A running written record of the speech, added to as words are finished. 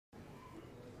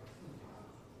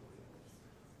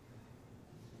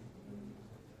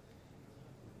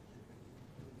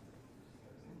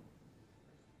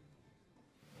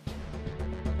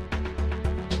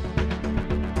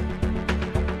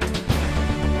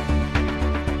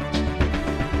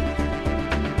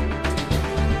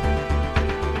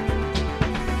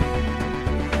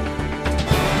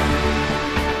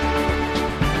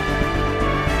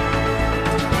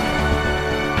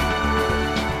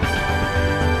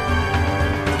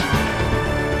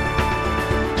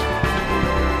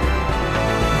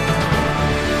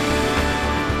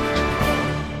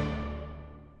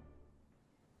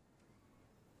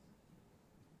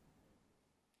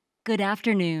Good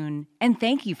afternoon, and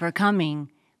thank you for coming.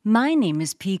 My name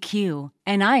is PQ,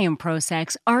 and I am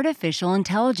Proceq's Artificial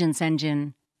Intelligence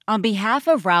Engine. On behalf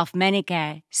of Ralph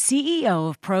Menike, CEO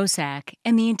of Proceq,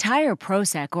 and the entire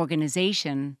Proceq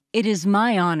organization, it is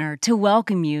my honor to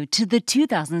welcome you to the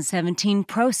 2017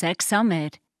 Proceq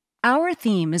Summit. Our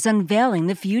theme is Unveiling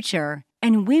the Future,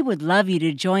 and we would love you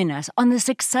to join us on this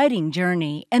exciting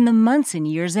journey in the months and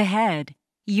years ahead.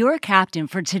 Your captain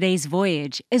for today's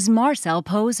voyage is Marcel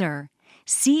Poser,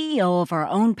 CEO of our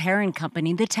own parent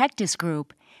company, the Tectus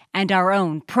Group, and our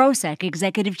own Proceq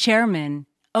Executive Chairman.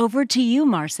 Over to you,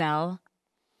 Marcel.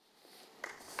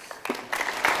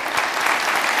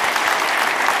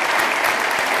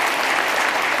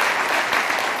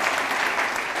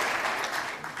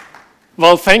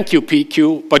 Well, thank you,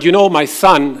 PQ. But you know, my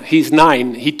son, he's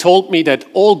 9, he told me that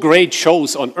all great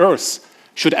shows on Earth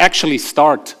should actually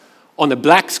start on a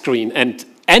black screen and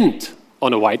end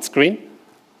on a white screen.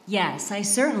 Yes, I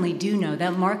certainly do know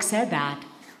that Mark said that.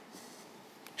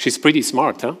 She's pretty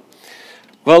smart, huh?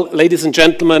 Well, ladies and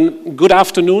gentlemen, good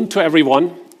afternoon to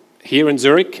everyone here in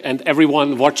Zurich and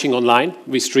everyone watching online.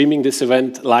 We're streaming this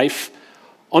event live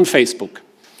on Facebook.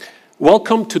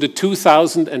 Welcome to the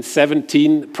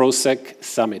 2017 Proceq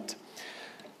Summit.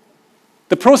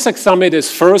 The Proceq Summit is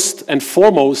first and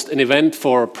foremost an event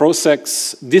for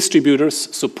Proceq's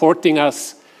distributors supporting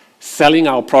us, selling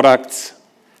our products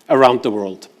around the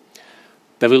world.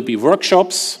 There will be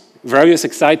workshops, various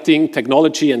exciting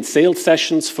technology and sales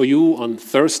sessions for you on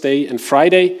Thursday and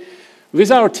Friday with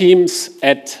our teams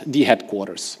at the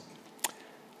headquarters.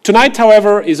 Tonight,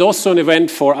 however, is also an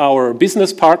event for our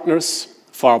business partners,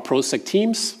 for our Proceq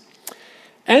teams,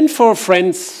 and for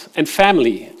friends and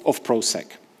family of Proceq.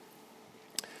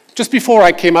 Just before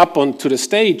I came up onto the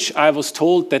stage, I was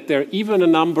told that there are even a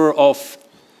number of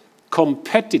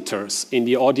competitors in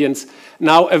the audience.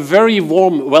 Now, a very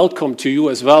warm welcome to you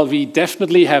as well. We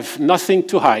definitely have nothing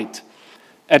to hide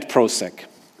at Proceq.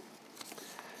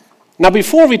 Now,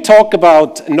 before we talk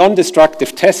about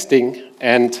non-destructive testing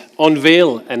and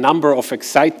unveil a number of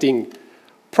exciting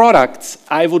products,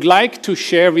 I would like to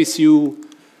share with you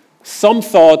some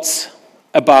thoughts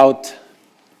about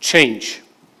change,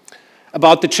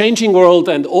 about the changing world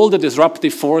and all the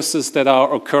disruptive forces that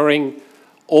are occurring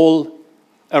all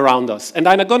around us. And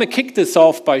I'm going to kick this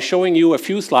off by showing you a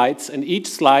few slides, and each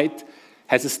slide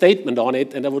has a statement on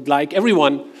it, and I would like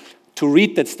everyone to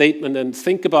read that statement and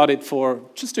think about it for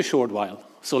just a short while.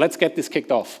 So let's get this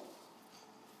kicked off.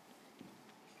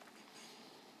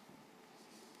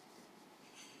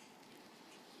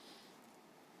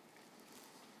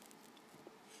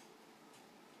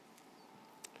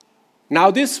 Now,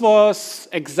 this was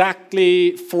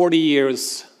exactly 40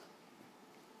 years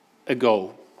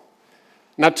ago.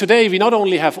 Now, today, we not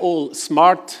only have all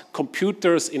smart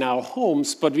computers in our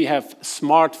homes, but we have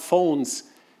smartphones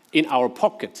in our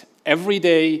pocket every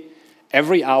day,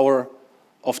 every hour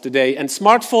of the day. And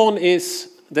smartphone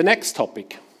is the next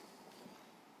topic.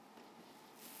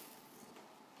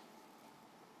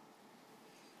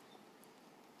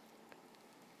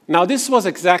 Now, this was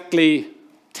exactly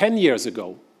 10 years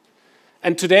ago.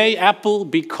 And today, Apple,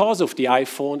 because of the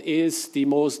iPhone, is the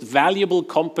most valuable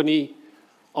company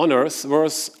on Earth,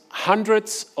 worth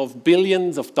hundreds of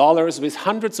billions of dollars, with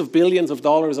hundreds of billions of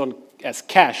dollars as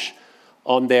cash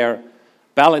on their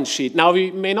balance sheet. Now, we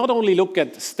may not only look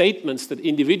at statements that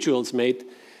individuals made,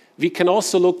 we can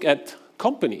also look at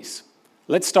companies.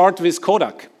 Let's start with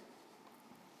Kodak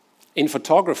in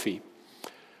photography.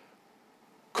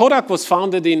 Kodak was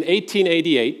founded in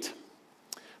 1888.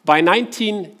 By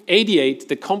 1988,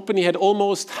 the company had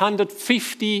almost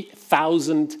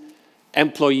 150,000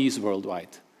 employees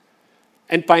worldwide.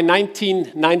 And by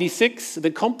 1996, the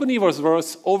company was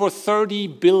worth over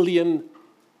 $30 billion.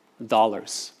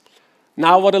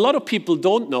 Now, what a lot of people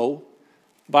don't know,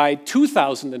 by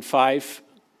 2005,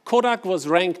 Kodak was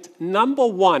ranked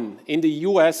 #1 in the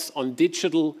US on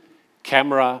digital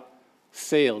camera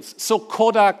sales. So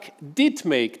Kodak did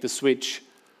make the switch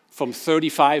from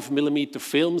 35mm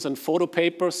films and photo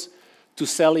papers to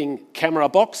selling camera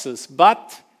boxes,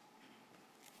 but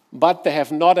they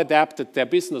have not adapted their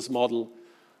business model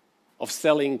of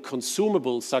selling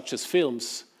consumables such as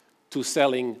films to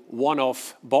selling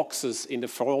one-off boxes in the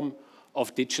form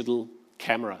of digital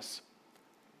cameras.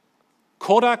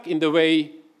 Kodak, in the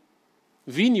way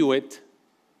we knew it,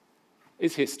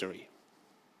 is history.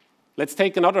 Let's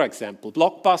take another example.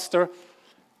 Blockbuster.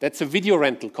 That's a video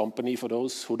rental company, for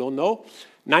those who don't know.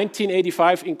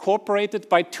 1985 incorporated.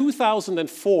 By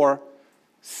 2004,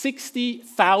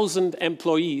 60,000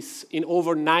 employees in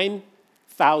over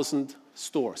 9,000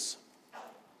 stores.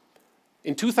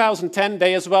 In 2010,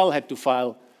 they as well had to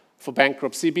file for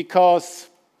bankruptcy because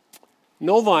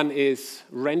no one is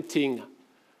renting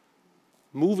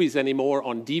movies anymore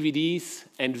on DVDs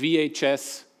and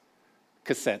VHS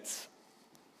cassettes.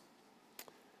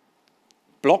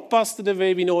 Blockbuster, the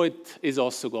way we know it, is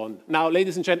also gone. Now,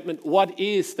 ladies and gentlemen, what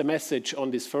is the message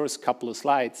on these first couple of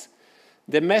slides?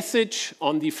 The message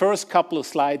on the first couple of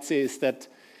slides is that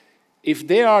if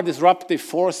there are disruptive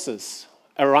forces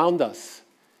around us,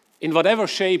 in whatever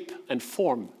shape and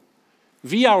form,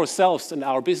 we ourselves and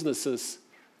our businesses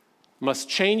must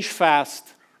change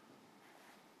fast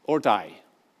or die.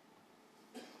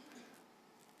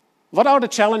 What are the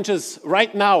challenges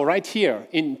right now, right here,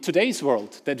 in today's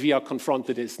world that we are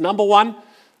confronted with? Number one,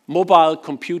 mobile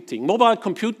computing. Mobile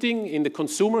computing in the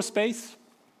consumer space,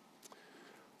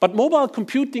 but mobile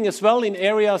computing as well in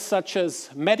areas such as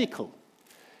medical.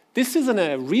 This is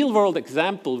a real-world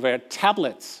example where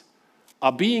tablets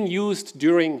are being used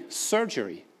during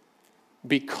surgery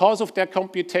because of their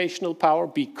computational power,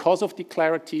 because of the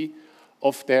clarity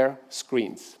of their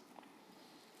screens.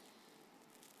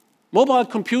 Mobile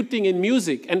computing in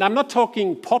music, and I'm not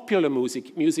talking popular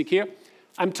music here,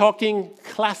 I'm talking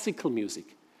classical music.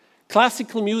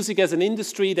 Classical music as an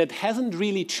industry that hasn't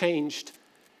really changed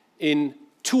in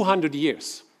 200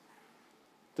 years.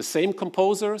 The same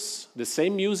composers, the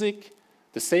same music,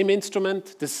 the same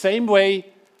instrument, the same way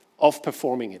of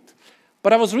performing it.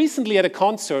 But I was recently at a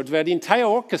concert where the entire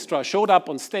orchestra showed up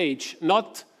on stage,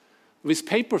 not with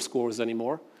paper scores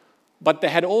anymore, but they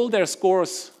had all their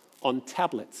scores on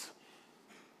tablets.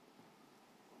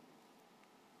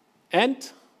 And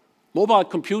mobile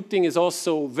computing is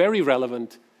also very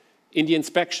relevant in the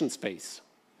inspection space.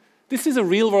 This is a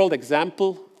real-world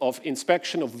example of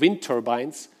inspection of wind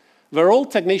turbines, where all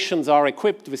technicians are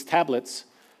equipped with tablets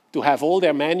to have all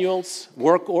their manuals,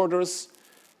 work orders,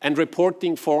 and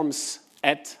reporting forms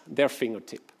at their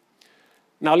fingertip.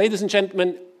 Now, ladies and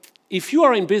gentlemen, if you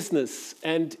are in business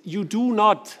and you do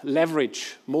not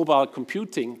leverage mobile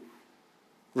computing,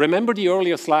 remember the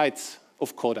earlier slides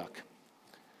of Kodak.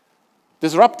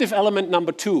 Disruptive element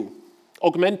number two,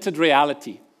 augmented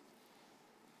reality.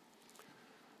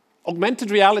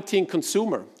 Augmented reality in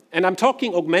consumer. And I'm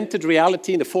talking augmented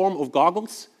reality in the form of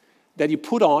goggles that you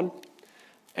put on,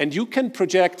 and you can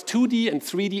project 2D and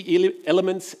 3D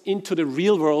elements into the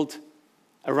real world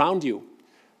around you.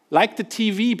 Like the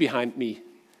TV behind me.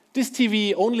 This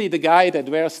TV, only the guy that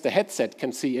wears the headset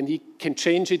can see, and he can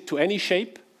change it to any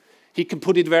shape. He can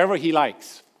put it wherever he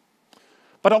likes.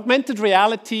 But augmented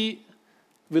reality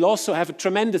will also have a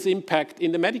tremendous impact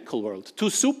in the medical world to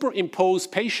superimpose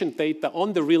patient data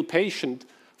on the real patient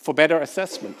for better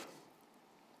assessment.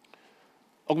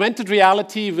 Augmented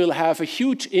reality will have a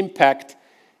huge impact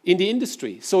in the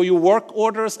industry. So your work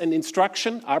orders and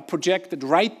instruction are projected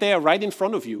right there, right in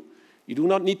front of you. You do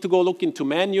not need to go look into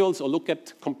manuals or look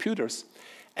at computers.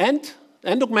 And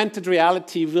augmented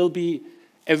reality will be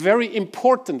a very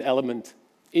important element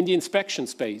in the inspection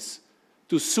space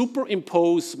to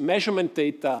superimpose measurement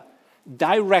data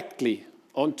directly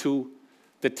onto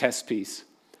the test piece.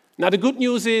 Now, the good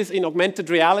news is in augmented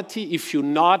reality, if you're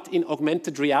not in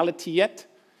augmented reality yet,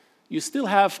 you still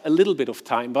have a little bit of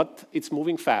time, but it's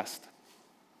moving fast.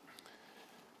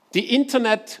 The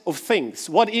Internet of Things.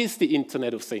 What is the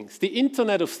Internet of Things? The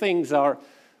Internet of Things are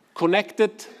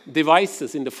connected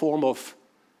devices in the form of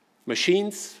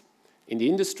machines in the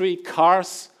industry,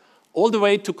 cars, all the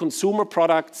way to consumer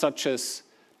products such as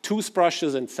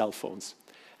toothbrushes and cell phones.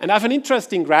 And I have an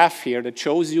interesting graph here that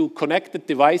shows you connected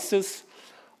devices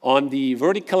on the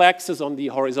vertical axis, on the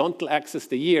horizontal axis,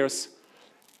 the years.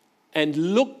 And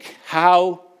look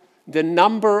how the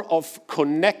number of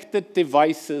connected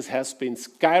devices has been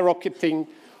skyrocketing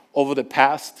over the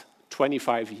past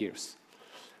 25 years.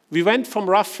 We went from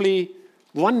roughly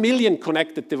 1 million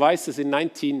connected devices in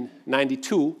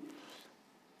 1992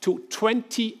 to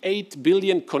 28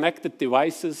 billion connected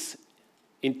devices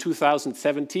in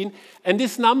 2017, and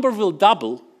this number will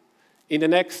double in the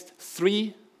next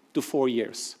 3 to 4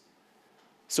 years.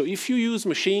 So if you use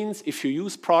machines, if you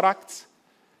use products,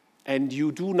 and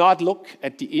you do not look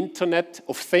at the Internet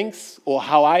of Things, or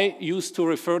how I used to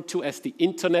refer to as the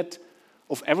Internet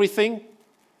of Everything,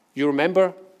 you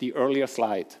remember the earlier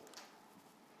slide.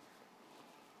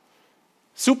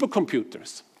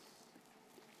 Supercomputers.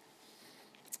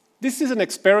 This is an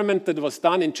experiment that was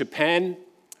done in Japan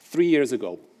 3 years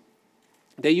ago.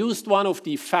 They used one of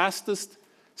the fastest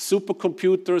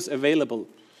supercomputers available.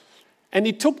 And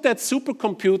it took that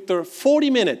supercomputer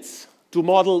 40 minutes to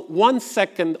model 1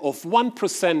 second of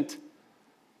 1%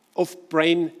 of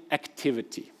brain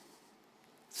activity.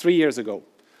 3 years ago.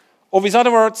 Or with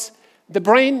other words, The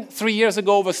brain 3 years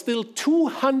ago was still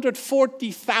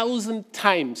 240,000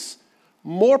 times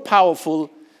more powerful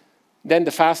than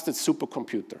the fastest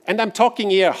supercomputer. And I'm talking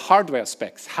here hardware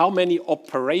specs, how many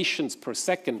operations per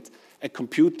second a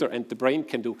computer and the brain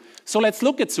can do. So let's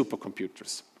look at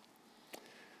supercomputers.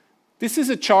 This is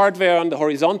a chart where on the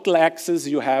horizontal axis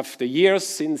you have the years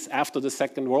since after the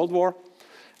Second World War.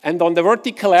 And on the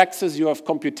vertical axis you have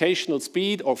computational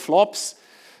speed, or flops.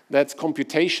 That's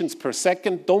computations per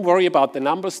second. Don't worry about the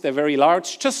numbers, they're very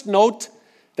large. Just note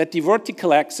that the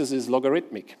vertical axis is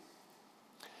logarithmic.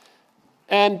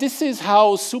 And this is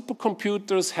how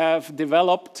supercomputers have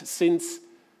developed since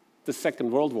the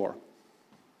Second World War.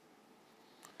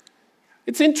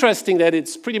 It's interesting that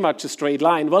it's pretty much a straight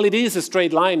line. Well, it is a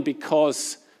straight line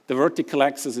because the vertical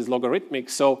axis is logarithmic.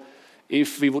 So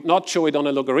if we would not show it on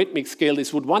a logarithmic scale,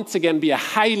 this would once again be a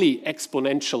highly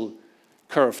exponential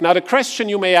curve. Now, the question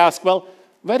you may ask, well,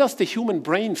 where does the human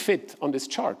brain fit on this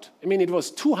chart? I mean, it was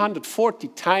 240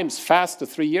 times faster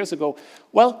 3 years ago.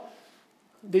 Well,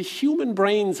 the human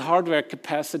brain's hardware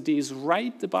capacity is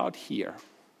right about here.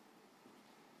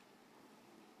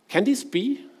 Can this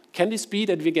be? Can this be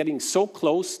that we're getting so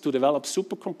close to develop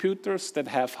supercomputers that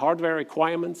have hardware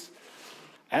requirements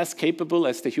as capable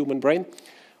as the human brain?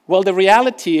 Well, the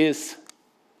reality is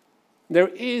there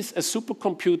is a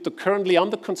supercomputer currently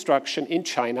under construction in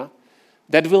China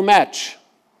that will match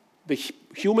the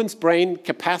human's brain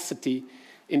capacity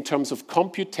in terms of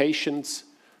computations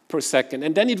per second.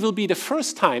 And then it will be the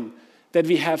first time that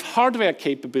we have hardware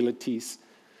capabilities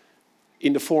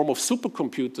in the form of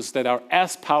supercomputers that are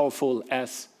as powerful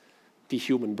as the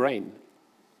human brain.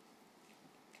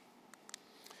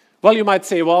 Well, you might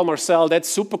say, well, Marcel,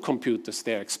 that's supercomputers.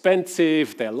 They're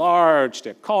expensive, they're large,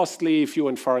 they're costly, few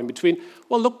and far in between.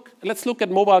 Well, let's look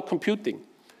at mobile computing.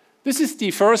 This is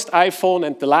the first iPhone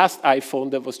and the last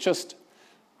iPhone that was just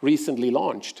recently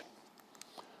launched.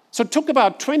 So it took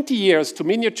about 20 years to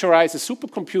miniaturize a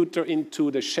supercomputer into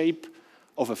the shape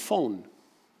of a phone.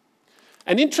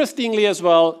 And interestingly as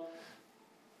well,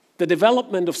 the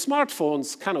development of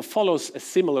smartphones kind of follows a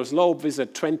similar slope with a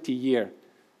 20-year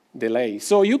delay.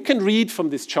 So you can read from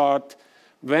this chart,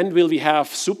 when will we have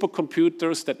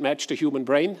supercomputers that match the human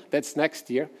brain? That's next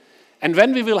year. And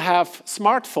when we will have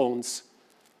smartphones,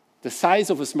 the size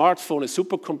of a smartphone, a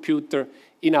supercomputer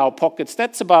in our pockets,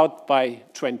 that's about by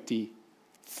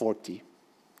 2040.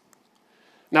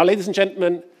 Now, ladies and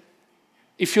gentlemen,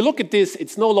 if you look at this,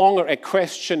 it's no longer a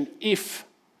question if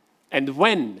and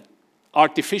when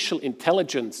artificial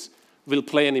intelligence will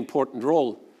play an important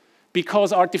role,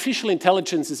 because artificial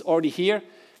intelligence is already here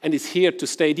and is here to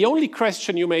stay. The only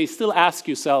question you may still ask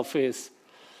yourself is,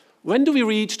 when do we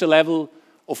reach the level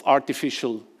of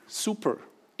artificial super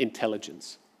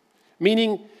intelligence?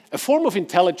 Meaning a form of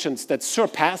intelligence that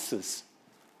surpasses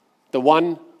the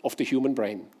one of the human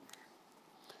brain.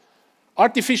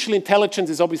 Artificial intelligence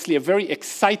is obviously a very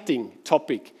exciting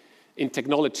topic in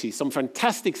technology. Some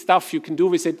fantastic stuff you can do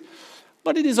with it,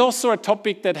 but it is also a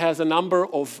topic that has a number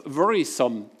of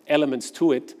worrisome elements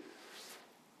to it.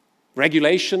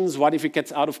 Regulations, what if it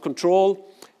gets out of control?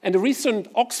 And a recent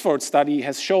Oxford study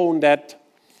has shown that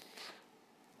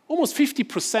almost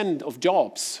 50% of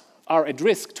jobs are at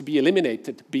risk to be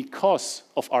eliminated because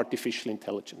of artificial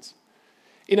intelligence.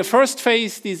 In a first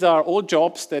phase, these are all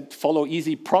jobs that follow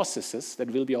easy processes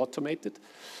that will be automated.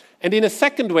 And in a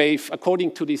second wave,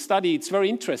 according to this study, it's very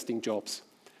interesting jobs.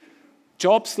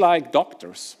 Jobs like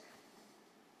doctors.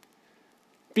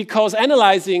 Because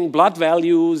analyzing blood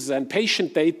values and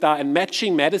patient data and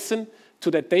matching medicine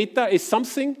to that data is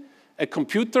something a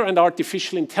computer and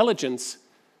artificial intelligence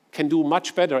can do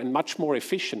much better and much more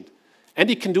efficient. And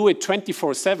it can do it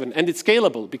 24/7, and it's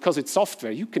scalable because it's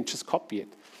software. You can just copy it.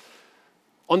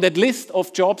 On that list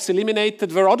of jobs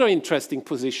eliminated were other interesting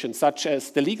positions, such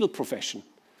as the legal profession.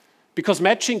 Because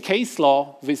matching case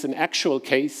law with an actual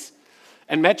case,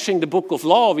 and matching the book of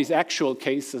law with actual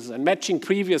cases, and matching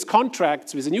previous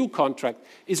contracts with a new contract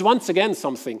is once again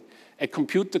something a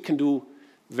computer can do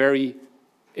very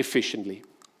efficiently.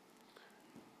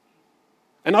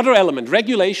 Another element,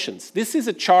 regulations. This is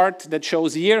a chart that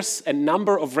shows years and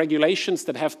number of regulations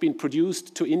that have been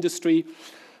produced to industry,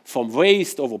 from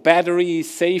waste over batteries,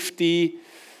 safety,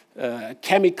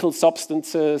 chemical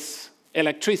substances,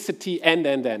 electricity, and.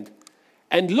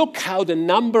 And look how the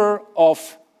number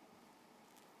of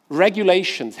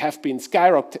regulations have been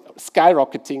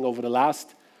skyrocketing over the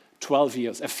last 12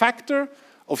 years. A factor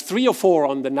of 3 or 4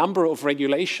 on the number of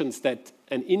regulations that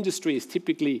an industry is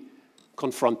typically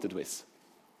confronted with.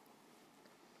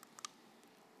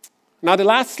 Now, the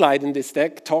last slide in this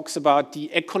deck talks about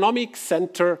the economic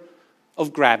center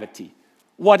of gravity.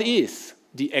 What is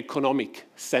the economic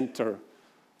center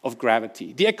of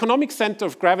gravity. The economic center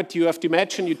of gravity, you have to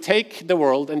imagine you take the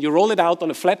world and you roll it out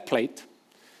on a flat plate.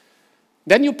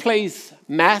 Then you place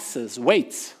masses,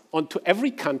 weights, onto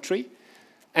every country,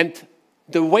 and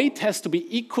the weight has to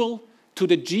be equal to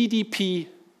the GDP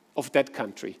of that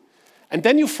country. And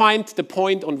then you find the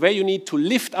point on where you need to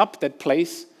lift up that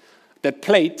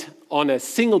plate on a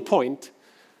single point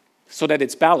so that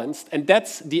it's balanced, and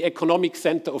that's the economic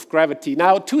center of gravity.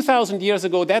 Now, 2,000 years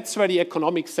ago, that's where the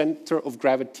economic center of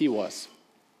gravity was.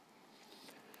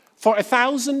 For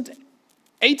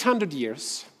 1,800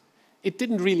 years, it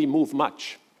didn't really move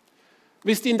much.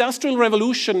 With the Industrial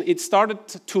Revolution, it started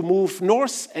to move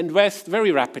north and west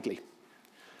very rapidly,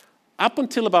 up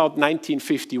until about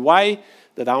 1950. Why?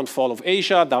 The downfall of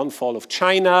Asia, downfall of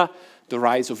China, the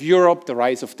rise of Europe, the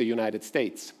rise of the United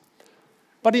States.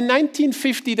 But in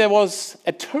 1950, there was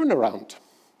a turnaround,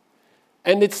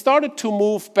 and it started to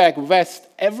move back west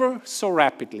ever so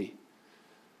rapidly.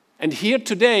 And here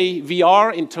today, we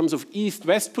are, in terms of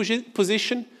east-west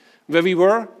position, where we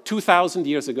were 2,000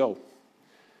 years ago.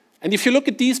 And if you look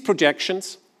at these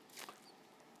projections,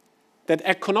 that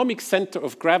economic center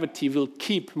of gravity will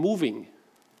keep moving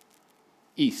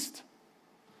east.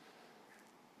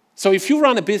 So if you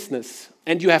run a business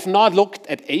and you have not looked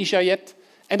at Asia yet,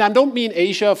 and I don't mean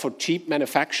Asia for cheap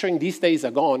manufacturing, these days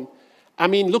are gone. I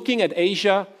mean looking at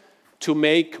Asia to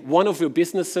make one of your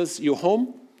businesses your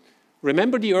home.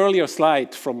 Remember the earlier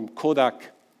slide from Kodak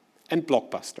and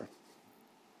Blockbuster.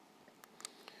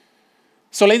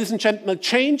 So ladies and gentlemen,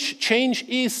 change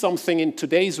is something in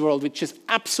today's world which is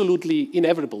absolutely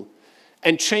inevitable.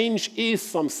 And change is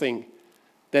something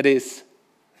that is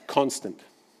constant.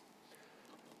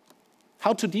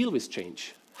 How to deal with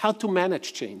change? How to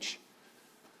manage change?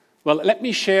 Well, let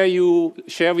me share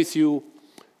with you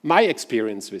my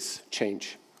experience with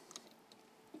change.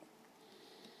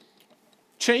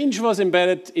 Change was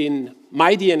embedded in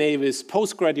my DNA with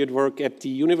postgraduate work at the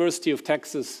University of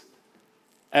Texas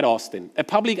at Austin, a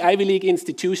public Ivy League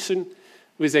institution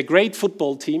with a great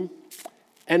football team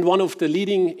and one of the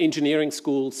leading engineering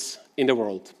schools in the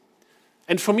world.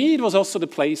 And for me, it was also the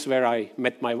place where I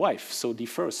met my wife, so the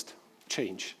first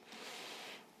change.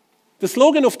 The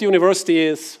slogan of the university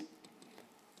is,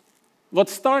 "What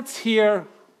starts here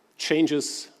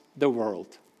changes the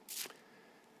world."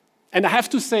 And I have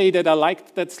to say that I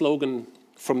liked that slogan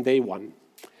from day one.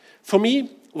 For me,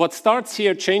 what starts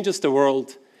here changes the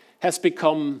world has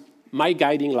become my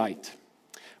guiding light.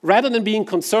 Rather than being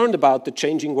concerned about the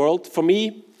changing world, for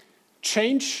me,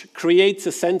 change creates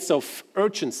a sense of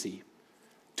urgency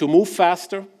to move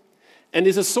faster and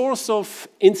is a source of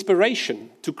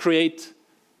inspiration to create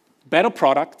better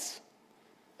products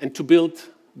and to build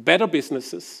better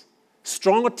businesses,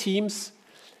 stronger teams,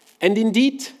 and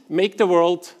indeed make the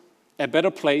world a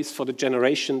better place for the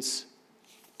generations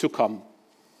to come.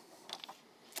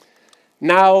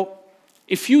 Now,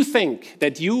 if you think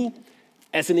that you,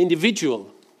 as an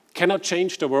individual, cannot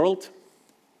change the world,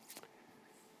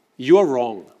 you're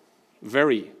wrong,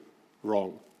 very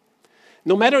wrong.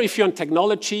 No matter if you're in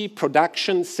technology,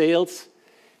 production, sales,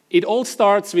 it all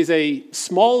starts with a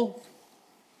small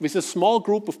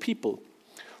group of people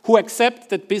who accept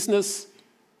that business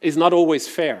is not always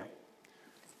fair,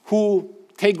 who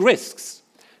take risks,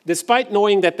 despite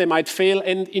knowing that they might fail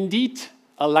and indeed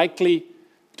are likely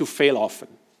to fail often.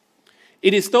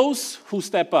 It is those who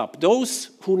step up, those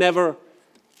who never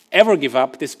ever give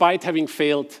up, despite having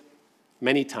failed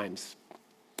many times.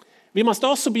 We must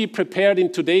also be prepared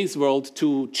in today's world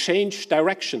to change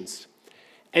directions,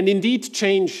 and indeed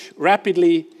change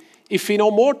rapidly if we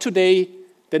know more today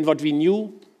than what we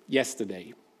knew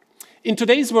yesterday. In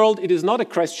today's world, it is not a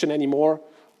question anymore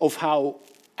of how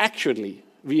accurately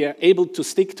we are able to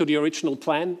stick to the original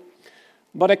plan,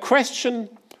 but a question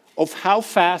of how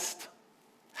fast,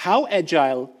 how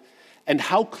agile, and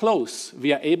how close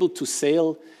we are able to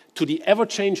sail to the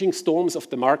ever-changing storms of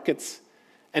the markets,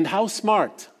 and how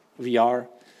smart we are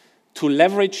to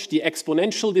leverage the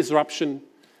exponential disruption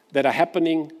that are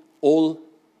happening all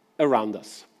around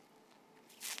us.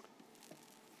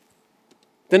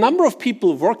 The number of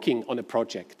people working on a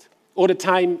project or the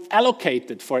time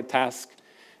allocated for a task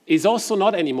is also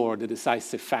not anymore the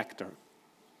decisive factor.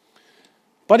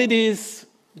 But it is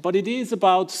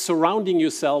about surrounding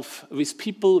yourself with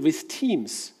people, with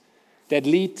teams that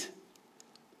lead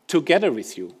together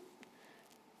with you.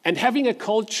 And having a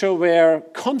culture where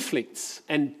conflicts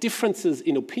and differences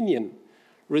in opinion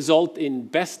result in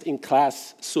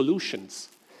best-in-class solutions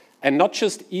and not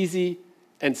just easy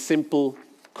and simple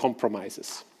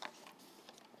compromises.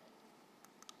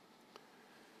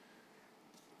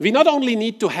 We not only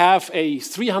need to have a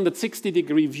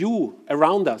 360-degree view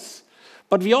around us,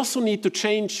 but we also need to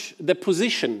change the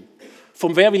position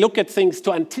from where we look at things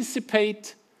to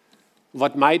anticipate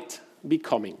what might be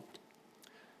coming.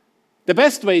 The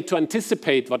best way to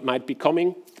anticipate what might be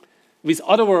coming, with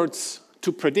other words,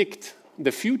 to predict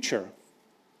the future,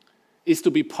 is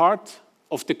to be part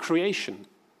of the creation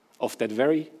of that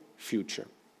very future.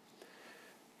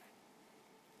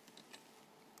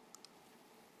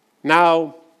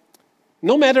 Now,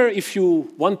 no matter if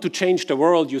you want to change the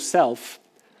world yourself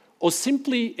or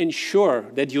simply ensure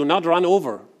that you're not run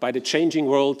over by the changing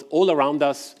world all around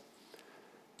us,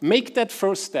 make that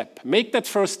first step. Make that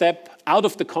first step out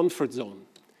of the comfort zone.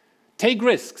 Take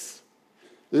risks,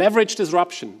 leverage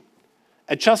disruption,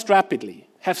 adjust rapidly,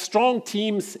 have strong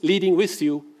teams leading with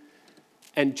you,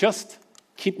 and just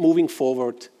keep moving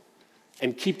forward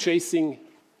and keep chasing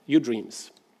your dreams.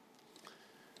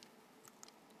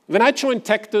 When I joined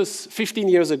Tectus 15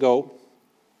 years ago,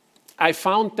 I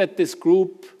found that this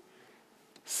group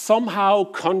somehow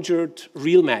conjured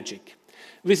real magic.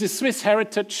 With its Swiss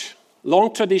heritage,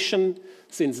 long tradition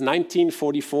since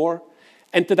 1944,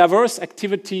 and the diverse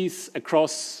activities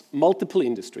across multiple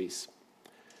industries.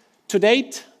 To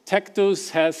date, Tectus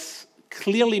has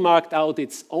clearly marked out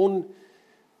its own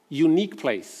unique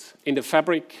place in the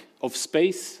fabric of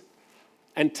space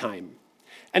and time.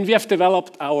 And we have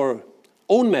developed our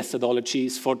own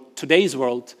methodologies for today's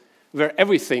world where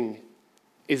everything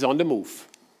is on the move.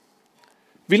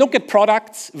 We look at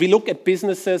products, we look at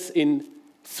businesses in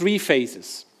 3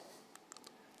 phases.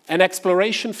 An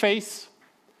exploration phase,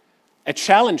 a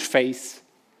challenge phase,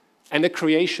 and a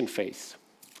creation phase.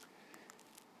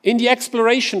 In the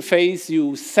exploration phase,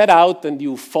 you set out and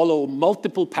you follow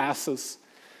multiple passes.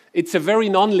 It's a very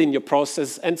nonlinear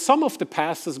process, and some of the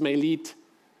passes may lead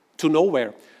to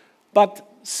nowhere. But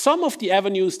some of the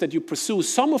avenues that you pursue,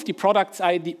 some of the product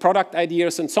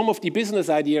ideas and some of the business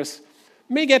ideas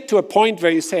may get to a point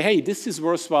where you say, hey, this is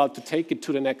worthwhile to take it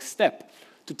to the next step,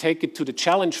 to take it to the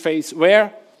challenge phase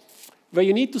where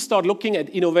you need to start looking at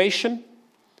innovation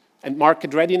and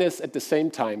market readiness at the same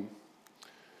time.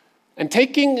 And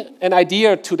taking an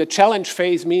idea to the challenge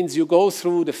phase means you go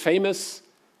through the famous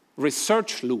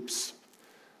research loops.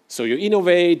 So you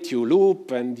innovate, you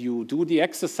loop, and you do the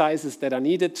exercises that are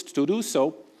needed to do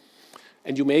so.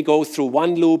 And you may go through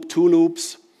 1 loop, 2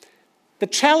 loops. The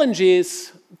challenge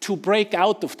is to break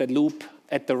out of that loop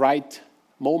at the right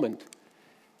moment.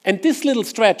 And this little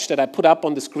stretch that I put up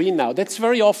on the screen now, that's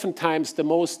very oftentimes the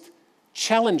most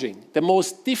challenging, the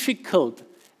most difficult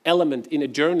element in a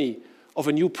journey of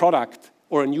a new product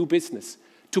or a new business.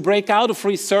 To break out of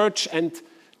research and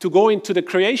to go into the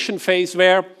creation phase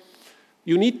where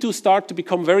you need to start to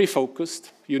become very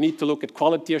focused. You need to look at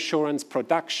quality assurance,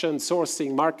 production,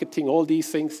 sourcing, marketing, all these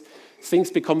things.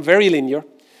 Things become very linear.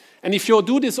 And if you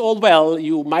do this all well,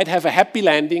 you might have a happy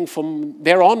landing. From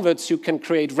there onwards, you can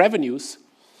create revenues.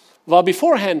 While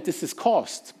beforehand, this is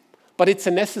cost, but it's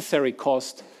a necessary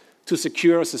cost to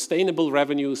secure sustainable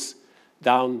revenues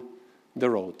down the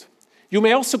road. You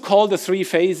may also call the 3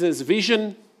 phases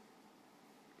vision,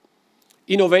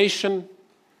 innovation,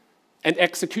 and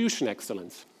execution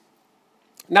excellence.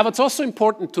 Now, what's also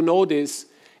important to note is,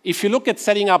 if you look at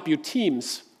setting up your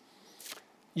teams,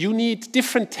 you need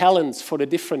different talents for the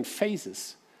different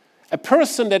phases. A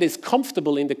person that is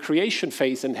comfortable in the creation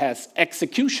phase and has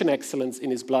execution excellence in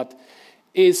his blood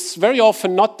is very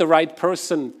often not the right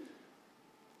person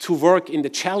to work in the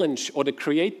challenge or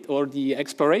the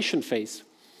exploration phase,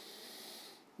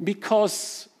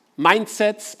 because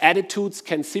mindsets, attitudes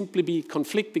can simply be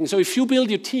conflicting. So if you build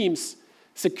your teams,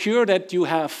 secure that you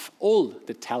have all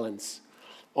the talents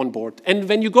on board. And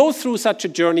when you go through such a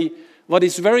journey, what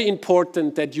is very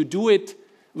important that you do it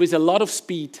with a lot of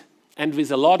speed and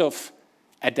with a lot of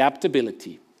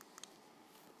adaptability.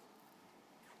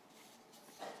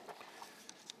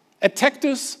 At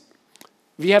Tectus,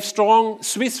 we have strong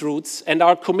Swiss roots and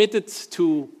are committed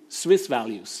to Swiss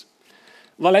values,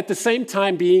 while at the same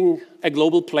time being a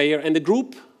global player and a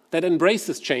group that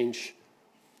embraces change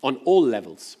on all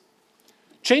levels.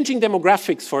 Changing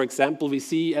demographics, for example, we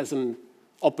see as an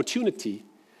opportunity.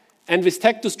 And with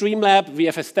Tectus DreamLab, we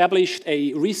have established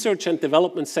a research and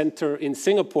development center in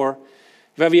Singapore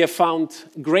where we have found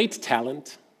great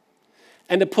talent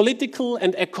and a political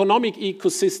and economic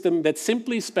ecosystem that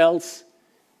simply spells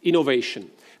innovation,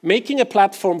 making a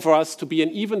platform for us to be an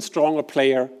even stronger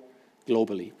player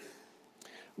globally.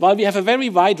 While we have a very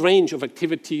wide range of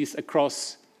activities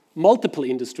across multiple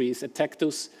industries at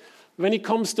Tectus, when it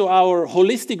comes to our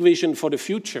holistic vision for the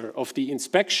future of the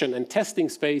inspection and testing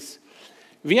space,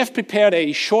 we have prepared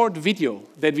a short video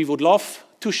that we would love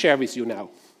to share with you now.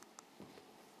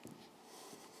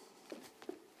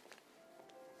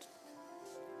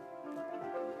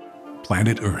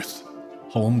 planet Earth,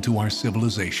 home to our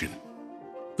civilization.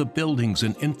 The buildings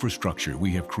and infrastructure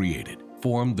we have created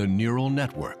form the neural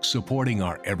network supporting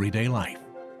our everyday life.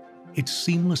 Its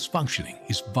seamless functioning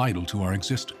is vital to our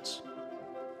existence.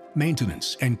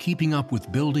 Maintenance and keeping up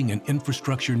with building and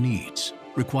infrastructure needs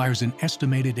requires an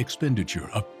estimated expenditure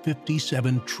of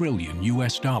 $57 trillion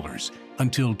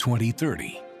until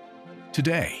 2030.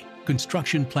 Today,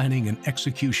 construction planning and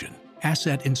execution,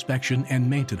 asset inspection and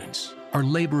maintenance are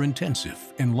labor-intensive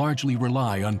and largely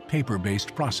rely on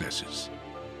paper-based processes.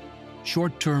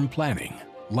 Short-term planning,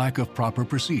 lack of proper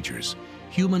procedures,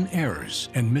 human errors,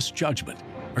 and misjudgment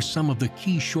are some of the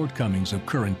key shortcomings of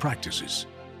current practices.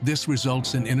 This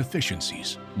results in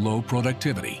inefficiencies, low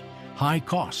productivity, high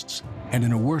costs, and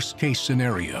in a worst-case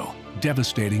scenario,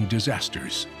 devastating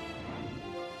disasters.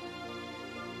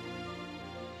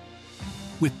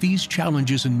 With these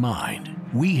challenges in mind,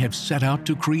 we have set out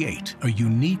to create a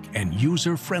unique and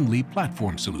user-friendly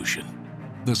platform solution.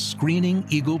 The Screening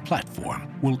Eagle platform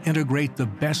will integrate the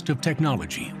best of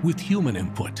technology with human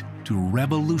input to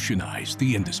revolutionize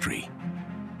the industry.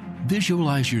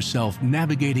 Visualize yourself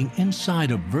navigating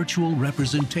inside a virtual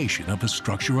representation of a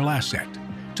structural asset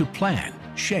to plan,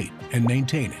 shape, and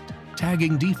maintain it.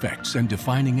 Tagging defects and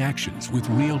defining actions with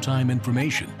real-time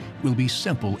information will be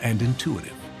simple and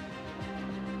intuitive.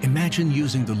 Imagine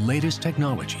using the latest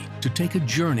technology to take a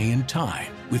journey in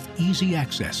time with easy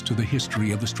access to the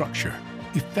history of the structure.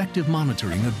 Effective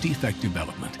monitoring of defect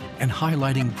development and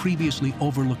highlighting previously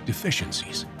overlooked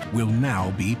deficiencies will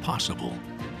now be possible.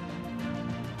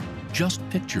 Just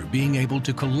picture being able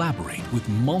to collaborate with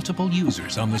multiple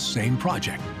users on the same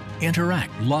project,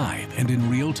 interact live and in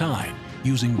real time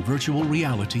using virtual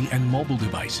reality and mobile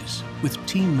devices, with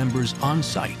team members on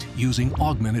site using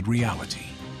augmented reality.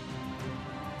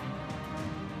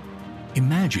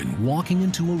 Imagine walking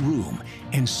into a room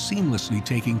and seamlessly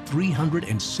taking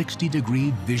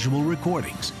 360-degree visual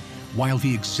recordings, while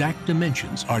the exact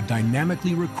dimensions are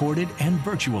dynamically recorded and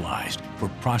virtualized for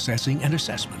processing and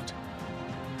assessment.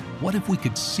 What if we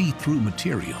could see through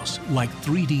materials like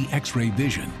 3D X-ray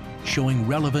vision, showing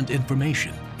relevant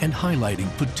information and highlighting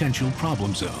potential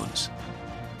problem zones?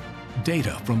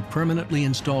 Data from permanently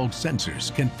installed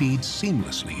sensors can feed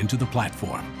seamlessly into the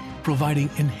platform, providing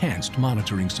enhanced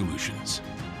monitoring solutions.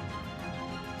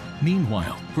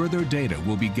 Meanwhile, further data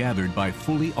will be gathered by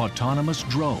fully autonomous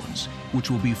drones, which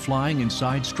will be flying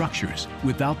inside structures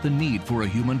without the need for a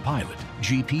human pilot,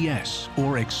 GPS,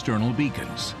 or external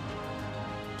beacons.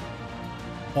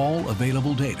 All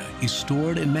available data is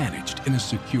stored and managed in a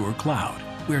secure cloud,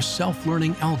 where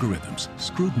self-learning algorithms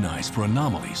scrutinize for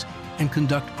anomalies and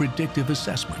conduct predictive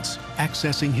assessments,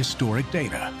 accessing historic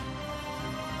data.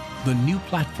 The new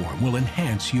platform will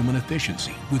enhance human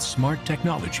efficiency with smart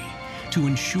technology to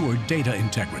ensure data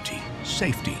integrity,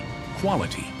 safety,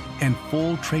 quality, and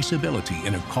full traceability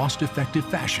in a cost-effective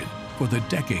fashion for the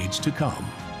decades to come.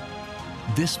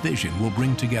 This vision will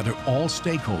bring together all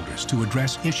stakeholders to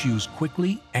address issues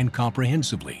quickly and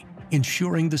comprehensively,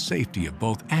 ensuring the safety of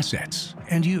both assets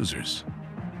and users.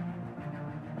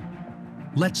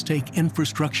 Let's take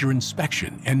infrastructure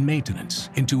inspection and maintenance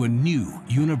into a new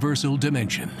universal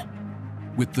dimension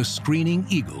with the Screening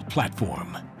Eagle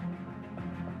platform.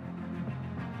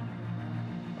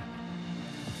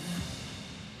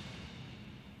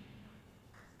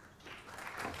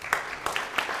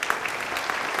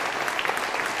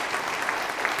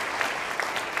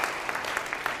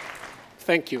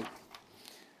 Thank you.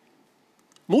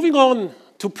 Moving on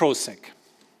to Proceq.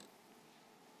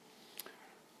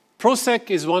 Proceq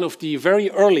is one of the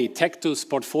very early Tectus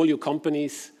portfolio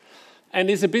companies and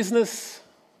is a business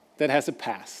that has a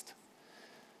past.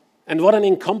 And what an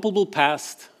incomparable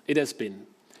past it has been.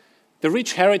 The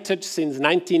rich heritage since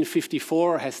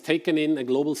 1954 has taken in a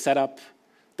global setup,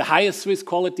 the highest Swiss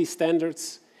quality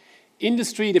standards,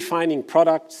 industry-defining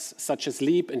products such as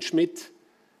Lieb and Schmidt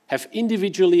have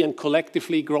individually and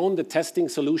collectively grown the testing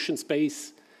solution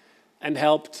space and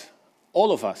helped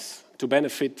all of us to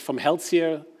benefit from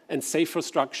healthier and safer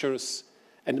structures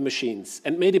and machines,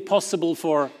 and made it possible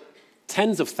for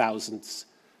tens of thousands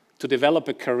to develop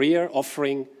a career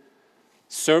offering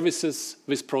services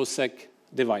with Proceq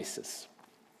devices.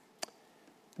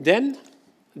 Then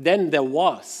there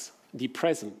was the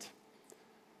present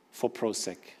for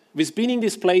Proceq, with being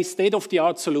display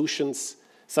state-of-the-art solutions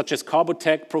such as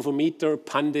Carbotech, Provometer,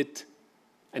 Pandit,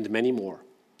 and many more.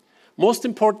 Most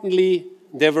importantly,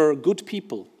 there were good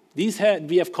people. These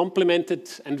we have complemented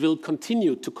and will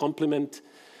continue to complement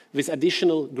with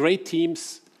additional great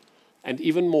teams and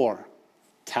even more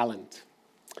talent.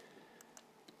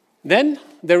 Then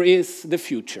there is the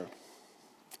future.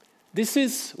 This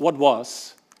is what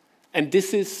was, And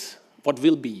this is what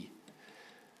will be.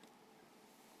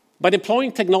 By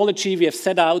deploying technology, we have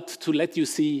set out to let you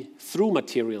see through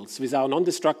materials with our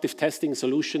non-destructive testing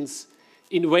solutions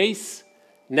in ways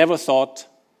never thought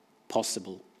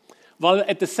possible. While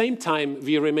at the same time,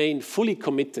 we remain fully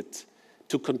committed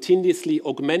to continuously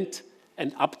augment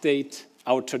and update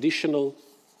our traditional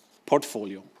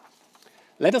portfolio.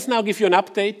 Let us now give you an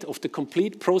update of the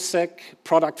complete Proceq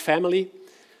product family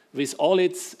with all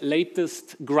its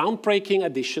latest groundbreaking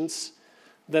additions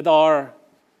that are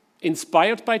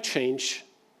inspired by change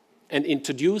and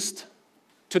introduced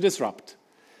to disrupt.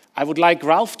 I would like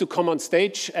Ralph to come on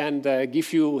stage and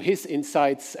give you his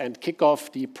insights and kick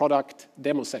off the product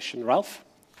demo session. Ralph?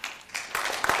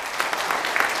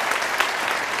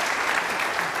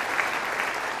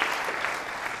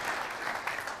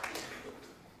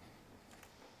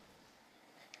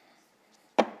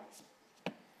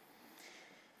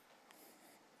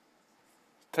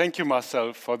 Thank you,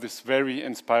 Marcel, for this very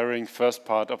inspiring first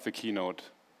part of the keynote.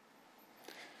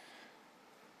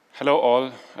 Hello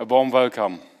all, a warm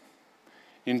welcome.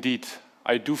 Indeed,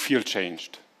 I do feel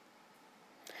changed.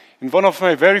 In one of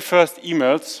my very first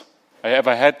emails I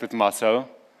ever had with Marcel,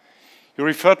 he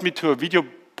referred me to a video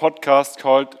podcast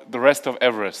called The Rest of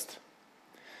Everest,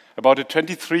 about a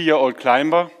 23-year-old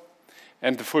climber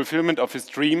and the fulfillment of his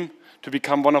dream to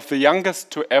become one of the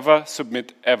youngest to ever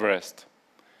submit Everest.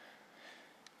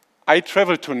 I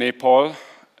traveled to Nepal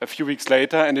a few weeks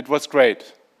later, and it was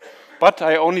great. But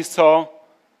I only saw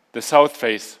the south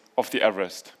face of the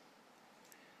Everest.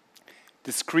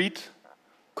 Discreet,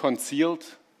 concealed,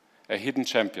 a hidden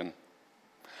champion.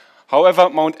 However,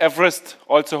 Mount Everest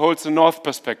also holds a north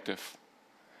perspective.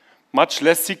 Much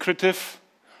less secretive,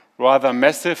 rather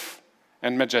massive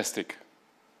and majestic.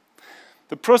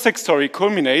 The Proceq story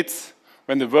culminates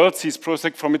when the world sees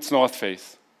Proceq from its north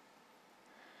face.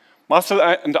 Marcel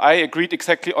and I agreed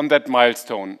exactly on that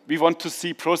milestone. We want to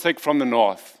see Proceq from the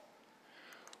north.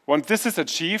 Once this is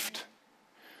achieved,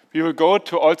 we will go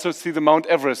to also see the Mount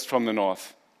Everest from the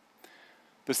north.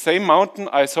 The same mountain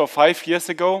I saw 5 years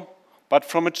ago, but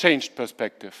from a changed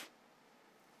perspective.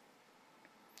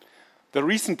 The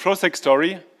recent Proceq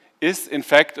story is, in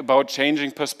fact, about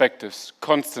changing perspectives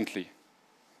constantly.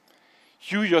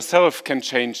 You yourself can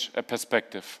change a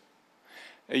perspective.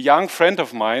 A young friend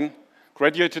of mine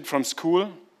graduated from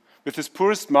school with his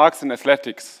poorest marks in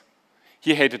athletics.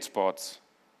 He hated sports.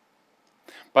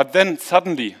 But then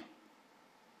suddenly,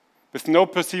 with no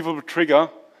perceivable trigger,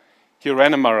 he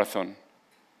ran a marathon.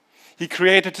 He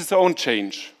created his own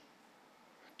change,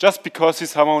 just because he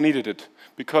somehow needed it,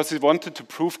 because he wanted to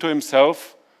prove to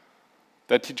himself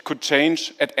that he could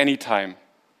change at any time.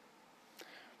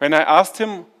 When I asked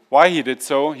him why he did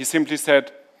so, he simply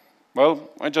said, "Well,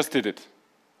 I just did it."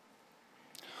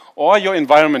 Or your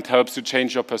environment helps you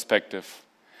change your perspective.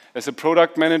 As a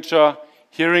product manager,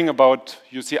 hearing about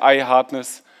UCI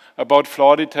hardness, about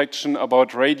flaw detection,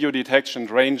 about radio detection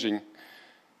and ranging,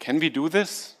 can we do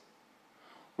this?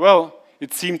 Well,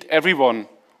 it seemed everyone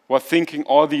was thinking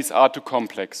all these are too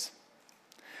complex.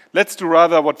 Let's do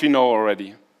rather what we know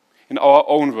already, in our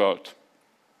own world.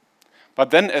 But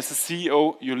then as a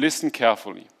CEO, you listen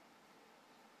carefully.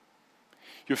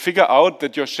 You figure out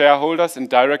that your shareholders and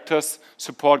directors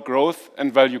support growth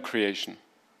and value creation.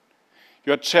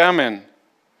 Your chairmen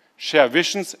share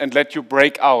visions and let you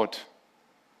break out.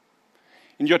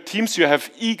 In your teams, you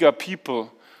have eager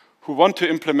people who want to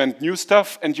implement new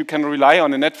stuff, and you can rely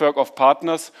on a network of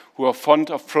partners who are fond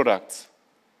of products.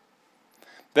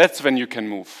 That's when you can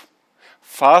move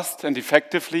fast and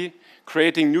effectively,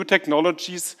 creating new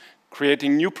technologies,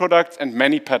 creating new products and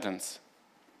many patents.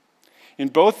 In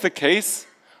both the case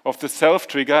of the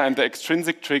self-trigger and the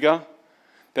extrinsic trigger,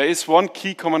 there is one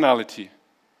key commonality.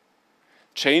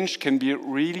 Change can be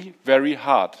really very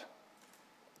hard.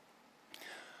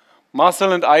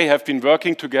 Marcel and I have been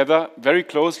working together very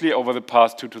closely over the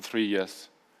past 2 to 3 years.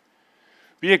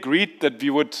 We agreed that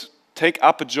we would take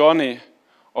up a journey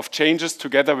of changes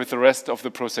together with the rest of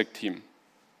the Proceq team.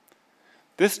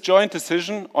 This joint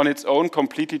decision on its own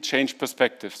completely changed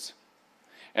perspectives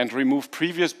and removed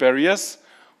previous barriers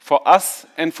for us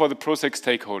and for the Proceq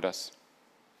stakeholders.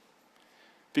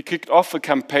 We kicked off a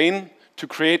campaign to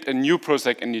create a new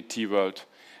Proceq in the IT world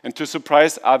and to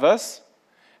surprise others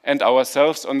and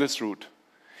ourselves on this route.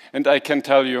 And I can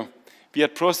tell you, we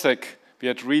at Proceq, we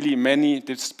had really many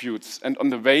disputes and on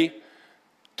the way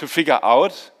to figure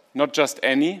out not just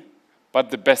any,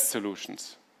 but the best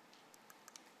solutions.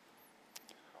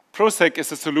 Proceq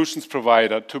is a solutions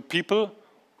provider to people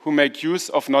who make use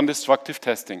of non-destructive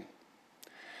testing.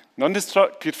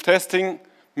 Non-destructive testing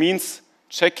means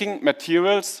checking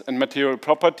materials and material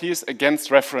properties against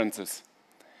references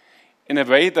in a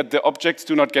way that the objects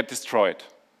do not get destroyed.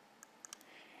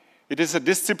 It is a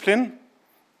discipline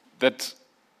that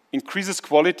increases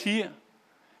quality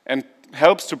and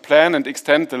helps to plan and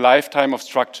extend the lifetime of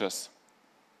structures.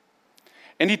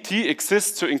 NDT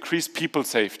exists to increase people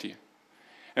safety,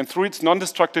 and through its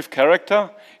non-destructive character,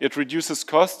 it reduces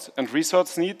costs and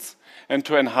resource needs and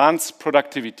to enhance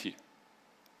productivity.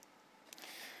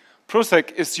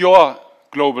 Proceq is your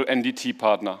global NDT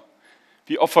partner.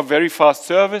 We offer very fast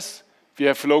service, we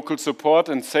have local support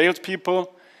and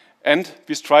salespeople, and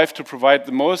we strive to provide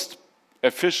the most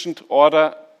efficient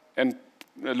order and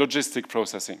logistic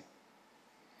processing.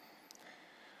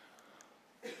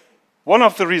 One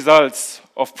of the results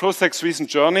of Proceq's recent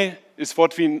journey is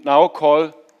what we now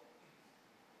call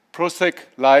Proceq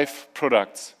Live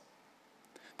products.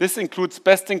 This includes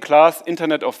best-in-class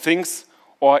Internet of Things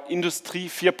or Industrie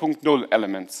 4.0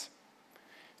 elements,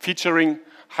 featuring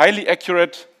highly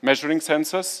accurate measuring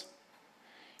sensors,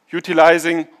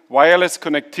 utilizing wireless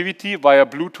connectivity via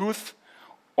Bluetooth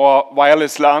or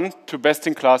wireless LAN to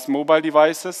best-in-class mobile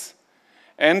devices,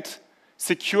 and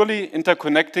securely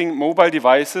interconnecting mobile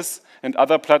devices and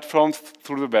other platforms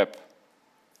through the web.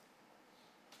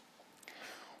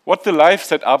 What the Live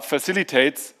setup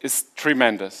facilitates is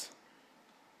tremendous.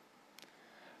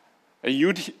 A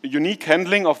unique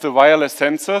handling of the wireless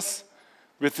sensors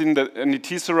within the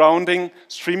NDT surrounding,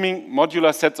 streaming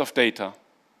modular sets of data.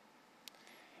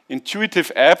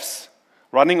 Intuitive apps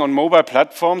running on mobile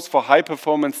platforms for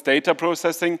high-performance data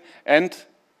processing and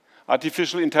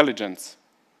artificial intelligence.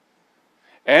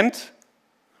 And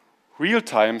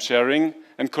real-time sharing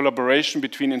and collaboration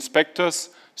between inspectors,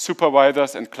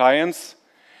 supervisors, and clients,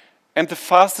 and the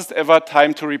fastest ever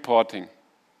time to reporting.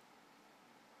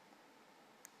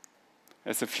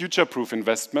 As a future-proof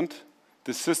investment,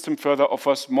 this system further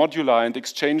offers modular and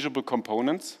exchangeable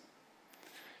components,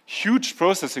 huge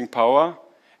processing power,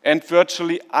 and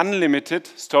virtually unlimited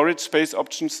storage space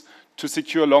options to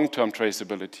secure long-term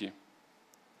traceability.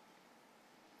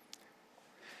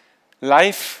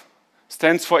 Live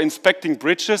stands for inspecting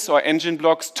bridges or engine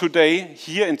blocks today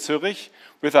here in Zurich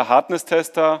with a hardness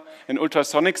tester, an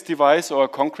ultrasonics device, or a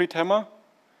concrete hammer,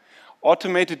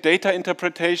 automated data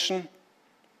interpretation,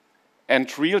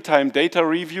 and real-time data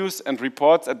reviews and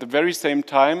reports at the very same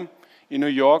time in New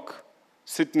York,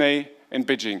 Sydney, and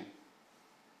Beijing.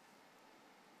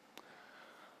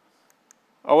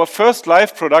 Our first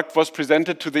Live product was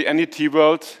presented to the NDT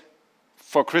world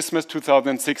for Christmas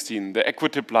 2016, the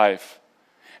Equitip Live.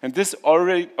 And this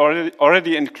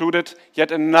already included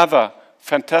yet another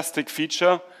fantastic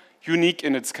feature, unique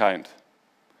in its kind.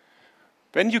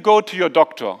 When you go to your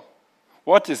doctor,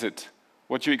 what is it?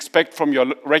 What you expect from your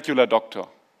regular doctor?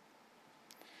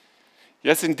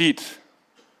 Yes, indeed.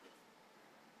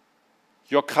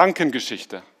 Your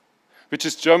Krankengeschichte, which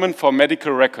is German for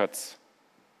medical records.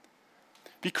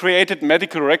 We created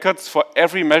medical records for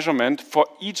every measurement for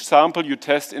each sample you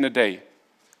test in a day.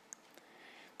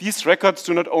 These records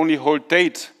do not only hold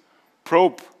date,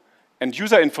 probe, and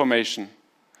user information,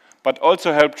 but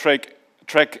also help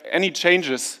track any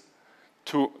changes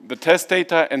to the test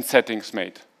data and settings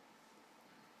made.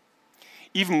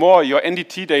 Even more, your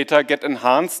NDT data get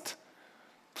enhanced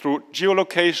through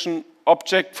geolocation,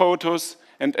 object photos,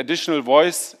 and additional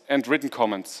voice and written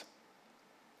comments.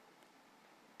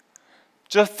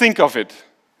 Just think of it.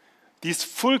 These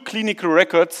full clinical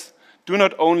records do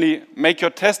not only make your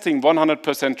testing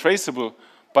 100% traceable,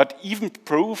 but even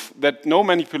prove that no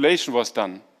manipulation was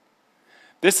done.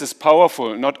 This is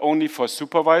powerful not only for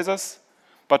supervisors,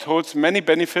 but holds many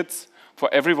benefits for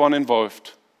everyone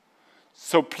involved.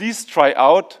 So please try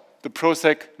out the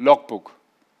Proceq logbook.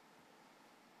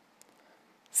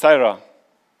 Saira,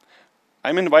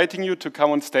 I'm inviting you to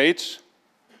come on stage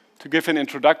to give an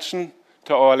introduction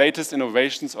to our latest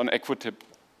innovations on Equitip.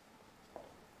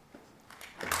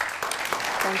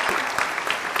 Thank you.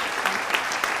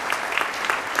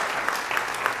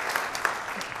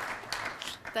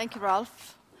 Thank you,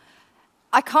 Ralph.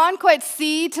 I can't quite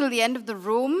see till the end of the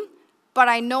room, but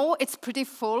I know it's pretty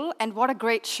full, and what a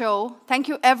great show. Thank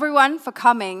you everyone for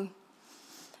coming.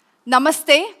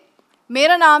 Namaste,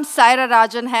 मेरा नाम सायरा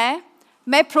राजन है,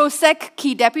 मैं प्रोसेक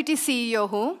की deputy CEO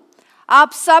हूँ.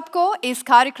 आप सबको इस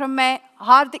कार्यक्रम में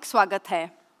हार्दिक स्वागत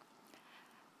है.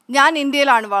 ഞാൻ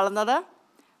ഇന്ത്യയിലാണ് വളർന്നത്.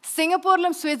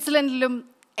 സിംഗപ്പൂരിലും സ്വിറ്റ്സർലൻഡിലും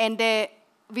എൻ്റെ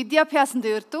വിദ്യാഭ്യാസം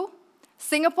തീർത്തു.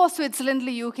 സിംഗപ്പൂർ,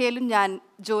 സ്വിറ്റ്സർലൻഡിലും UK-ലും ഞാൻ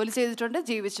ജോലി ചെയ്തിട്ടുണ്ട്,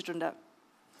 ജീവിച്ചിട്ടുണ്ട്.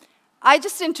 I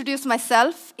just introduced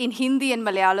myself in Hindi and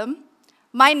Malayalam.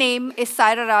 My name is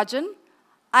Saira Rajan.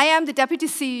 I am the Deputy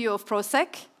CEO of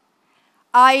Proceq.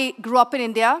 I grew up in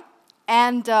India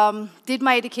and did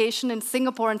my education in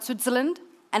Singapore and Switzerland,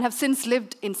 and have since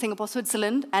lived in Singapore,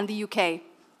 Switzerland, and the UK.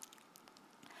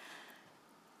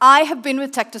 I have been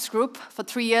with Tectus Group for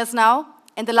 3 years now,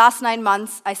 and the last 9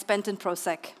 months I spent in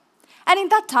Proceq. And in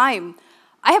that time,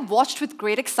 I have watched with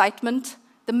great excitement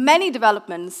the many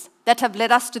developments that have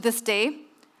led us to this day,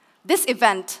 this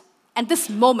event, and this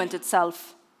moment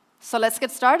itself. So let's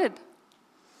get started.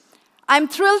 I'm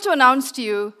thrilled to announce to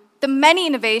you the many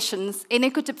innovations in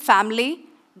EcoTip family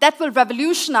that will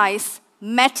revolutionize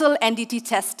metal NDT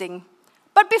testing.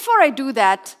 But before I do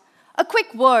that, a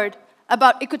quick word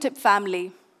about EcoTip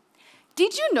family.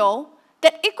 Did you know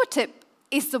that EcoTip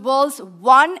is the world's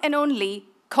one and only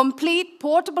complete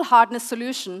portable hardness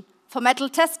solution for metal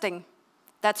testing?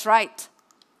 That's right.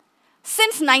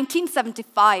 Since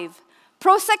 1975,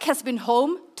 Proceq has been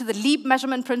home to the LEAP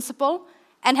measurement principle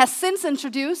and has since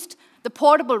introduced the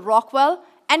portable Rockwell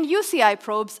and UCI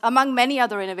probes, among many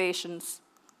other innovations.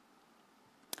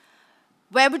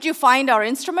 Where would you find our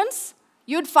instruments?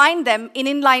 You'd find them in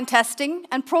inline testing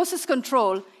and process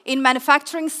control in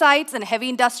manufacturing sites and heavy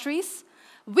industries.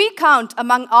 We count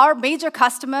among our major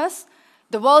customers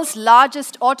the world's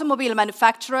largest automobile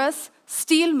manufacturers,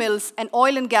 steel mills, and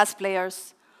oil and gas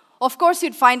players. Of course,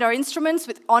 you'd find our instruments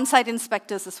with on-site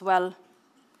inspectors as well.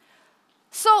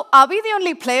 So, are we the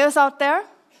only players out there?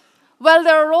 Well,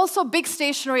 there are also big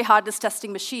stationary hardness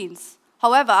testing machines.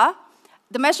 However,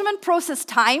 the measurement process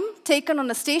time taken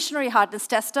on a stationary hardness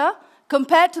tester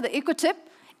compared to the EcoTip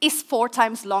is 4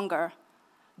 times longer.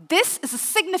 This is a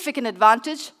significant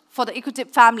advantage for the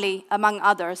EcoTip family, among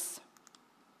others.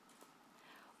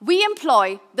 We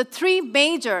employ the 3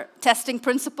 major testing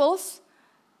principles,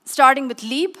 starting with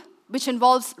LEAP, which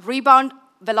involves rebound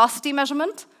velocity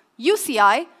measurement,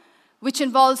 UCI, which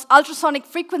involves ultrasonic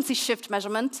frequency shift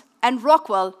measurement, and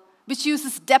Rockwell, which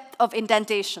uses depth of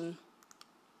indentation.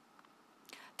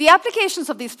 The applications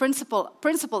of these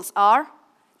principles are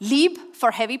LEAP for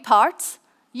heavy parts,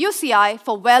 UCI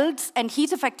for welds and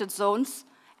heat-affected zones,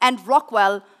 and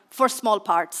Rockwell for small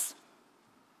parts.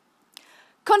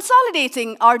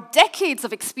 Consolidating our decades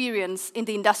of experience in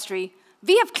the industry,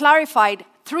 we have clarified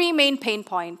 3 main pain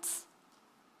points.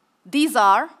 These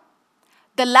are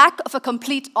the lack of a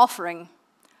complete offering,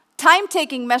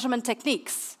 time-taking measurement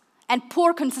techniques, and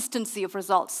poor consistency of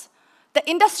results. The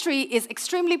industry is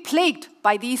extremely plagued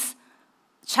by these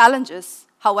challenges.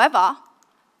 However,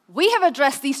 we have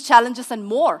addressed these challenges and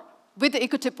more with the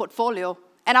EcoTip portfolio,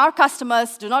 and our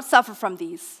customers do not suffer from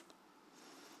these.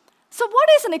 So what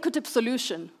is an EcoTip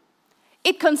solution?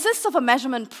 It consists of a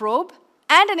measurement probe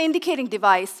and an indicating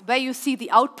device where you see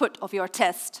the output of your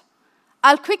test.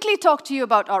 I'll quickly talk to you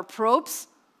about our probes,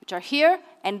 which are here,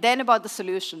 and then about the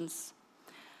solutions.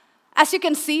 As you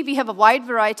can see, we have a wide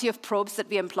variety of probes that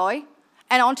we employ,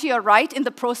 and onto your right, in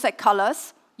the Proceq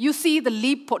colors, you see the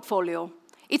LEAP portfolio.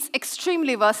 It's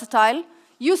extremely versatile,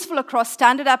 useful across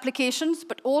standard applications,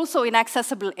 but also in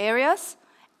accessible areas,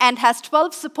 and has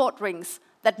 12 support rings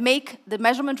that make the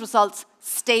measurement results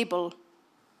stable.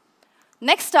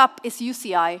 Next up is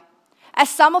UCI. As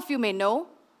some of you may know,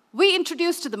 we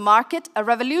introduced to the market a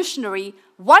revolutionary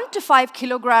 1 to 5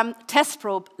 kilogram test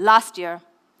probe last year.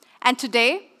 And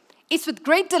today, it's with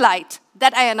great delight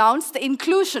that I announce the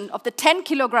inclusion of the 10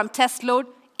 kilogram test load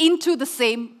into the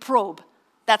same probe.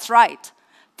 That's right.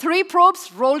 3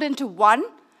 probes rolled into one,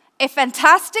 a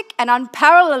fantastic and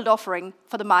unparalleled offering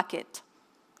for the market.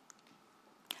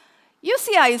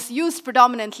 UCI is used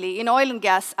predominantly in oil and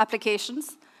gas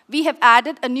applications. We have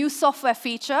added a new software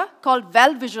feature called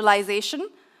well visualization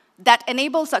that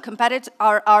enables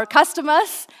our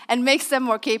customers and makes them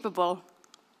more capable.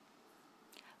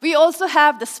 We also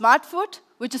have the SmartFoot,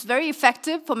 which is very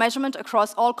effective for measurement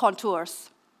across all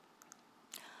contours.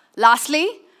 Lastly,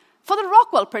 for the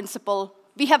Rockwell principle,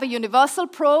 we have a universal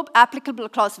probe applicable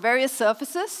across various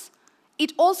surfaces.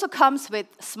 It also comes with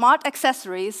smart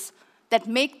accessories that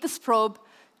make this probe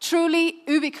truly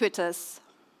ubiquitous.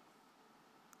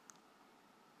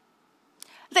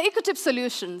 The EcoTip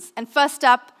solutions, and first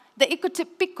up, the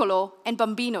EcoTip Piccolo and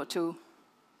Bambino 2.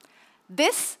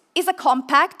 This is a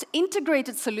compact,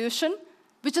 integrated solution,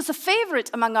 which is a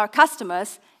favorite among our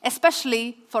customers,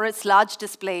 especially for its large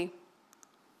display.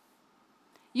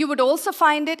 You would also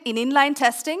find it in inline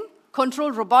testing,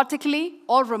 controlled robotically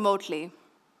or remotely.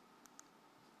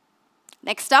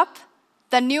 Next up,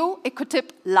 the new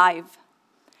EcoTip Live.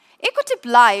 EcoTip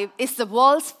Live is the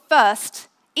world's first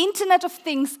Internet of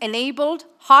Things enabled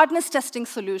hardness testing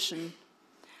solution.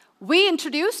 We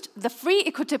introduced the free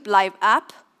EcoTip Live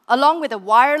app along with a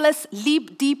wireless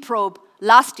LEAP D probe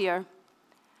last year.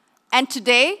 And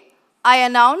today, I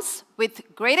announce with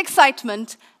great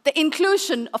excitement the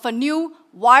inclusion of a new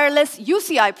wireless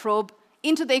UCI probe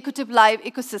into the Ecotip Live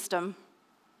ecosystem.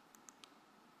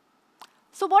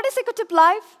 So what is Ecotip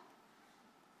Live?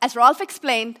 As Ralph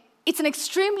explained, it's an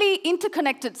extremely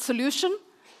interconnected solution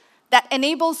that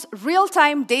enables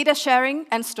real-time data sharing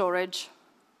and storage.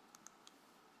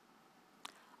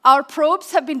 Our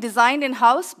probes have been designed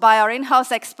in-house by our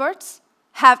in-house experts,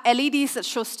 have LEDs that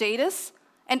show status,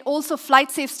 and also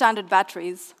flight-safe standard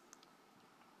batteries.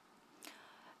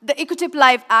 The Ecotip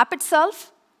Live app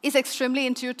itself is extremely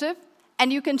intuitive,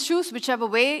 and you can choose whichever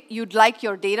way you'd like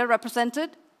your data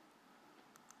represented.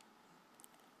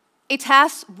 It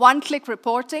has one-click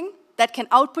reporting that can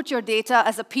output your data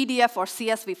as a PDF or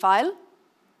CSV file.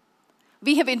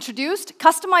 We have introduced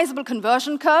customizable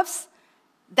conversion curves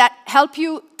that help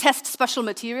you test special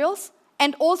materials,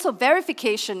 and also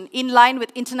verification in line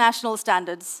with international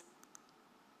standards.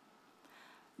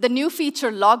 The new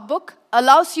feature Logbook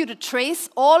allows you to trace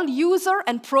all user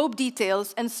and probe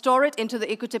details and store it into the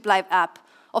Ecotip Live app.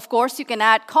 Of course, you can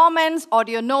add comments,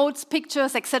 audio notes,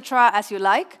 pictures, etc. as you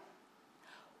like.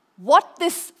 What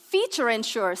this feature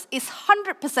ensures is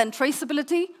 100%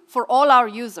 traceability for all our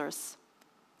users.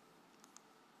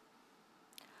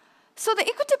 So the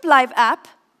Ecotip Live app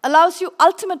allows you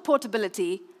ultimate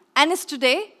portability and is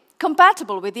today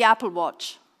compatible with the Apple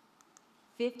Watch.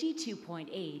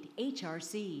 52.8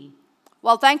 HRC.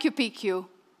 Well, thank you, PQ.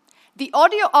 The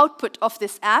audio output of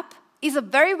this app is a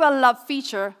very well-loved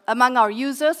feature among our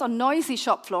users on noisy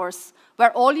shop floors,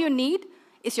 where all you need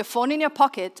is your phone in your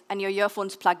pocket and your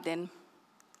earphones plugged in.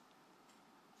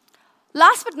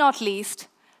 Last but not least,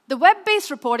 the web-based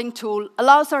reporting tool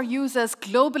allows our users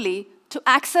globally to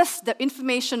access the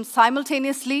information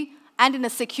simultaneously and in a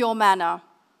secure manner.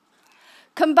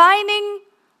 Combining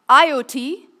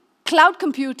IoT, cloud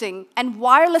computing, and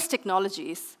wireless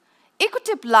technologies,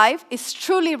 Ecotip Live is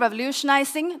truly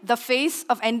revolutionizing the face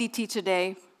of NDT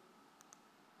today.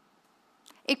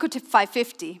 Ecotip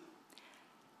 550.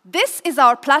 This is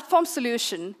our platform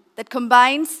solution that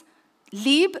combines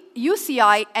LEAB,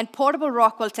 UCI, and portable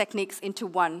Rockwell techniques into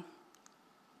one.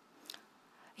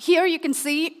 Here you can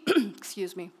see,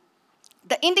 excuse me,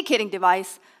 the indicating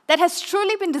device that has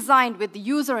truly been designed with the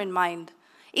user in mind.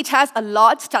 It has a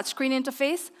large touchscreen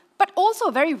interface, but also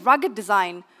a very rugged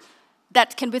design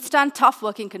that can withstand tough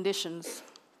working conditions.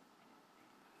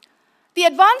 The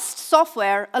advanced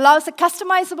software allows a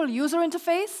customizable user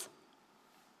interface,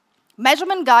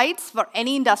 measurement guides for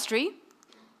any industry,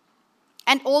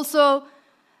 and also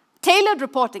tailored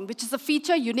reporting, which is a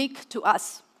feature unique to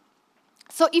us.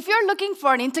 So if you're looking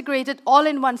for an integrated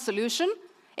all-in-one solution,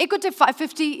 Ecotip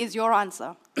 550 is your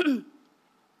answer.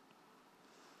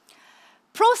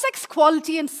 Proceq's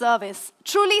quality and service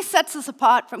truly sets us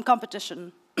apart from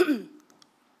competition.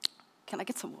 Can I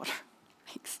get some water?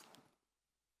 Thanks.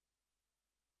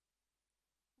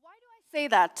 Why do I say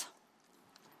that?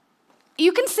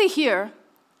 You can see here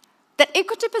that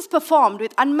Ecotip is performed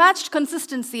with unmatched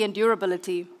consistency and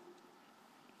durability.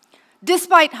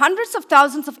 Despite hundreds of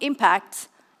thousands of impacts,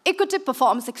 Ecotip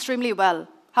performs extremely well.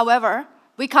 However,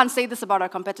 we can't say this about our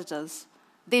competitors.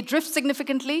 They drift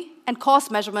significantly and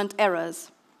cause measurement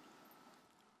errors.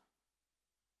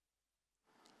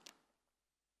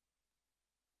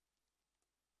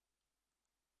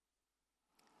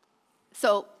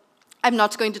 So, I'm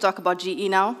not going to talk about GE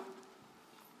now.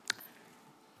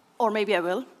 Or maybe I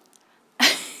will.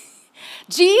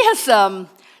 GE has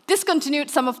discontinued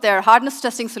some of their hardness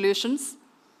testing solutions.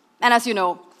 And as you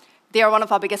know, they are one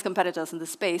of our biggest competitors in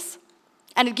this space.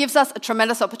 And it gives us a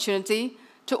tremendous opportunity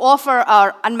to offer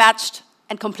our unmatched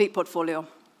and complete portfolio.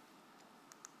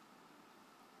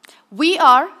 We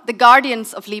are the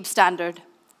guardians of LEAB standard.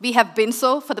 We have been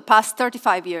so for the past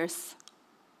 35 years.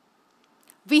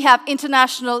 We have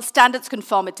international standards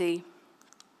conformity.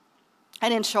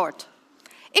 And in short,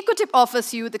 Ecotip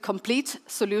offers you the complete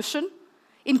solution,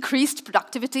 increased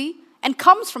productivity, and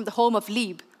comes from the home of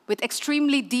LEAB with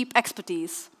extremely deep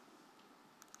expertise.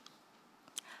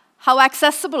 How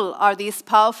accessible are these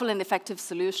powerful and effective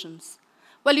solutions?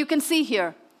 Well, you can see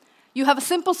here, you have a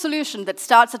simple solution that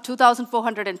starts at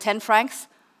 2,410 francs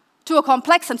to a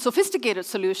complex and sophisticated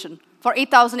solution for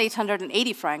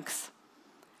 8,880 francs.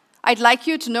 I'd like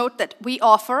you to note that we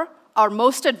offer our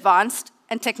most advanced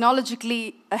and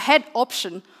technologically ahead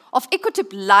option of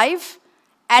Ecotip Live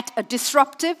at a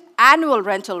disruptive annual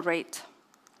rental rate.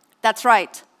 That's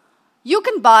right. You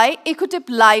can buy Ecotip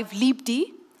Live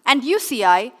LEAB-D and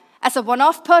UCI as a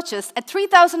one-off purchase at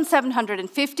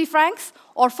 3,750 francs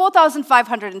or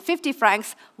 4,550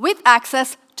 francs with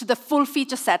access to the full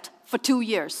feature set for 2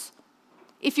 years.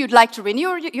 If you'd like to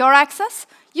renew your access,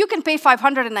 you can pay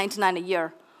 $599 a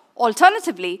year.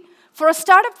 Alternatively, for a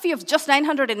startup fee of just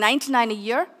 $999 a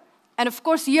year, and of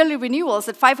course yearly renewals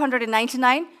at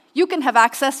 $599, you can have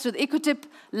access to the EcoTip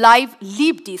Live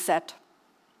LeapD set.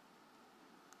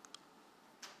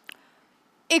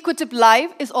 EcoTip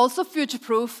Live is also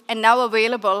future-proof and now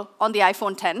available on the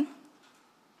iPhone X.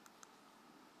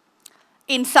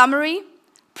 In summary,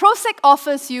 Proceq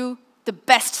offers you the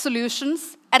best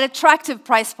solutions at attractive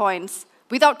price points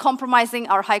without compromising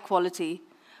our high quality.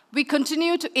 We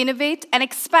continue to innovate and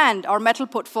expand our metal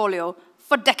portfolio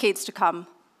for decades to come.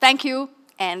 Thank you,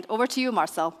 and over to you,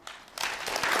 Marcel.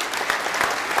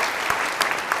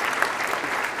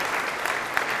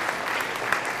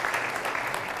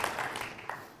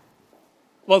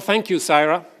 Well, thank you,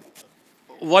 Saira.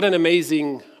 What an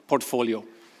amazing portfolio.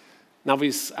 Now,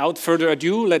 without further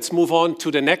ado, let's move on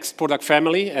to the next product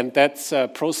family, and that's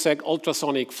Proceq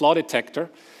ultrasonic flaw detector.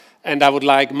 And I would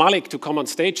like Malik to come on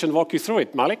stage and walk you through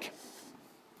it. Malik?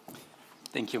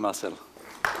 Thank you, Marcel.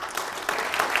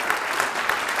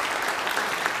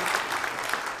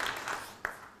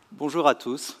 Bonjour à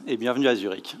tous et bienvenue à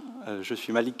Zurich. Je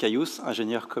suis Malik Kayous,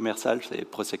 ingénieur commercial chez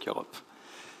Proceq Europe.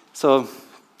 So,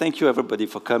 thank you everybody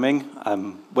for coming.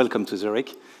 Welcome to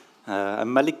Zurich.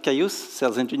 I'm Malik Kayous,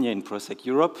 sales engineer in Proceq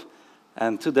Europe,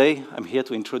 and today I'm here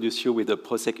to introduce you with the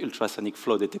Proceq ultrasonic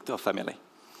flow detector family.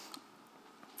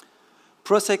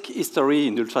 Proceq history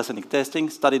in ultrasonic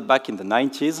testing started back in the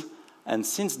 90s, and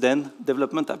since then,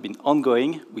 development have been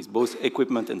ongoing with both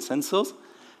equipment and sensors,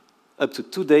 up to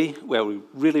today, where we're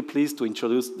really pleased to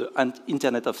introduce the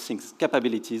Internet of Things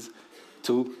capabilities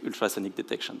to ultrasonic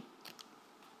detection.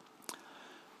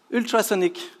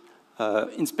 Ultrasonic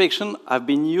inspection have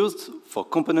been used for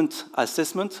component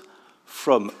assessment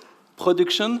from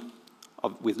production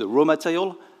with the raw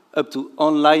material up to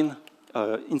online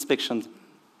inspection.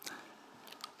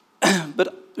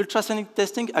 But ultrasonic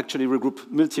testing actually regroup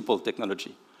multiple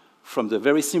technology, from the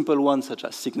very simple ones such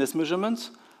as thickness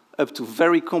measurements up to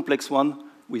very complex one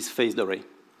with phased array.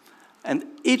 And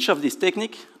each of these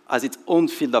techniques has its own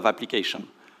field of application,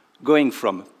 going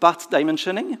from part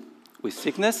dimensioning with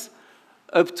thickness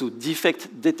up to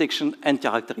defect detection and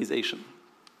characterization.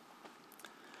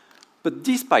 But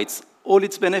despite all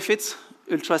its benefits,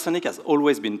 ultrasonic has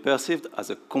always been perceived as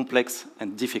a complex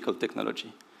and difficult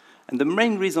technology. And the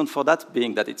main reason for that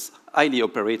being that it's highly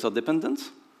operator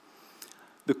dependent.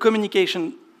 The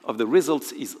communication of the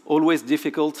results is always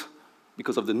difficult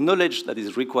because of the knowledge that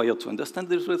is required to understand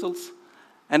these results.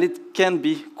 And it can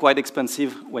be quite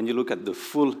expensive when you look at the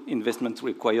full investment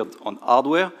required on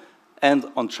hardware and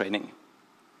on training.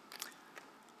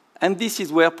 And this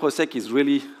is where Proceq is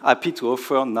really happy to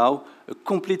offer now a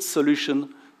complete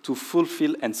solution to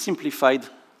fulfill and simplify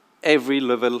every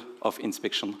level of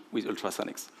inspection with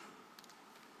ultrasonics.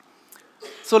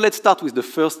 So let's start with the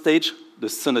first stage, the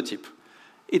sonotip.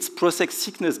 It's Proceq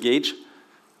thickness gauge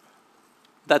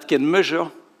that can measure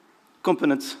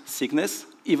component thickness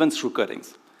even through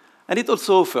cuttings. And it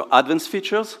also offers advanced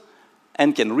features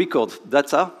and can record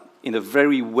data in a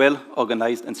very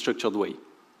well-organized and structured way.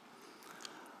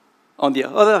 On the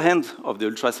other hand of the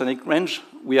ultrasonic range,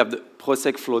 we have the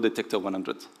Proceq Flow Detector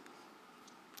 100.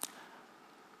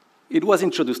 It was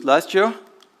introduced last year,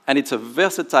 and it's a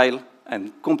versatile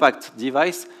and compact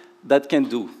device that can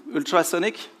do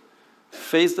ultrasonic,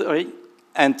 phased array,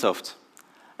 and TOFT.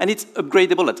 And it's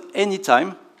upgradable at any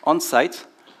time on site,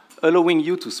 allowing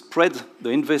you to spread the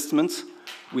investments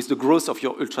with the growth of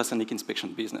your ultrasonic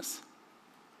inspection business.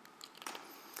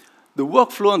 The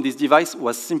workflow on this device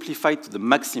was simplified to the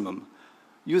maximum.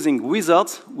 Using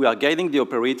wizards, we are guiding the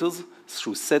operators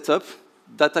through setup,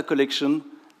 data collection,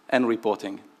 and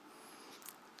reporting.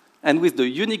 And with the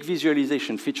unique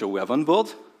visualization feature we have on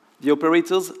board, the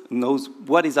operators knows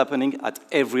what is happening at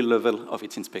every level of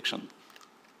its inspection.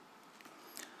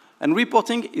 And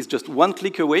reporting is just one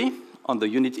click away on the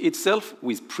unit itself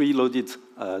with preloaded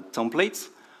templates,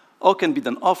 or can be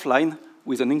done offline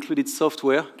with an included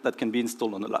software that can be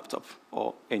installed on a laptop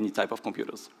or any type of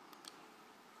computers.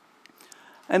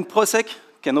 And Proceq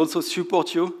can also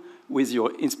support you with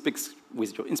your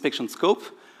inspection scope,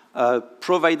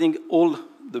 providing all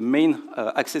the main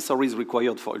accessories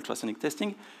required for ultrasonic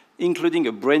testing, including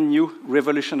a brand new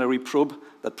revolutionary probe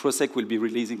that Proceq will be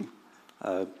releasing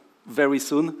very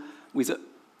soon with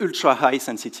ultra-high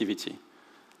sensitivity.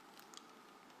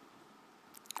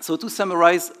 So to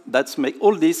summarize,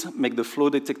 all this make the Flow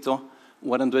Detector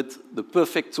 100 the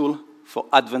perfect tool for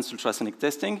advanced ultrasonic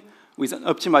testing with an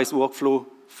optimized workflow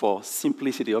for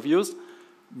simplicity of use,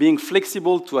 being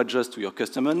flexible to adjust to your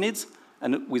customer needs,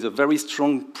 and with a very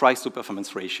strong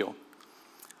price-to-performance ratio.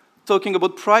 Talking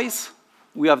about price,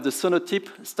 we have the Sonotip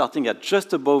starting at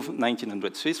just above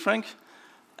 1,900 Swiss franc,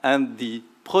 and the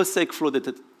Proceq Flow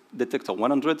Detector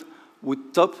 100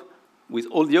 would top, with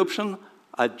all the options,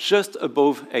 at just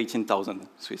above 18,000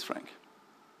 Swiss franc.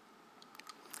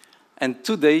 And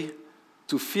today,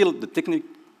 to fill the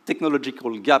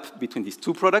technological gap between these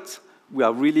two products, we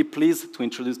are really pleased to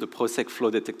introduce the Proceq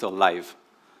Flow Detector Live.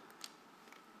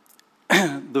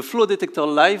 The Flow Detector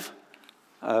Live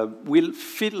will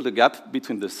fill the gap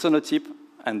between the Sonotip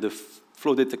and the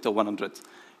Flow Detector 100.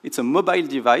 It's a mobile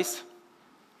device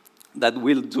that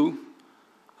will do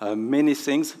many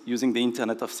things using the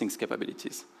Internet of Things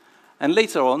capabilities. And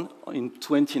later on, in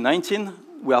 2019,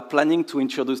 we are planning to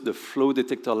introduce the Flow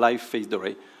Detector Live phased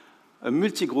array, a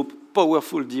multi-group,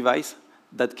 powerful device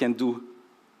that can do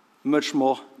much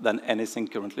more than anything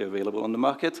currently available on the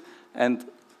market. And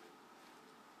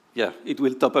yeah, it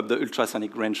will top up the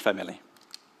ultrasonic range family.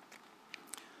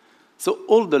 So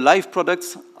all the Live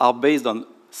products are based on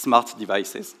smart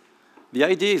devices. The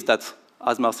idea is that,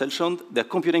 as Marcel showed, their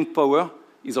computing power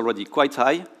is already quite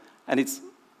high, and it's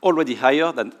already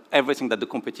higher than everything that the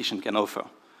competition can offer.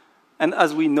 And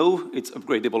as we know, it's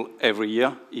upgradable every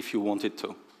year if you want it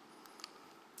to.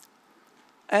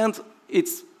 And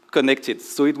it's connected,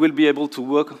 so it will be able to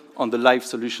work on the Live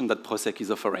solution that Proceq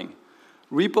is offering.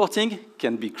 Reporting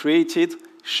can be created,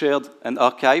 shared, and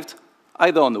archived,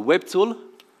 either on a web tool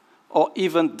or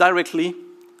even directly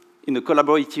in a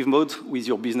collaborative mode with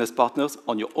your business partners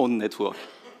on your own network.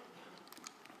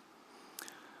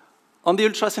 On the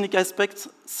ultrasonic aspect,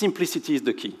 simplicity is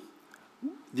the key.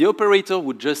 The operator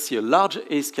would just see a large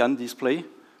A-scan display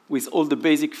with all the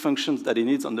basic functions that he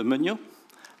needs on the menu,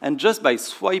 and just by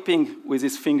swiping with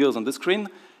his fingers on the screen,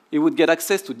 he would get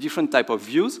access to different types of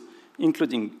views,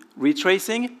 including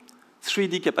retracing,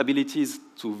 3D capabilities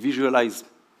to visualize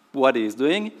what he is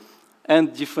doing,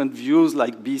 and different views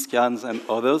like B-scans and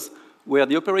others, where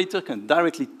the operator can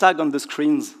directly tag on the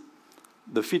screens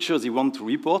the features he wants to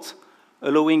report,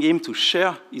 allowing him to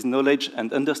share his knowledge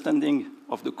and understanding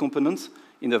of the components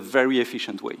in a very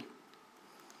efficient way.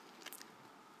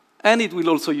 And it will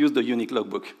also use the unique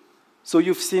logbook. So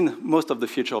you've seen most of the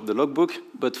features of the logbook,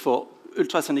 but for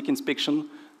ultrasonic inspection,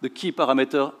 the key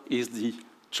parameter is the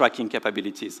tracking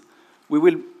capabilities. We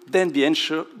will then be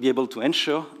able to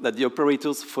ensure that the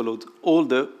operators followed all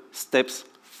the steps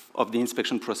of the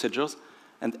inspection procedures,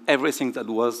 and everything that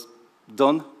was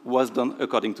done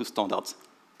according to standards.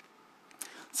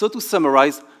 So to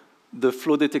summarize, the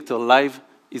Flow Detector Live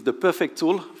is the perfect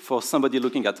tool for somebody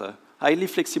looking at a highly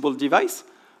flexible device,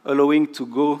 allowing to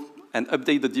go and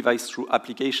update the device through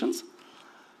applications,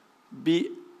 be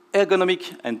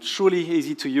ergonomic and truly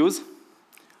easy to use,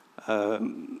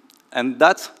 and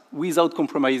that without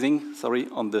compromising,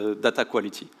 on the data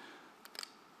quality.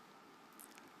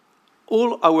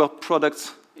 All our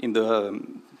products in the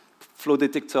Flow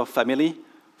Detector family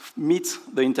meet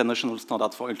the international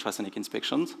standard for ultrasonic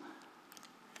inspections.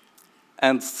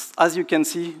 And as you can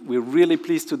see, we're really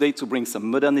pleased today to bring some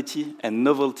modernity and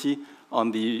novelty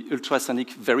on the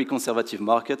ultrasonic, very conservative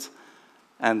market.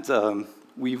 And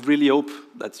we really hope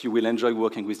that you will enjoy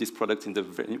working with this product in the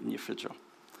very near future.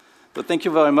 So thank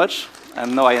you very much.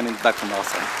 And now I hand it back to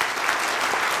Marcel.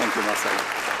 Thank you, Marcel.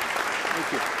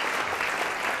 Thank you.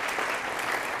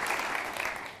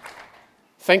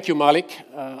 Thank you, Malik.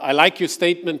 I like your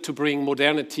statement to bring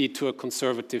modernity to a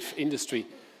conservative industry.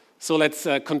 So let's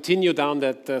continue down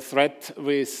that thread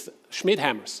with Schmidt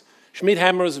hammers. Schmidt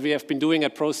hammers we have been doing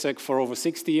at Proceq for over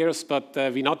 60 years, but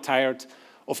we're not tired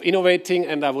of innovating,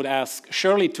 and I would ask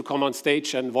Shirley to come on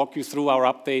stage and walk you through our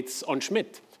updates on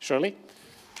Schmidt. Shirley?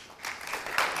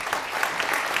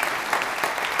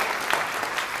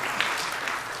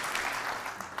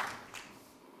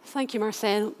 Thank you,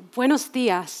 Marcel. Buenos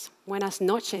días, buenas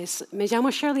noches. Me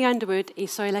llamo Shirley Underwood y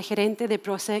soy la gerente de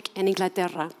Proceq en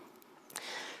Inglaterra.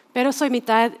 Pero soy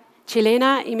mitad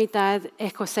chilena y mitad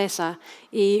escocesa,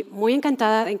 y muy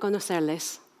encantada en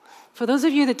conocerles. For those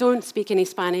of you that don't speak any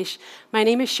Spanish, my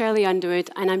name is Shirley Underwood,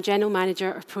 and I'm General Manager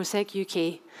of Proceq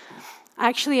UK.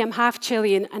 Actually, I'm half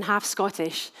Chilean and half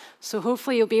Scottish, so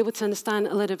hopefully you'll be able to understand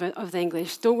a little bit of the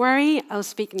English. Don't worry, I'll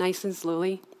speak nice and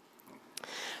slowly.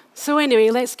 So anyway,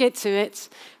 let's get to it.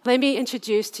 Let me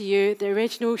introduce to you the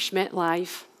original Schmidt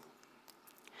Live.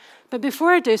 But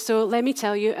before I do so, let me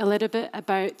tell you a little bit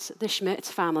about the Schmidt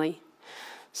family.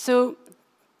 So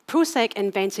Proceq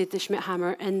invented the Schmidt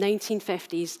hammer in the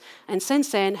 1950s, and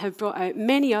since then have brought out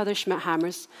many other Schmidt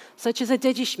hammers, such as the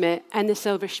Digi Schmidt and the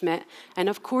Silver Schmidt. And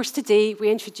of course, today we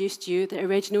introduced you the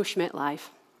original Schmidt Live.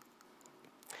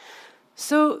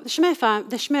 So the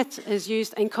Schmidt is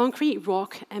used in concrete,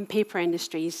 rock, and paper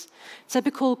industries.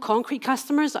 Typical concrete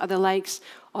customers are the likes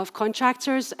of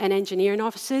contractors and engineering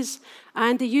offices,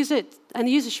 and they use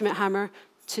the Schmidt hammer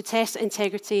to test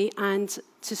integrity and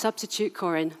to substitute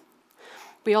coring.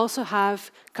 We also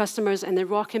have customers in the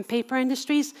rock and paper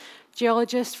industries,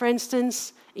 geologists, for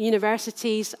instance,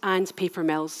 universities, and paper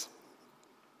mills.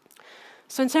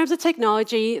 So in terms of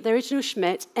technology, the original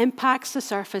Schmidt impacts the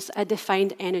surface at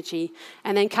defined energy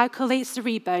and then calculates the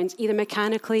rebound either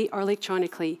mechanically or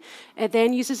electronically. It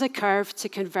then uses a curve to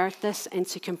convert this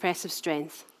into compressive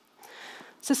strength.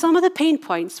 So some of the pain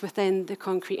points within the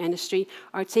concrete industry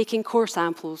are taking core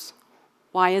samples.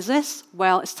 Why is this?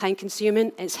 Well, it's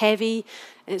time-consuming, it's heavy,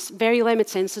 it's very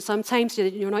limiting, so sometimes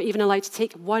you're not even allowed to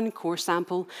take one core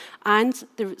sample, and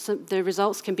the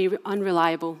results can be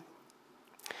unreliable.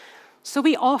 So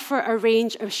we offer a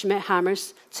range of Schmidt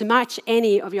hammers to match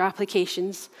any of your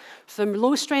applications, from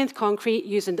low-strength concrete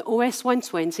using the OS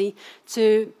 120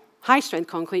 to high-strength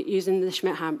concrete using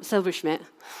the Silver Schmidt.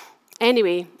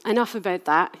 Anyway, enough about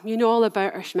that. You know all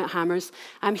about our Schmidt hammers.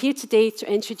 I'm here today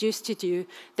to introduce to you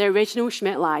the original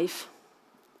Schmidt Live.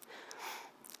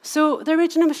 So the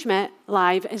original Schmidt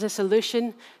Live is a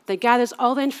solution that gathers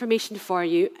all the information for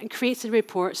you and creates a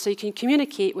report so you can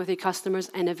communicate with your customers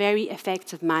in a very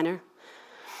effective manner.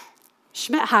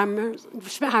 Schmidt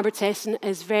hammer testing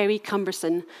is very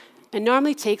cumbersome. It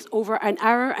normally takes over an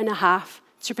hour and a half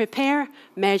to prepare,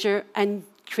 measure, and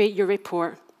create your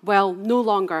report. Well, no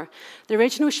longer. The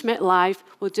original Schmidt Live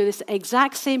will do this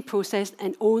exact same process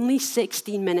in only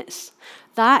 16 minutes.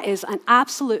 That is an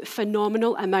absolute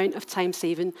phenomenal amount of time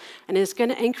saving, and it's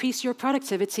going to increase your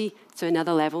productivity to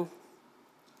another level.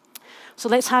 So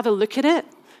let's have a look at it.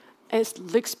 It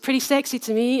looks pretty sexy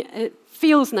to me. It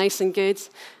feels nice and good.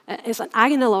 It's an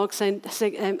analog system.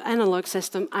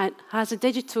 It has a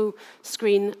digital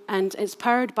screen, and it's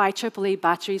powered by AAA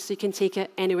batteries, so you can take it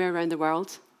anywhere around the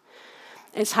world.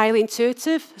 It's highly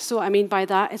intuitive, so what I mean by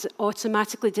that is it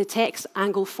automatically detects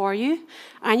angle for you,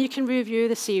 and you can review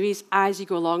the series as you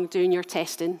go along doing your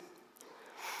testing.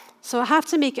 So I have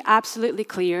to make it absolutely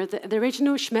clear that the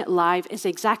original Schmidt Live is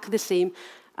exactly the same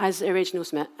as the original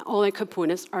Schmidt. All the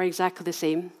components are exactly the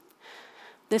same.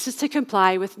 This is to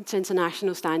comply with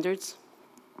international standards.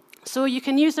 So you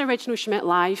can use the original Schmidt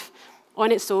Live on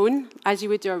its own, as you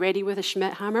would do already with a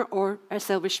Schmidt hammer or a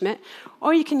Silver Schmidt,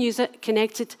 or you can use it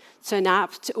connected to an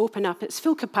app to open up its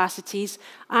full capacities,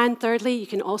 and thirdly, you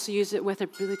can also use it with a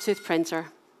Bluetooth printer.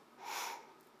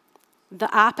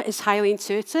 The app is highly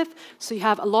intuitive, so you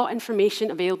have a lot of information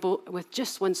available with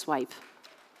just one swipe.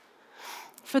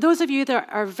 For those of you that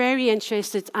are very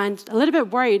interested and a little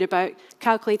bit worried about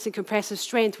calculating compressive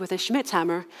strength with a Schmidt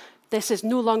hammer, this is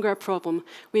no longer a problem.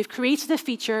 We've created a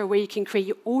feature where you can create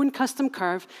your own custom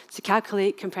curve to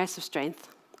calculate compressive strength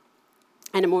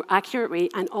in a more accurate way,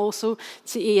 and also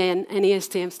to EN and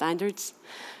ASTM standards.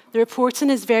 The reporting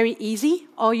is very easy.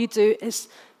 All you do is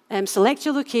select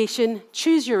your location,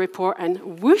 choose your report,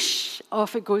 and whoosh,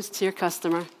 off it goes to your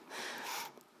customer.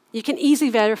 You can easily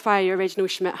verify your original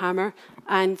Schmidt hammer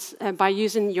and by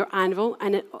using your anvil,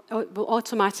 and it will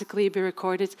automatically be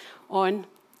recorded on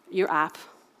your app.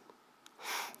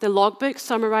 The logbook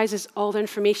summarizes all the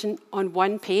information on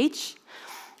one page,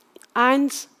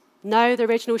 and now the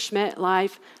original Schmidt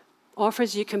Live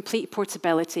offers you complete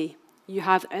portability. You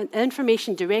have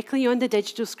information directly on the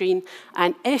digital screen,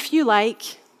 and if you like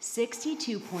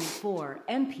 62.4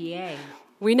 MPa,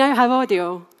 we now have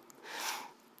audio.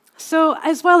 So,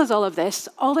 as well as all of this,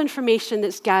 all the information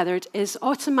that's gathered is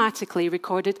automatically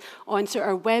recorded onto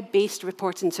our web-based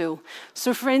reporting tool.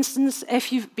 So, for instance,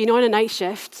 if you've been on a night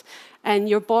shift and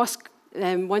your boss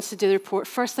wants to do the report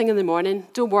first thing in the morning,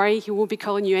 don't worry, he won't be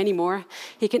calling you anymore.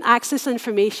 He can access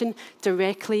information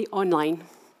directly online.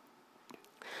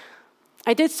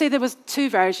 I did say there was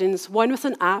two versions, one with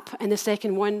an app and the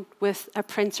second one with a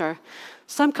printer.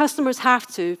 Some customers have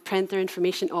to print their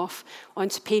information off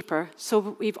onto paper,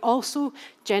 so we've also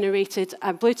generated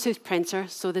a Bluetooth printer,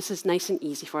 so this is nice and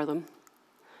easy for them.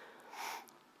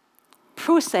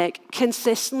 Proceq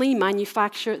consistently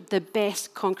manufacture the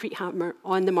best concrete hammer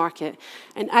on the market.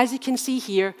 And as you can see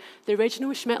here, the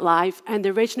original Schmidt Live and the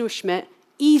original Schmidt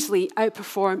easily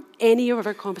outperform any of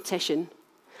our competition.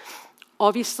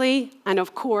 Obviously, and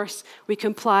of course, we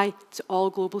comply to all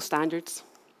global standards.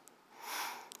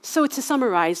 So to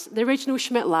summarize, the original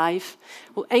Schmidt Live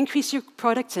will increase your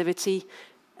productivity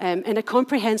in a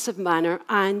comprehensive manner,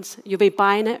 and you'll be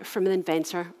buying it from the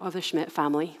inventor of the Schmidt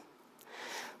family.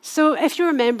 So if you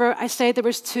remember, I said there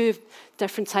was two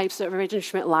different types of original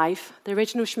Schmidt Live, the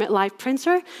original Schmidt Live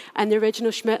printer and the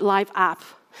original Schmidt Live app.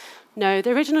 Now,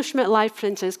 the original Schmidt Live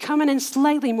printers come in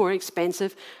slightly more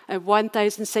expensive at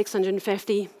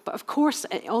 $1,650, but of course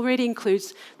it already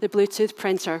includes the Bluetooth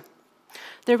printer.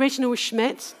 The original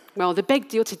Schmidt, well, the big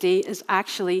deal today is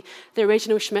actually the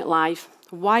original Schmidt Live.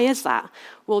 Why is that?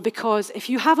 Well, because if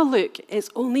you have a look, it's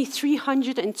only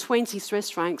 320 Swiss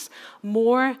francs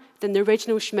more than the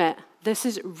original Schmidt. This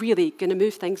is really going to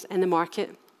move things in the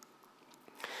market.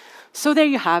 So there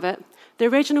you have it. The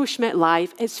original Schmidt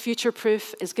Live is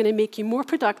future-proof. It's going to make you more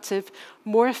productive,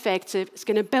 more effective. It's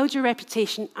going to build your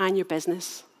reputation and your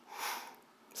business.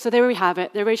 So there we have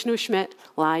it, the original Schmidt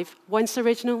Live. Once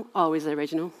original, always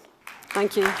original.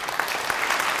 Thank you.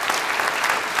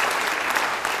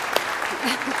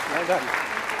 Well done.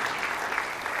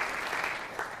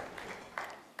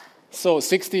 So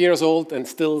 60 years old and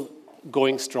still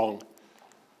going strong.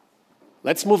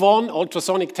 Let's move on,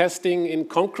 ultrasonic testing in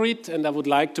concrete, and I would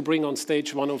like to bring on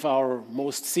stage one of our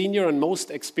most senior and most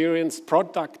experienced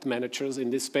product managers in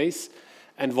this space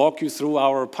and walk you through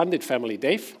our Pundit family.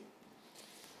 Dave?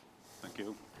 Thank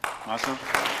you. Awesome.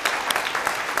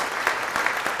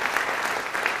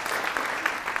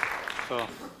 So,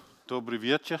 добрый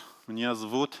вечер. Меня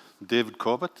зовут David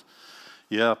Corbett.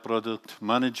 Я продукт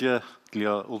менеджер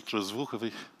для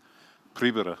ультразвуковых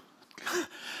приборов.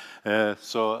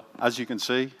 So, as you can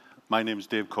see, my name is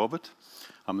Dave Corbett.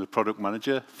 I'm the product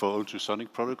manager for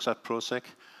ultrasonic products at Proceq,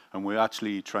 and we're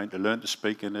actually trying to learn to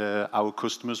speak in our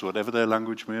customers, whatever their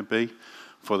language may be.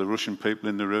 For the Russian people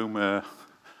in the room, I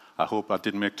hope I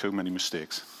didn't make too many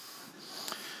mistakes.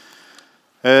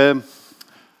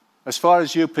 As far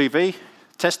as UPV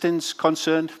testing's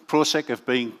concerned, Proceq have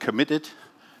been committed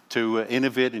to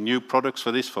innovating new products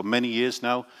for this for many years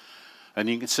now. And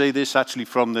you can see this actually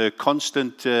from the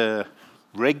constant,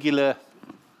 regular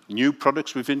new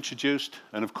products we've introduced.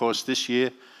 And of course, this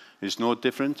year is no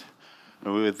different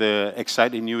with the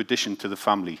exciting new addition to the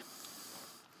family.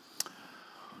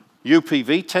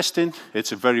 UPV testing,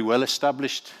 it's a very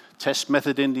well-established test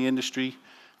method in the industry.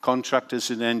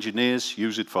 Contractors and engineers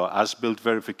use it for as-built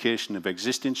verification of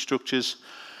existing structures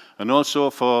and also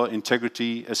for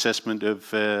integrity assessment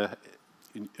of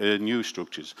new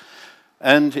structures.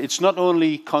 And it's not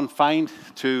only confined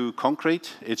to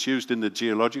concrete, it's used in the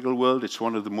geological world. It's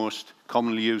one of the most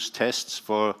commonly used tests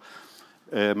for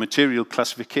material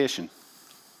classification.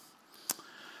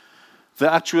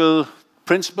 The actual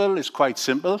principle is quite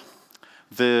simple.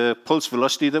 The pulse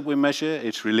velocity that we measure,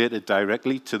 it's related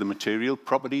directly to the material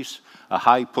properties. A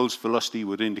high pulse velocity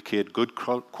would indicate good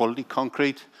quality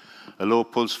concrete. A low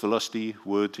pulse velocity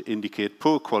would indicate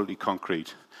poor quality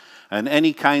concrete. And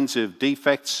any kinds of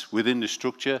defects within the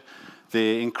structure,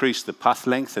 they increase the path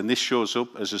length, and this shows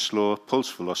up as a slower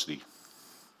pulse velocity.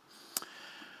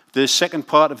 The second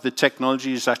part of the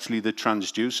technology is actually the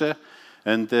transducer,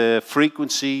 and the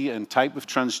frequency and type of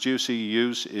transducer you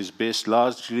use is based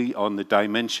largely on the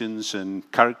dimensions and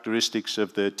characteristics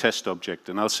of the test object,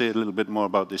 and I'll say a little bit more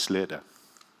about this later.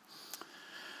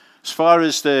 As far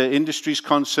as the industry is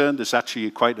concerned, there's actually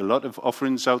quite a lot of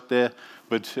offerings out there,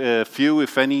 but few,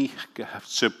 if any,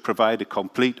 provide a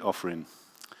complete offering.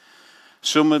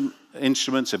 Some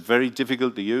instruments are very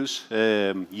difficult to use.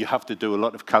 You have to do a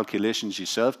lot of calculations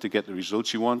yourself to get the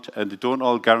results you want, and they don't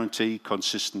all guarantee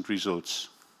consistent results.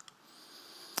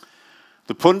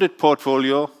 The Pundit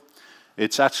portfolio,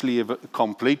 it's actually a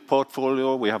complete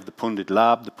portfolio. We have the Pundit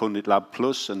Lab, the Pundit Lab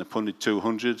Plus, and the Pundit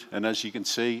 200, and as you can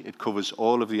see, it covers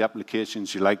all of the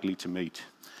applications you're likely to meet.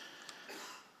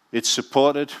 It's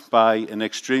supported by an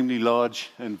extremely large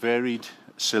and varied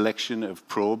selection of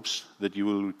probes that you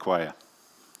will require.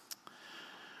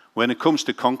 When it comes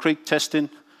to concrete testing,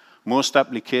 most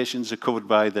applications are covered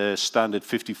by the standard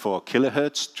 54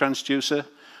 kilohertz transducer,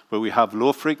 but we have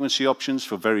low frequency options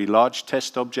for very large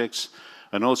test objects,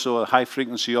 and also a high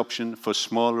frequency option for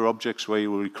smaller objects where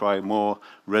you will require more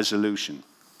resolution.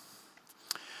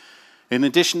 In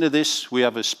addition to this, we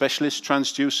have a specialist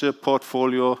transducer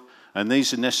portfolio, and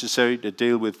these are necessary to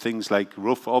deal with things like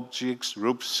rough objects,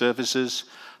 rough surfaces,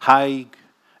 high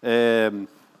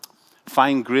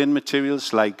fine grain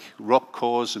materials like rock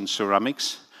cores and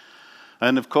ceramics.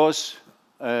 And of course,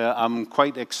 I'm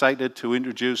quite excited to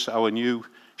introduce our new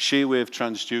shear wave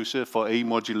transducer for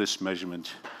E-modulus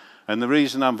measurement. And the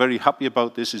reason I'm very happy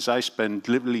about this is I spend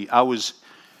literally hours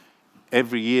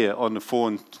every year on the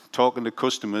phone talking to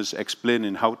customers,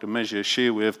 explaining how to measure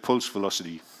shear wave pulse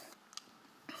velocity.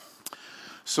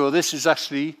 So this is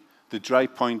actually the dry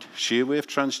point shear wave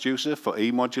transducer for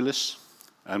E-modulus,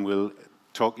 and we'll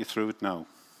talk you through it now.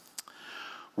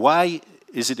 Why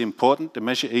is it important to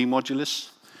measure E-modulus?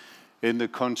 In the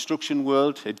construction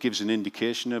world, it gives an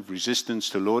indication of resistance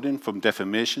to loading from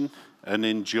deformation, And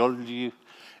in geology,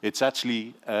 it's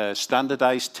actually a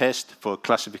standardized test for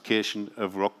classification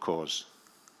of rock cores.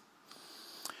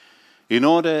 In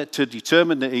order to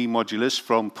determine the E modulus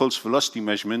from pulse velocity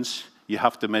measurements, you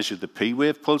have to measure the P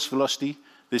wave pulse velocity.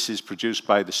 This is produced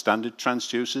by the standard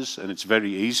transducers, and it's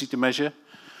very easy to measure.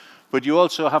 But you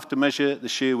also have to measure the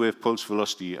shear wave pulse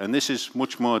velocity, and this is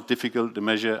much more difficult to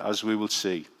measure, as we will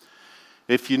see.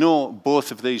 If you know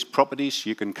both of these properties,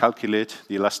 you can calculate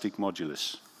the elastic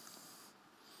modulus.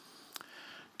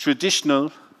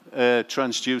 Traditional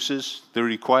transducers, they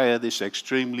require this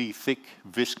extremely thick,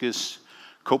 viscous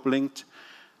coupling,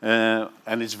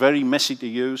 and it's very messy to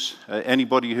use.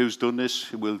 Anybody who's done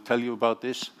this will tell you about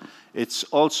this. It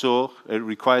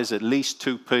requires at least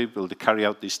 2 people to carry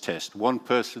out this test. One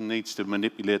person needs to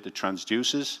manipulate the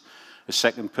transducers. A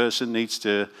second person needs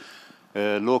to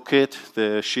locate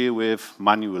the shear wave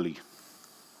manually.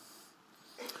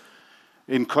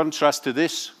 In contrast to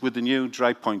this, with the new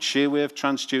dry point shear wave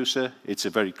transducer, it's a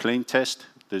very clean test.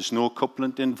 There's no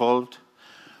couplant involved.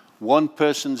 One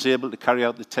person's able to carry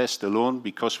out the test alone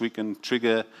because we can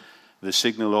trigger the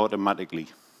signal automatically.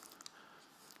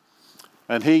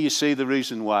 And here you see the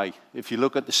reason why. If you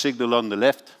look at the signal on the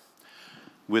left,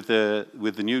 with the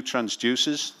new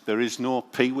transducers, there is no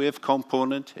P wave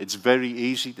component. It's very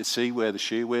easy to see where the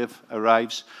shear wave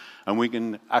arrives, and we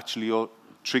can actually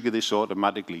trigger this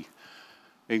automatically.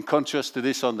 In contrast to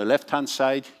this on the left-hand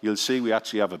side, you'll see we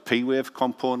actually have a P wave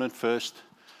component first.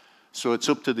 So it's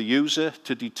up to the user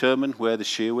to determine where the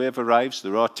shear wave arrives.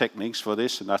 There are techniques for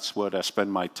this, and that's what I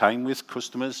spend my time with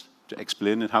customers,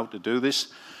 explaining how to do this.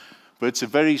 But it's a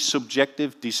very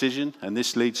subjective decision, and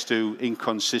this leads to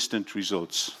inconsistent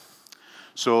results.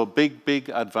 So a big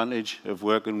advantage of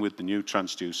working with the new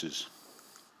transducers.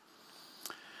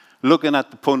 Looking at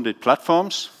the Pundit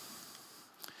platforms,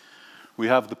 we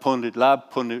have the Pundit Lab,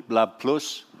 Pundit Lab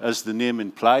Plus. As the name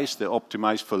implies, they're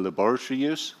optimized for laboratory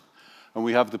use. And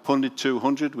we have the Pundit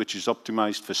 200, which is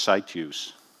optimized for site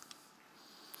use.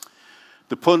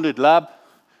 The Pundit Lab,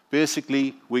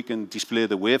 basically, we can display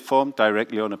the waveform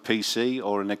directly on a PC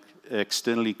or an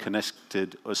externally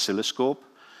connected oscilloscope.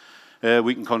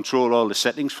 We can control all the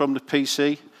settings from the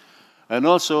PC. And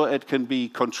also, it can be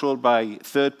controlled by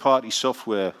third-party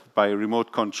software by a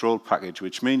remote control package,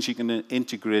 which means you can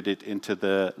integrate it into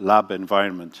the lab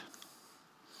environment.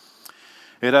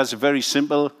 It has a very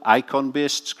simple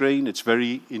icon-based screen. It's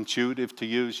very intuitive to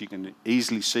use. You can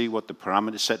easily see what the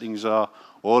parameter settings are.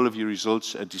 All of your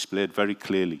results are displayed very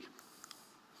clearly.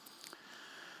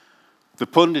 The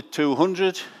Pundit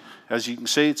 200, as you can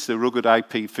see, it's the rugged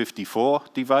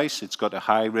IP54 device. It's got a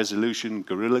high-resolution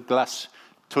Gorilla Glass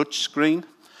touch screen,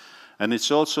 and it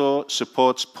also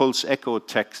supports pulse echo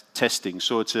testing.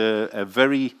 So it's a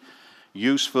very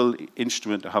useful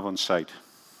instrument to have on site.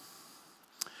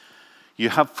 You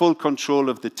have full control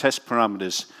of the test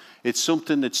parameters. It's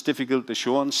something that's difficult to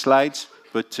show on slides,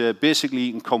 but basically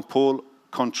you can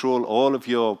control all of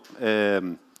your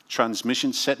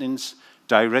transmission settings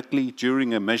directly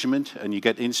during a measurement, and you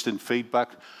get instant feedback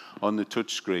on the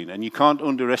touch screen. And you can't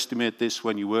underestimate this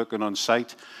when you're working on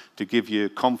site to give you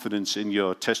confidence in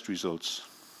your test results.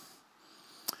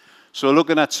 So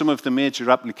looking at some of the major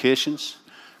applications,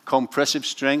 compressive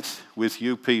strength with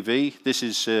UPV. This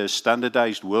is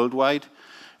standardized worldwide.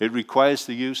 It requires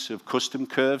the use of custom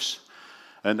curves,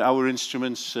 and our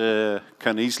instruments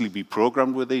can easily be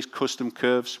programmed with these custom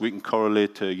curves. We can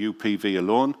correlate to UPV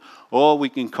alone, or we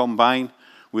can combine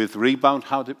with rebound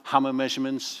hammer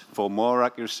measurements for more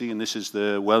accuracy, and this is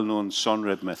the well-known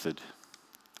SONRED method.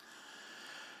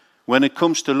 When it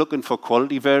comes to looking for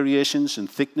quality variations and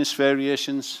thickness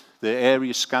variations, the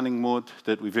area scanning mode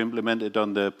that we've implemented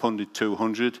on the Pundit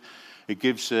 200, it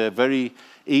gives a very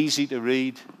easy to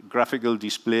read graphical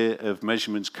display of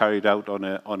measurements carried out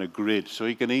on a grid. So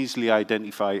you can easily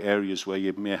identify areas where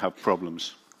you may have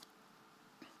problems.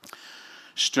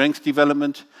 Strength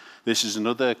development. This is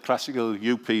another classical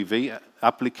UPV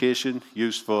application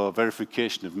used for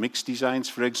verification of mix designs,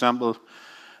 for example.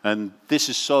 And this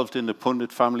is solved in the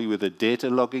Pundit family with a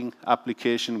data logging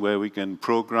application where we can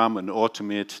program and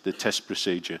automate the test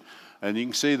procedure. And you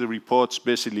can see the reports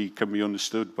basically can be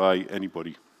understood by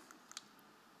anybody.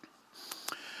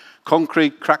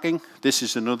 Concrete cracking. This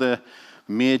is another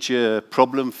major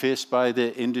problem faced by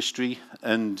the industry.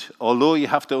 And although you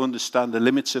have to understand the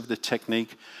limits of the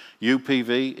technique,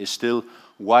 UPV is still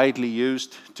widely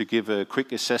used to give a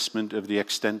quick assessment of the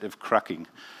extent of cracking.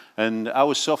 And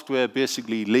our software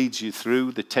basically leads you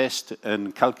through the test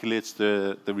and calculates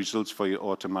the results for you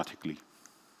automatically.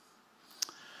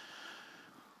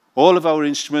 All of our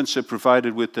instruments are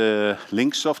provided with the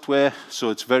Link software, so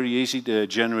it's very easy to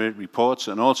generate reports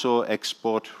and also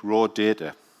export raw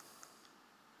data.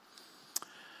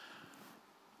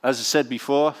 As I said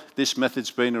before, this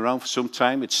method's been around for some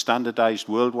time. It's standardized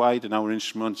worldwide, and our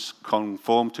instruments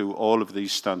conform to all of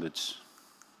these standards.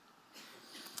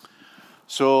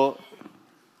 So,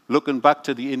 looking back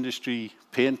to the industry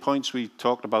pain points we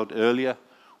talked about earlier,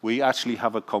 we actually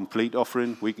have a complete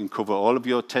offering. We can cover all of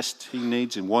your testing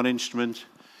needs in one instrument.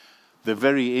 They're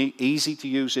very easy to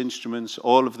use instruments.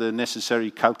 All of the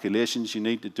necessary calculations you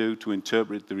need to do to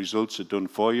interpret the results are done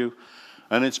for you.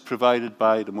 And it's provided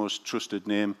by the most trusted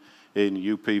name in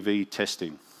UPV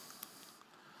testing.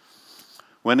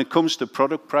 When it comes to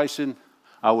product pricing,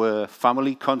 our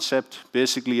family concept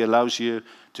basically allows you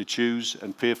to choose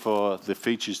and pay for the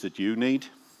features that you need.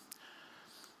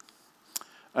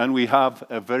 And we have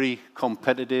a very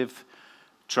competitive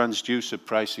transducer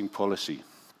pricing policy.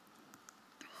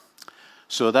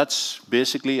 So that's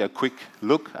basically a quick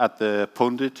look at the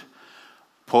Pundit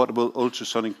portable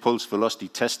ultrasonic pulse velocity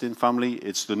testing family.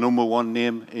 It's the #1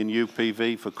 name in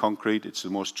UPV for concrete. It's the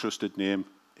most trusted name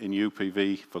in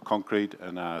UPV for concrete,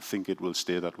 and I think it will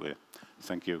stay that way.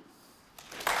 Thank you.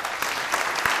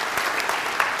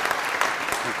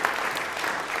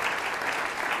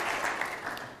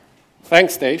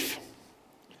 Thanks, Dave.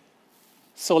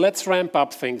 So let's ramp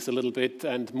up things a little bit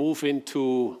and move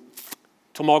into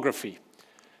tomography.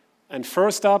 And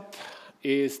first up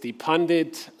is the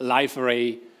Pundit Live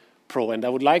Array Pro. And I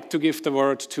would like to give the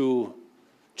word to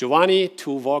Giovanni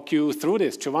to walk you through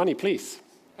this. Giovanni, please.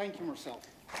 Thank you, Marcel.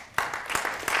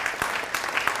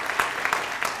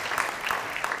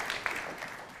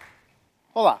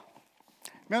 Olá,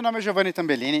 meu nome é Giovanni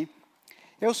Tambellini.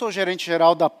 Eu sou o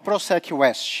gerente-geral da Proceq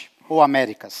West, ou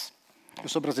Américas. Eu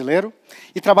sou brasileiro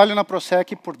e trabalho na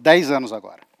Proceq por 10 anos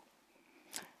agora.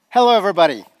 Hello,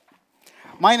 everybody.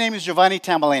 My name is Giovanni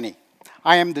Tambellini.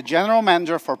 I am the general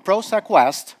manager for Proceq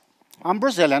West. I'm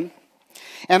Brazilian,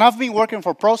 and I've been working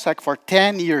for Proceq for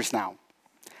 10 years now.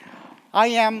 I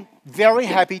am very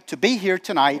happy to be here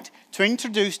tonight to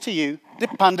introduce to you the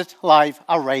Pundit Live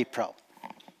Array Pro.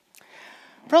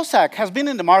 Proceq has been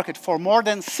in the market for more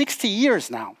than 60 years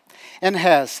now and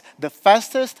has the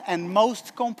fastest and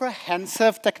most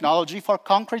comprehensive technology for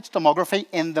concrete tomography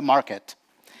in the market.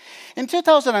 In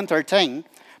 2013,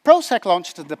 Proceq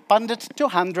launched the Pundit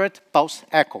 200 Pulse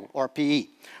Echo, or PE,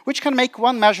 which can make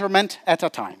one measurement at a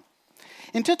time.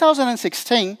 In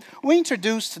 2016, we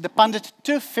introduced the Pundit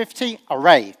 250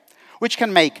 Array, which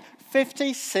can make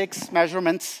 56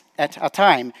 measurements at a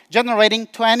time, generating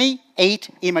 28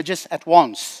 images at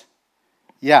once.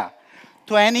 Yeah,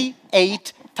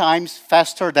 28 times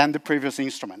faster than the previous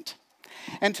instrument.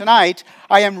 And tonight,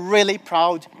 I am really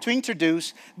proud to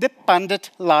introduce the Pundit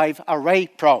Live Array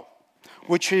Pro,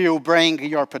 which will bring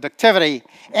your productivity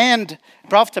and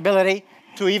profitability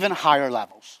to even higher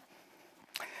levels.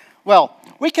 Well,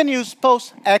 we can use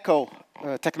Pulse Echo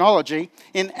technology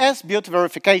in as-built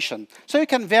verification, so you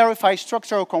can verify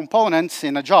structural components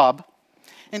in a job.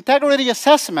 Integrity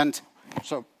assessment,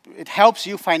 so it helps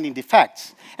you finding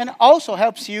defects, and also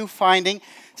helps you finding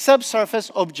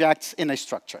subsurface objects in a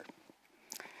structure.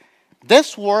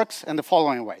 This works in the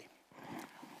following way.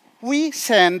 We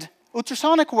send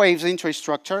ultrasonic waves into a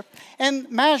structure and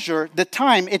measure the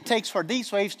time it takes for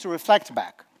these waves to reflect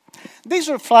back. These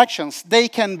reflections, they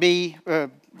can be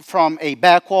from a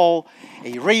back wall,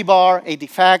 a rebar, a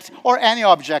defect, or any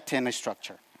object in a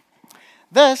structure.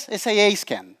 This is a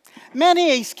A-scan. Many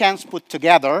A-scans put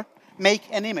together make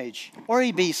an image, or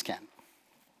a B-scan.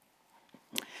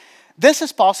 This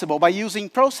is possible by using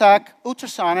Proceq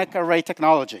ultrasonic array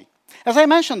technology. As I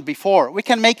mentioned before, we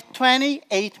can make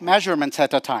 28 measurements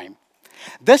at a time.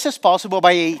 This is possible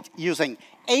by using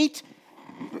 8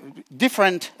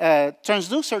 different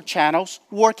transducer channels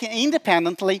working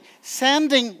independently,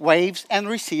 sending waves and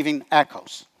receiving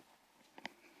echoes.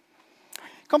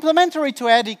 Complementary to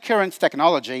eddy current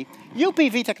technology,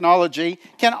 UPV technology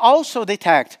can also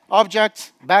detect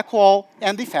objects, back wall,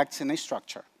 and defects in a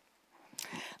structure.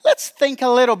 Let's think a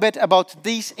little bit about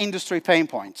these industry pain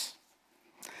points.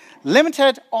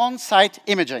 Limited on-site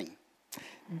imaging,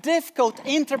 difficult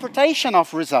interpretation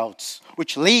of results,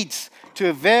 which leads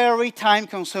to very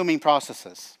time-consuming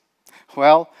processes.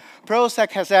 Well,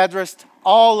 Proceq has addressed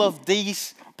all of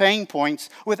these pain points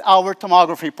with our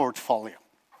tomography portfolio.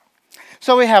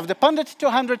 So we have the Pundit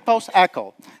 200 Pulse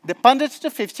Echo, the Pundit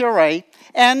 250 Array,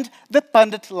 and the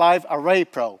Pundit Live Array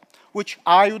Pro, which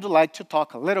I would like to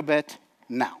talk a little bit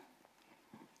now.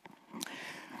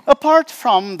 Apart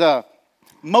from the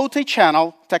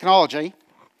multi-channel technology,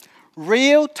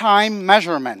 real-time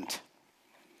measurement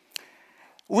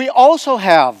We also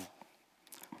have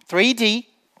 3D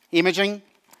imaging,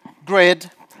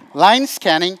 grid, line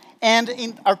scanning,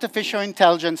 and artificial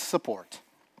intelligence support.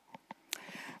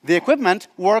 The equipment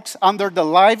works under the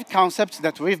live concepts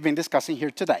that we've been discussing here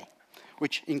today,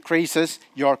 which increases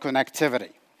your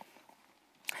connectivity.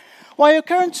 While your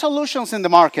current solutions in the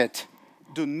market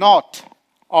do not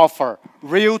offer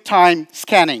real-time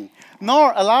scanning,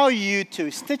 nor allow you to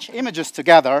stitch images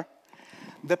together,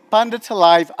 the Pundit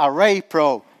Live Array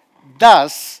Pro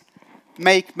does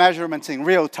make measurements in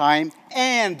real time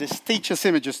and stitches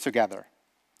images together.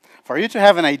 For you to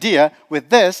have an idea,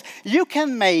 with this, you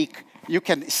can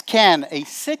scan a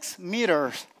 6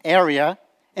 meters area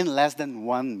in less than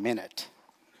 1 minute.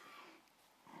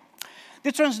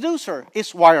 The transducer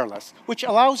is wireless, which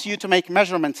allows you to make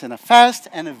measurements in a fast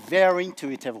and a very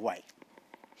intuitive way.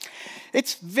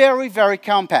 It's very, very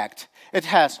compact. It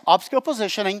has optical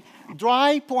positioning,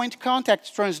 dry point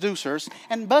contact transducers,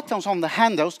 and buttons on the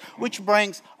handles, which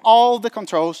brings all the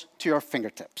controls to your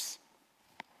fingertips.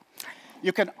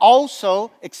 You can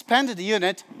also expand the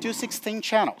unit to 16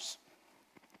 channels.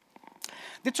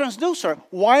 The transducer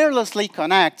wirelessly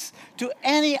connects to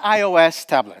any iOS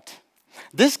tablet.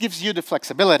 This gives you the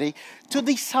flexibility to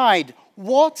decide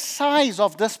what size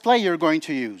of display you're going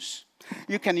to use.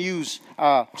 You can use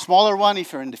a smaller one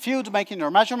if you're in the field making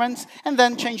your measurements, and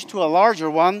then change to a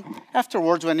larger one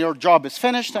afterwards when your job is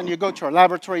finished and you go to your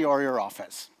laboratory or your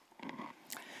office.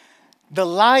 The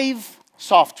live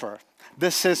software,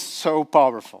 this is so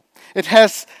powerful. It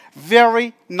has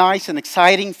very nice and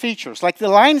exciting features, like the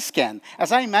line scan.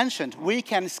 As I mentioned, we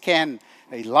can scan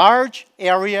a large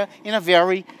area in a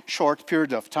very short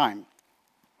period of time.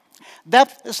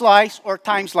 Depth slice or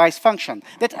time slice function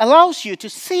that allows you to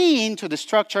see into the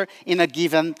structure in a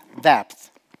given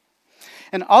depth.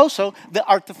 And also the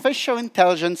artificial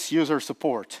intelligence user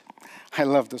support. I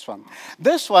love this one.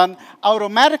 This one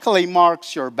automatically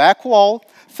marks your back wall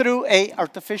through an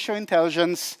artificial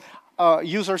intelligence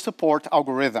user support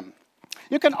algorithm.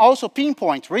 You can also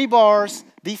pinpoint rebars,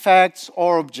 defects,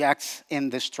 or objects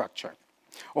in the structure.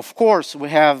 Of course, we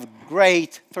have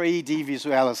great 3D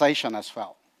visualization as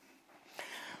well.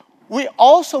 We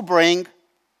also bring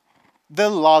the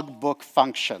logbook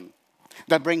function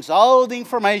that brings all the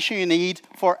information you need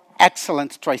for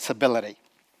excellent traceability.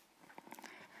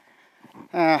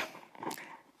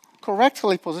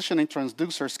 Correctly positioning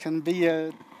transducers can be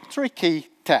a tricky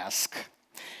task.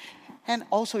 And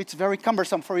also, it's very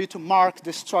cumbersome for you to mark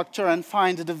the structure and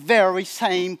find the very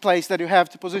same place that you have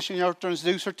to position your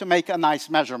transducer to make a nice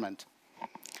measurement.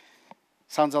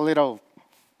 Sounds a little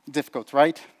difficult,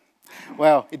 right?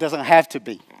 Well, it doesn't have to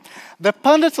be. The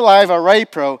Pundit Live Array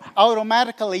Pro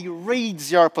automatically reads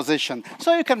your position,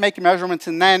 so you can make measurements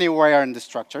in anywhere in the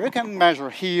structure. You can measure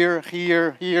here,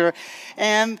 here, here,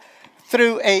 and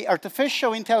through an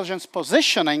artificial intelligence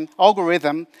positioning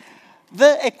algorithm,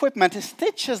 the equipment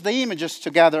stitches the images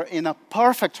together in a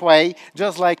perfect way,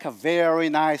 just like a very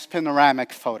nice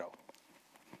panoramic photo.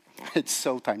 It's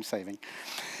so time-saving.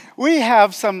 We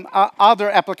have some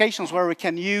other applications where we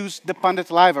can use the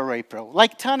Pundit Live Array Pro,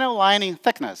 like tunnel lining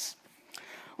thickness.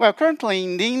 Well, currently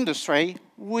in the industry,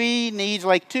 we need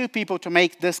like 2 people to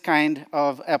make this kind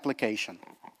of application.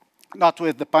 Not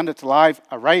with the Pundit Live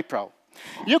Array Pro.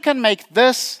 You can make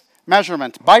this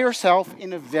measurement by yourself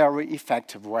in a very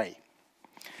effective way.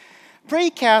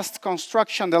 Precast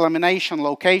construction delamination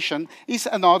location is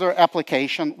another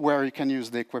application where you can use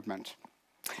the equipment.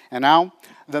 And now,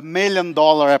 the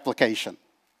million-dollar application.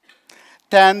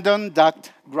 Tendon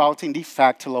duct grouting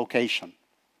defect location.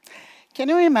 Can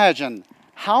you imagine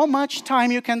how much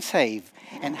time you can save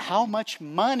and how much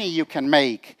money you can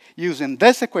make using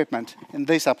this equipment in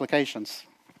these applications?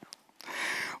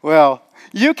 Well,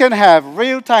 you can have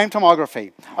real-time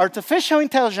tomography, artificial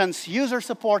intelligence, user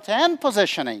support and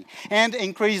positioning, and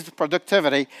increased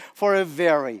productivity for a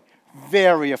very,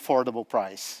 very affordable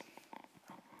price.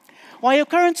 While your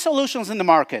current solutions in the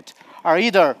market are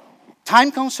either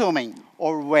time-consuming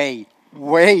or way,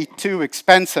 way too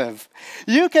expensive,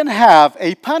 you can have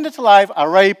a Pundit Live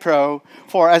Array Pro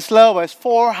for as low as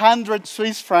 400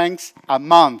 Swiss francs a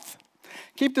month.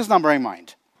 Keep this number in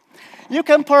mind. You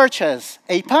can purchase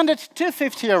a Pundit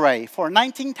 250 array for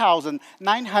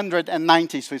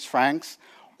 19,990 Swiss francs,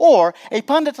 or a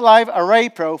Pundit Live Array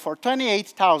Pro for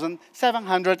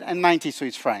 28,790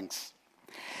 Swiss francs.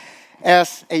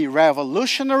 As a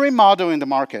revolutionary model in the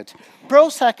market,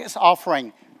 Proceq is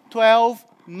offering 12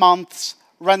 months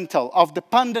rental of the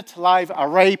Pundit Live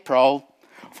Array Pro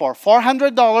for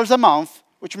 $400 a month,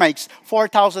 which makes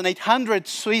 4,800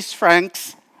 Swiss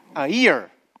francs a year.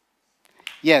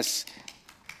 Yes.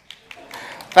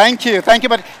 Thank you,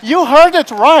 but you heard it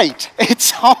right.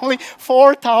 It's only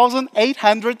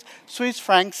 4,800 Swiss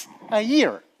francs a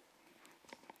year.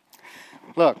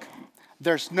 Look,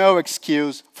 there's no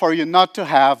excuse for you not to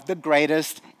have the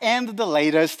greatest and the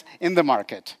latest in the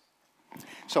market.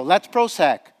 So let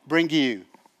Proceq bring you,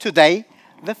 today,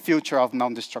 the future of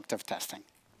non-destructive testing.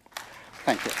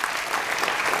 Thank you.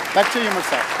 Back to you,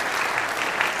 Marcel.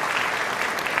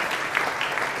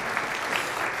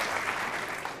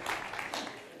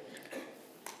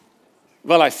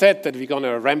 Well, I said that we're going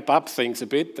to ramp up things a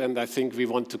bit, and I think we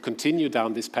want to continue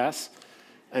down this path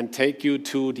and take you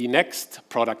to the next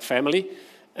product family,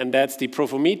 and that's the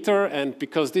Profometer. And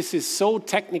because this is so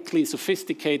technically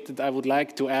sophisticated, I would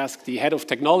like to ask the head of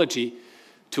technology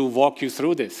to walk you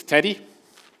through this. Teddy?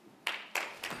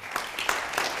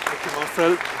 Thank you,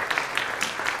 Marcel.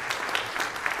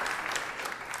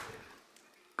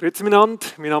 Grüezi miteinander,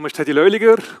 mein Name ist Teddy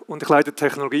Löhliger und ich leite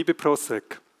Technologie bei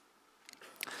Proceq.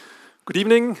 Good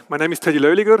evening, my name is Teddy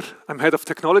Löhliger, I'm head of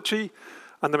technology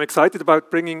and I'm excited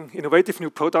about bringing innovative new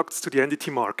products to the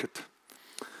NDT market.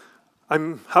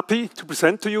 I'm happy to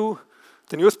present to you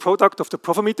the newest product of the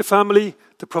Profometer family,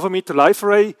 the Profometer Live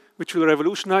Array, which will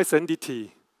revolutionize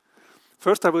NDT.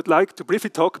 First, I would like to briefly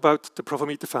talk about the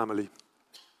Profometer family.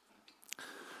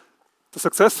 The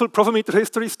successful Profometer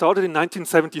history started in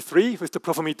 1973 with the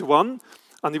Profometer 1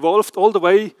 and evolved all the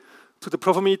way to the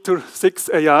Profometer 6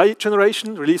 AI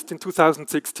generation, released in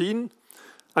 2016,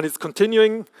 and it's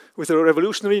continuing with a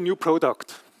revolutionary new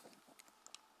product.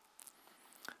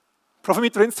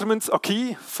 Profometer instruments are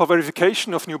key for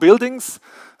verification of new buildings,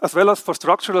 as well as for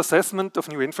structural assessment of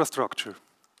new infrastructure.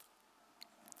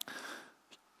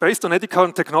 Based on eddy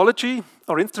current technology,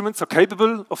 our instruments are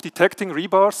capable of detecting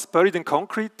rebars buried in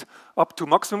concrete up to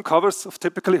maximum covers of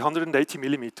typically 180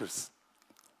 millimeters.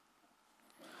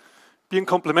 Being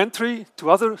complementary to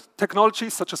other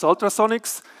technologies such as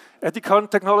ultrasonics, eddy current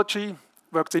technology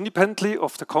works independently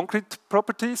of the concrete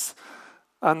properties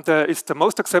and is the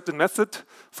most accepted method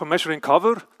for measuring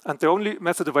cover and the only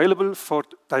method available for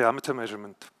diameter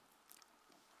measurement.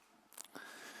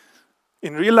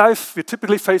 In real life, we're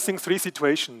typically facing three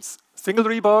situations: single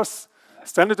rebars,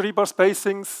 standard rebar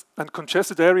spacings, and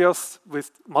congested areas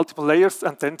with multiple layers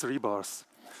and dense rebars.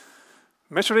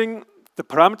 Measuring the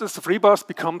parameters of rebars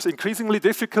becomes increasingly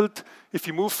difficult if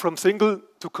you move from single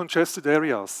to congested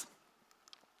areas.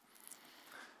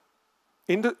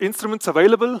 The instruments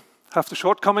available have the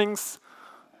shortcomings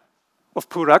of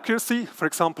poor accuracy, for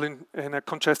example in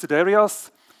congested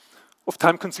areas, of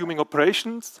time-consuming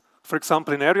operations, for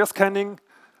example in area scanning,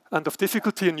 and of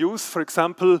difficulty in use, for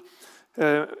example,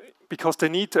 because they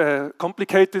need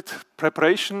complicated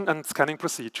preparation and scanning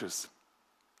procedures.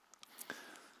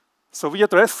 So we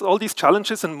address all these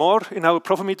challenges and more in our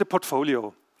Profometer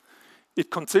portfolio.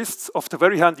 It consists of the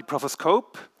very handy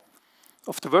Profoscope,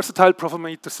 of the versatile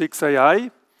Profometer 6 AI,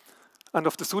 and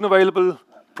of the soon available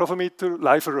Profometer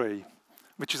Live Array,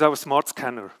 which is our smart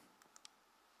scanner.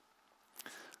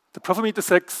 The Profometer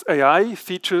 6 AI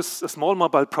features a small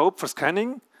mobile probe for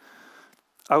scanning,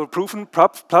 our proven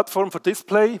platform for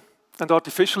display, and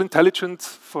artificial intelligence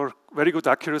for very good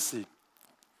accuracy.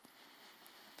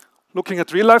 Looking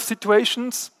at real-life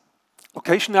situations,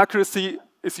 location accuracy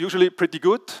is usually pretty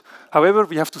good. However,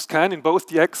 we have to scan in both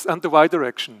the X and the Y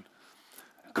direction.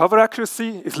 Cover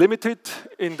accuracy is limited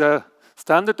in the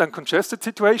standard and congested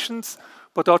situations,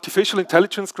 but artificial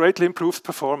intelligence greatly improves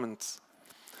performance.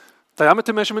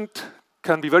 Diameter measurement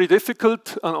can be very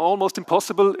difficult and almost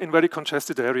impossible in very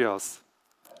congested areas.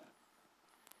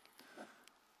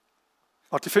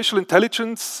 Artificial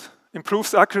intelligence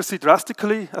improves accuracy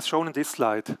drastically, as shown in this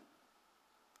slide.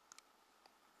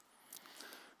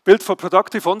 Built for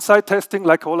productive on-site testing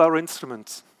like all our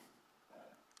instruments.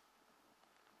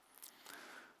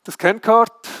 The scan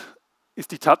card is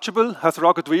detachable, has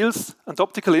rugged wheels and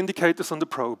optical indicators on the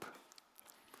probe.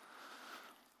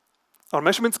 Our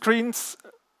measurement screens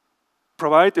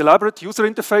provide elaborate user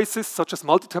interfaces such as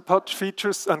multi-touch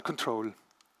features and control.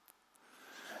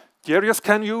 The area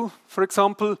scan view, for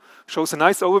example, shows a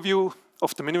nice overview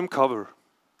of the minimum cover.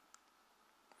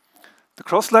 The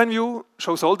crossline view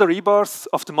shows all the rebars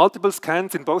of the multiple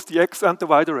scans in both the X and the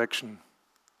Y direction.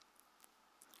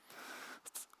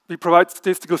 We provide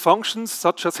statistical functions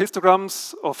such as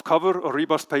histograms of cover or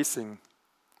rebar spacing.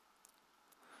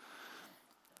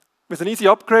 With an easy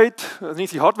upgrade, an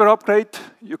easy hardware upgrade,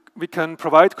 we can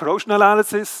provide corrosion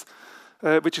analysis,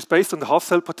 which is based on the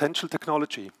half-cell potential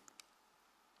technology.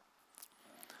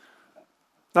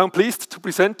 Now I'm pleased to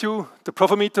present you the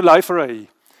Profometer Live Array.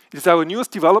 It is our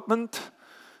newest development,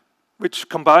 which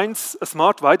combines a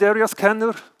smart wide area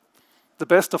scanner, the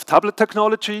best of tablet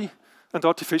technology, and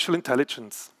artificial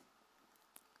intelligence.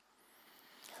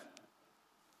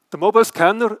 The mobile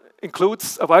scanner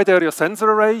includes a wide area sensor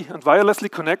array and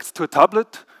wirelessly connects to a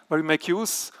tablet where we make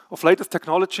use of latest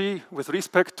technology with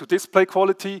respect to display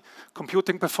quality,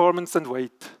 computing performance, and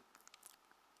weight.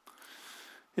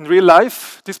 In real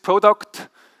life, this product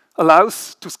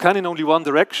allows to scan in only one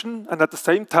direction and at the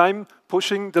same time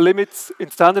pushing the limits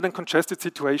in standard and congested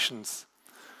situations.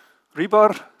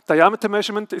 Rebar diameter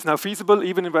measurement is now feasible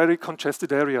even in very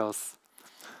congested areas.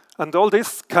 And all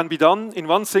this can be done in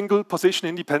one single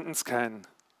position-independent scan.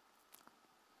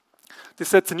 This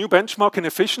sets a new benchmark in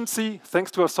efficiency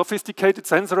thanks to our sophisticated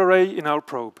sensor array in our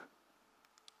probe.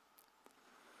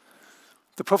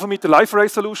 The Profometer Live Array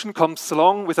solution comes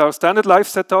along with our standard live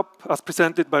setup as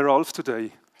presented by Ralph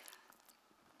today.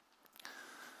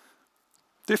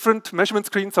 Different measurement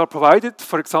screens are provided,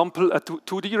 for example, a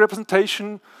 2D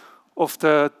representation of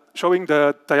showing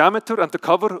the diameter and the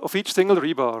cover of each single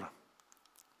rebar.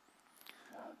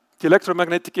 The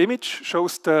electromagnetic image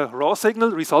shows the raw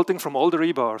signal resulting from all the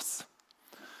rebars.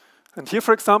 And here,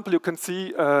 for example, you can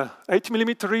see an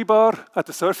 8mm rebar at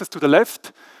the surface to the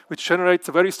left, which generates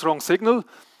a very strong signal,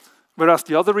 whereas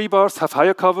the other rebars have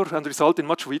higher cover and result in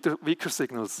much weaker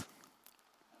signals.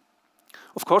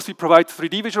 Of course, we provide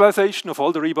 3D visualization of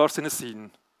all the rebars in a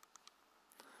scene.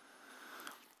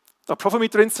 Our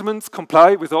Profometer instruments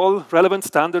comply with all relevant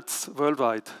standards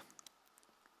worldwide.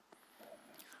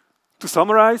 To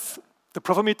summarize, the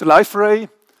Profometer Live Array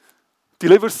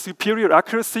delivers superior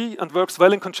accuracy and works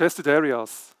well in congested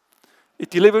areas. It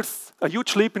delivers a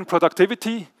huge leap in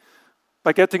productivity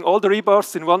by getting all the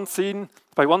rebars in one scene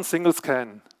by one single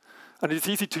scan. And it's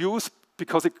easy to use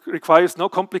because it requires no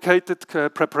complicated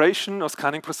preparation or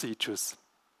scanning procedures.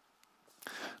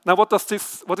 Now, what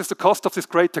is the cost of this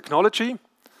great technology?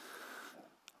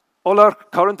 All our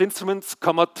current instruments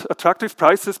come at attractive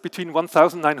prices between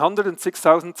 1,900 and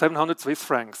 6,700 Swiss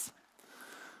francs.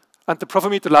 And the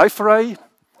Profometer Live Array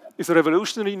is a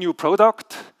revolutionary new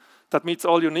product that meets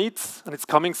all your needs, and it's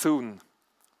coming soon.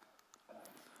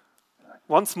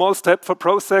 One small step for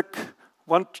Proceq,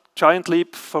 one giant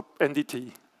leap for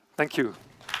NDT. Thank you.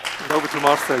 And over to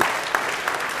Marcel.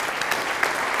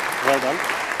 Well done.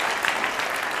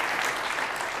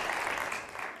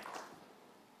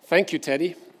 Thank you,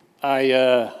 Teddy.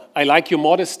 I like your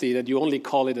modesty that you only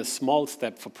call it a small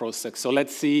step for Proceq. So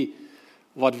let's see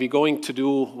what we're going to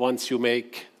do once you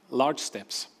make large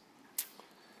steps.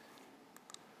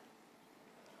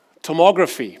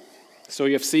 Tomography. So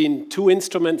you've seen two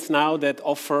instruments now that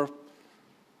offer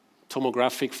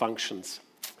tomographic functions.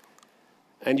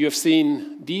 And you have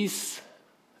seen this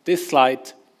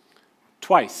slide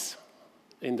twice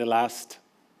in the last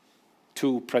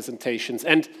two presentations.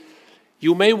 And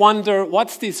you may wonder,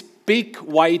 what's this big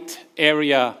white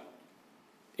area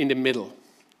in the middle?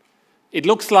 It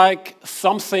looks like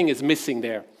something is missing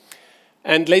there.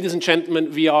 And ladies and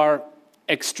gentlemen, we are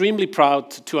extremely proud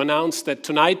to announce that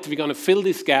tonight we're going to fill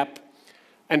this gap,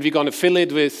 and we're going to fill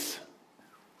it with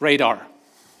radar.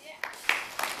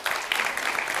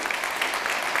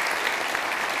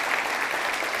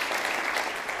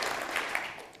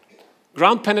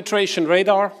 Ground penetration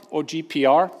radar, or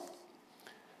GPR,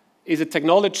 is a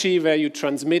technology where you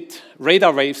transmit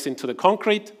radar waves into the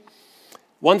concrete.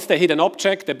 Once they hit an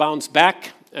object, they bounce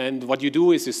back, and what you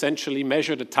do is essentially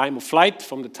measure the time of flight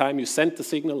from the time you send the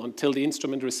signal until the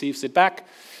instrument receives it back.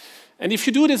 And if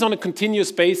you do this on a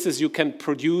continuous basis, you can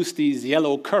produce these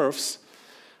yellow curves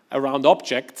around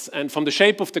objects, and from the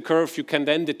shape of the curve, you can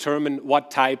then determine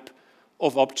what type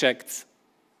of objects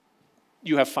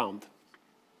you have found.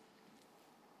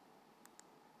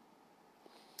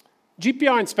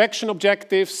 GPR inspection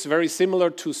objectives, very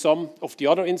similar to some of the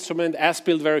other instruments,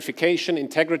 as-built verification,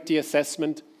 integrity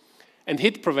assessment, and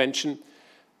hit prevention.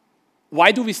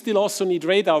 Why do we still also need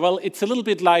radar? Well, it's a little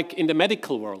bit like in the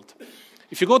medical world.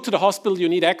 If you go to the hospital, you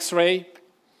need X-ray,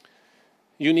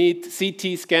 you need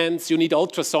CT scans, you need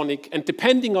ultrasonic, and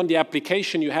depending on the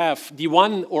application you have, the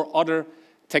one or other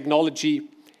technology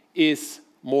is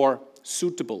more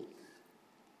suitable.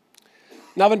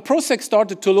 Now, when Proceq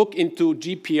started to look into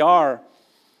GPR,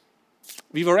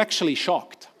 we were actually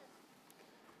shocked.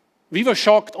 We were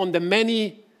shocked on the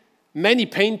many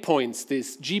pain points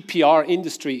this GPR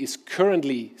industry is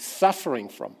currently suffering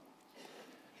from.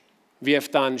 We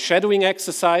have done shadowing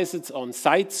exercises on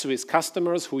sites with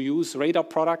customers who use radar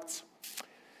products.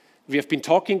 We have been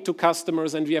talking to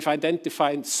customers, and we have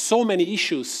identified so many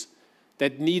issues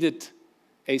that needed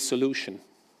a solution.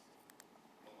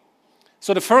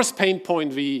 So the first pain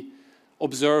point we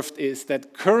observed is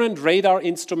that current radar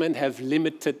instruments have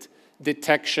limited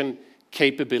detection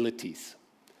capabilities.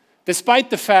 Despite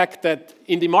the fact that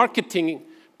in the marketing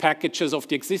packages of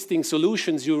the existing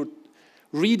solutions, you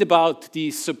read about the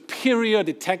superior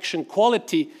detection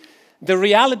quality, the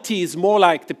reality is more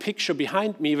like the picture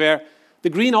behind me, where the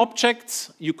green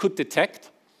objects you could detect,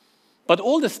 but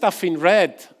all the stuff in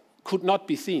red could not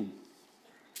be seen.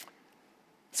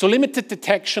 So limited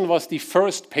detection was the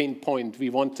first pain point we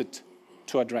wanted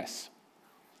to address.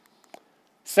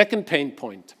 Second pain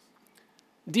point,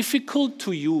 difficult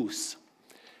to use.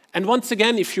 And once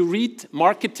again, if you read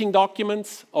marketing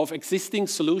documents of existing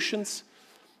solutions,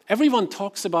 everyone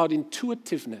talks about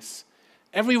intuitiveness.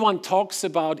 Everyone talks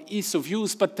about ease of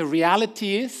use, but the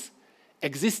reality is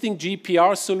existing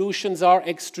GPR solutions are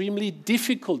extremely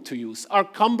difficult to use, are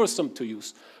cumbersome to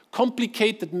use,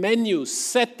 complicated menus,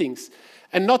 settings,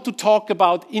 and not to talk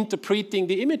about interpreting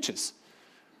the images.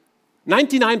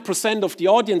 99% of the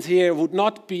audience here would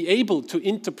not be able to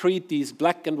interpret these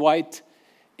black and white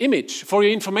image. For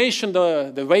your information,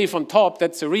 the wave on top,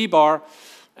 that's a rebar,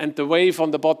 and the wave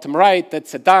on the bottom right,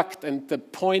 that's a duct, and the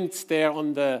points there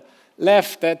on the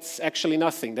left, that's actually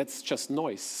nothing, that's just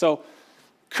noise. So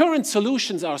current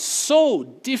solutions are so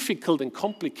difficult and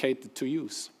complicated to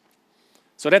use.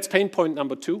 So that's pain point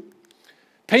number 2.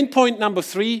 Pain point number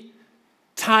 3,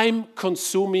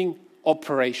 time-consuming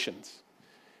operations.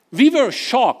 We were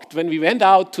shocked when we went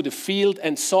out to the field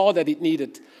and saw that it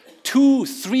needed 2,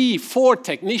 3, 4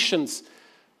 technicians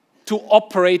to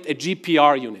operate a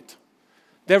GPR unit.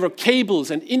 There were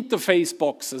cables and interface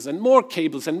boxes and more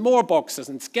cables and more boxes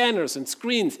and scanners and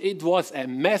screens. It was a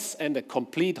mess and a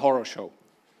complete horror show.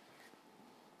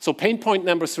 So pain point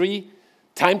number 3,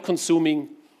 time-consuming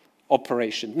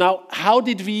operation. Now, how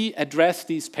did we address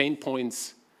these pain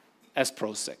points as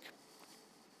Proceq?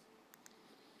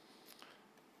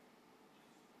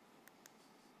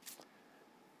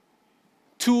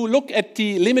 To look at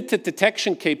the limited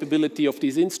detection capability of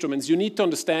these instruments, you need to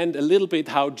understand a little bit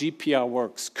how GPR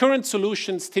works. Current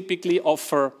solutions typically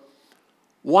offer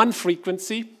 1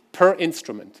 frequency per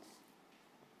instrument.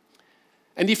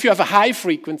 And if you have a high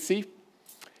frequency,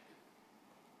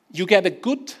 you get a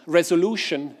good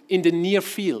resolution in the near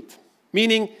field,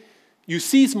 meaning you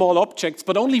see small objects,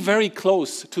 but only very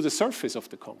close to the surface of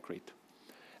the concrete.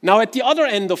 Now, at the other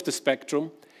end of the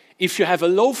spectrum, if you have a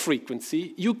low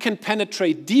frequency, you can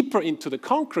penetrate deeper into the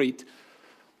concrete,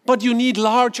 but you need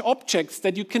large objects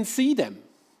that you can see them.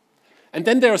 And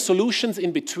then there are solutions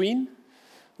in between,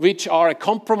 which are a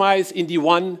compromise in the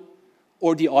one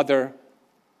or the other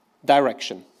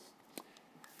direction.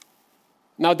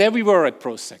 Now, there we were at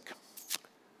Proceq.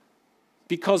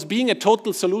 Because being a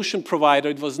total solution provider,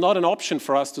 it was not an option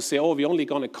for us to say, oh, we're only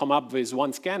going to come up with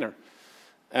 1 scanner,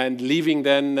 and leaving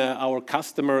then our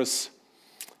customers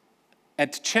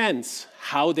at chance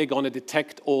how they're going to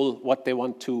detect all what they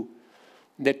want to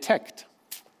detect.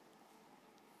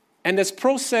 And as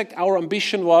Proceq, our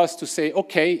ambition was to say,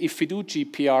 okay, if we do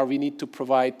GPR, we need to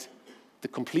provide the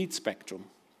complete spectrum.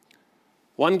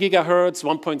 1 gigahertz,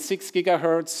 1.6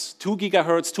 gigahertz, 2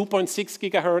 gigahertz, 2.6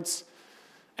 gigahertz.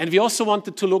 And we also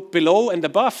wanted to look below and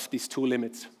above these 2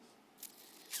 limits.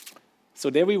 So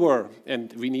there we were,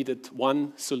 and we needed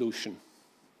 1 solution.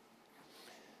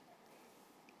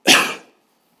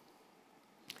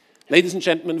 Ladies and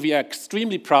gentlemen, we are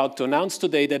extremely proud to announce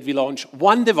today that we launch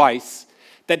 1 device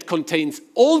that contains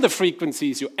all the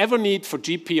frequencies you ever need for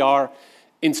GPR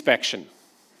inspection.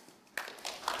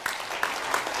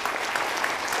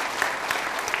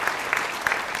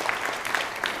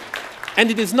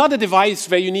 And it is not a device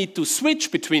where you need to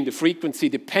switch between the frequency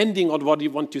depending on what you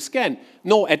want to scan.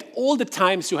 No, at all the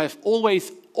times you have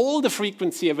always all the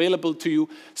frequency available to you.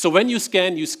 So when you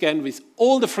scan with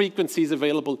all the frequencies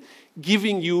available,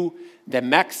 giving you the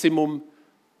maximum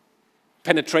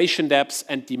penetration depths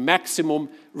and the maximum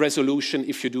resolution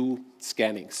if you do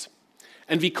scannings.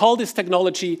 And we call this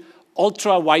technology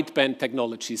ultra-wideband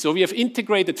technology. So we have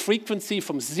integrated frequency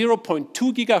from 0.2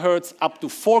 gigahertz up to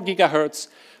 4 gigahertz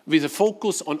with a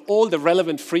focus on all the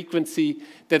relevant frequency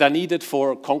that are needed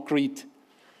for concrete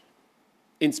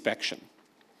inspection.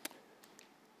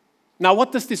 Now,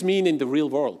 what does this mean in the real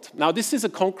world? Now, this is a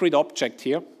concrete object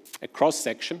here, a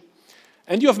cross-section,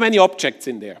 and you have many objects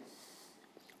in there.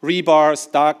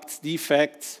 Rebars, ducts,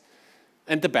 defects,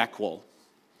 and the back wall.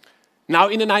 Now,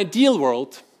 in an ideal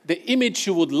world, the image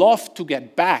you would love to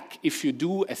get back if you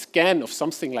do a scan of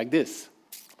something like this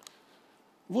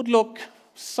would look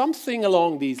something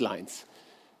along these lines,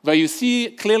 where you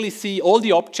clearly see all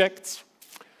the objects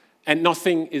and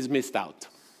nothing is missed out.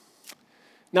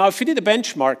 Now, if you did a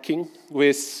benchmarking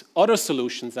with other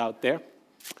solutions out there,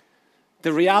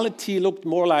 the reality looked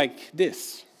more like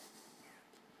this.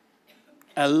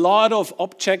 A lot of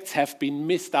objects have been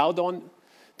missed out on.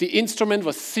 The instrument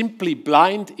was simply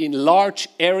blind in large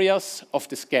areas of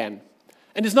the scan.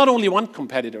 And it's not only one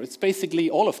competitor, it's basically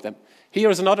all of them. Here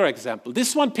is another example.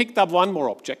 This one picked up one more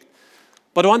object,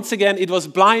 but once again, it was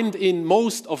blind in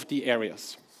most of the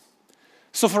areas.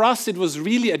 So for us, it was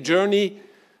really a journey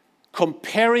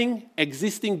comparing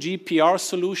existing GPR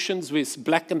solutions with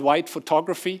black and white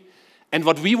photography, and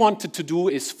what we wanted to do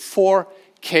is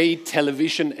 4K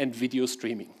television and video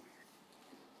streaming.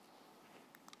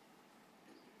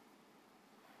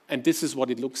 And this is what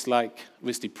it looks like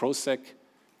with the Proceq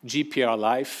GPR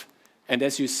Live. And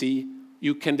as you see,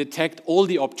 you can detect all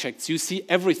the objects. You see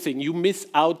everything. You miss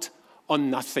out on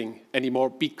nothing anymore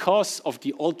because of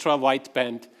the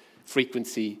ultra-wideband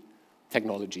frequency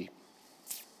technology.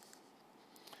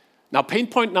 Now, pain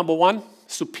point number one,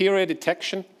 superior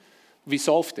detection. We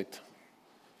solved it.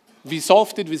 We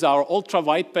solved it with our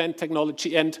ultra-wideband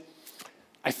technology, and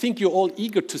I think you're all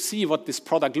eager to see what this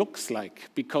product looks like,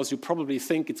 because you probably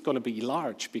think it's going to be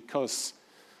large because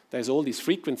there's all this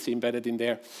frequency embedded in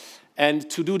there. And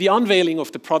to do the unveiling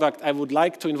of the product, I would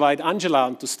like to invite Angela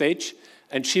onto stage,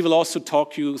 and she will also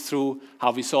talk you through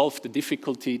how we solved the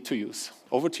difficulty to use.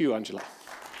 Over to you, Angela.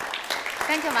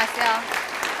 Thank you, Marcel.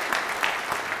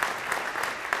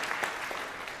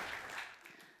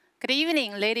 Good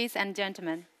evening, ladies and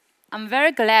gentlemen. I'm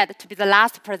very glad to be the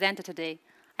last presenter today.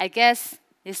 I guess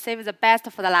you saved the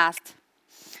best for the last.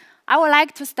 I would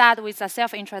like to start with a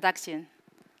self-introduction.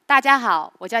 大家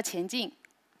好，我叫钱静，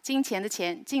金钱的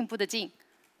钱，进步的进。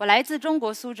我来自中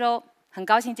国苏州，很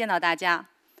高兴见到大家。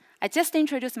I just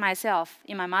introduced myself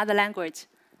in my mother language.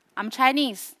 I'm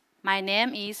Chinese. My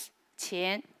name is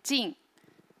Qian Jing.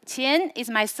 Qian is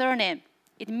my surname.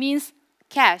 It means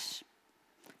cash.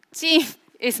 Jing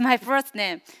is my first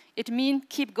name. It means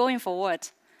keep going forward.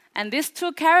 And these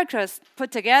two characters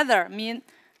put together mean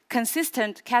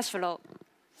consistent cash flow.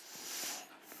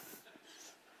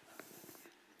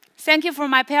 Thank you for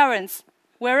my parents.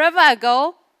 Wherever I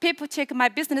go, people check my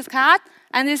business card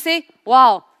and they say,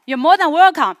 wow, you're more than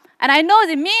welcome. And I know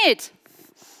they mean it.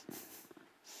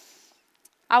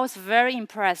 I was very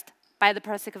impressed by the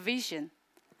Proceq vision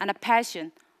and the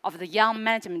passion of the young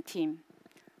management team.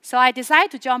 So I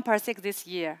decided to join Proceq this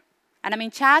year, and I'm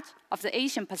in charge of the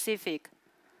Asian Pacific.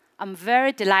 I'm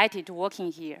very delighted to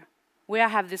working here, where I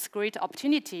have this great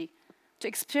opportunity to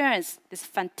experience this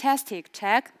fantastic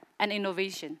tech and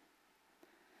innovation.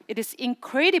 It is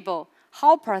incredible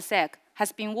how Proceq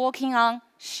has been working on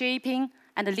shaping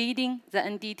and leading the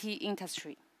NDT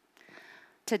industry.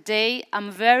 Today,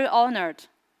 I'm very honored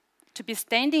to be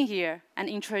standing here and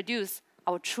introduce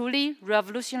our truly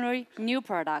revolutionary new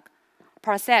product,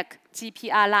 Proceq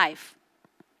GPR Live.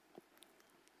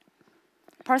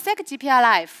 Proceq GPR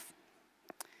Live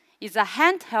is a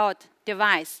handheld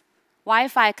device,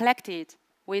 Wi-Fi connected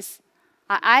with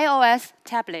an iOS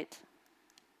tablet.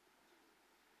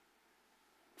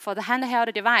 For the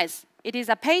handheld device, it is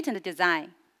a patent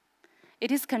design.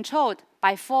 It is controlled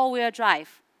by four-wheel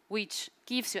drive, which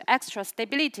gives you extra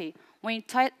stability when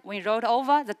you roll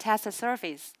over the test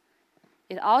surface.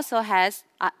 It also has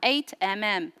an 8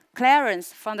 mm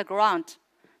clearance from the ground,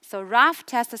 so rough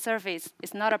test surface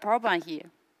is not a problem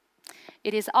here.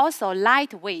 It is also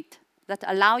lightweight that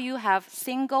allow you have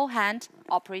single-hand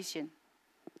operation.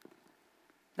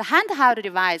 The handheld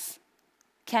device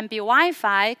can be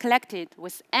Wi-Fi connected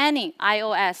with any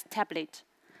iOS tablet,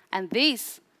 and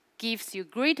this gives you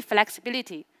great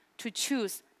flexibility to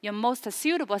choose your most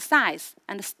suitable size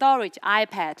and storage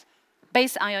iPad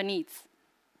based on your needs.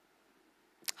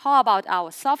 How about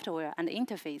our software and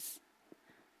interface?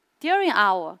 During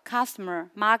our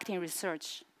customer marketing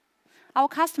research, our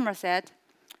customer said,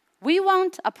 we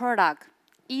want a product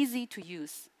easy to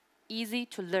use, easy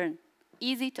to learn,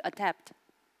 easy to adapt.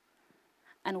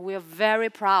 And we're very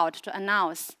proud to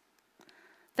announce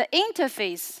the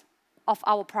interface of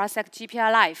our Proceq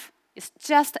GPR Live is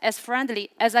just as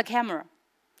friendly as a camera.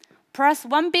 Press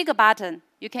one big button,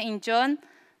 you can enjoy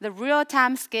the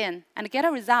real-time scan and get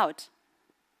a result.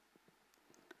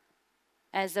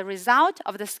 As a result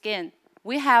of the scan,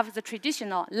 we have the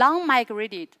traditional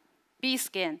long-migrated B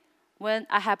scan when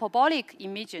a hyperbolic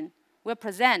emission will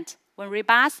present when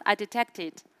rebars are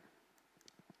detected.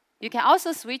 You can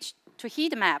also switch to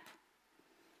heat map,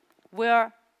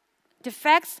 where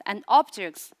defects and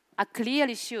objects are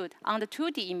clearly shown on the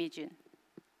 2D imaging.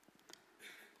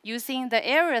 Using the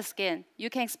area scan, you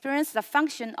can experience the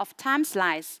function of time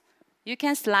slice. You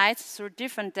can slice through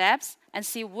different depths and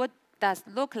see what does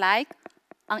look like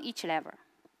on each level.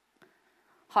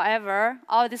 However,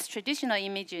 all this traditional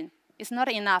imaging is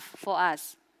not enough for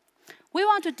us. We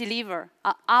want to deliver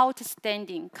an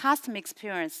outstanding customer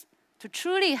experience to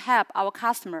truly help our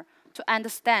customer to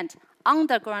understand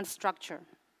underground structure.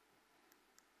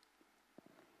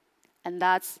 And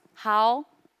that's how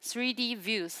 3D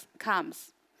views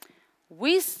comes.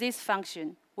 With this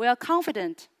function, we are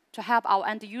confident to help our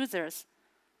end users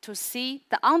to see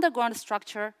the underground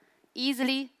structure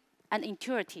easily and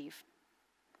intuitive.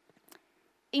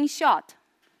 In short,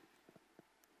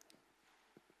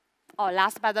 or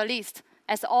last but not least,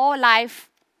 as all live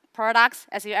products,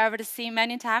 as you already seen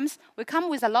many times, we come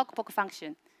with a logbook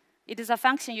function. It is a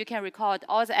function you can record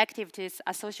all the activities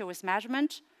associated with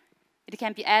measurement. It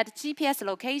can be added GPS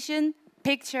location,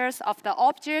 pictures of the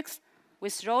objects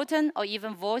with written or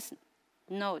even voice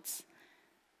notes.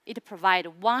 It provides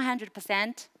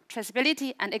 100%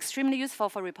 traceability and extremely useful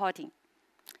for reporting.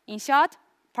 In short,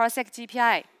 Proceq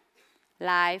GPR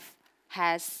Live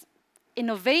has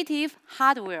innovative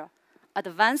hardware,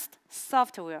 advanced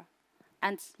software,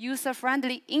 and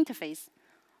user-friendly interface.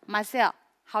 Marcel,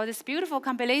 how this beautiful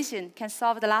compilation can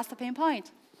solve the last pain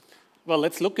point? Well,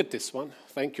 let's look at this one.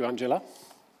 Thank you, Angela.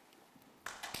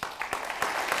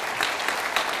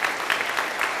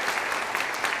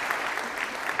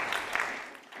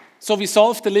 So we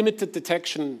solved the limited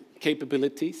detection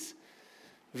capabilities.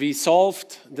 We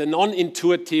solved the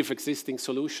non-intuitive existing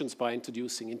solutions by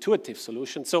introducing intuitive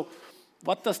solutions. So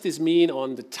what does this mean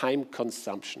on the time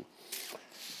consumption?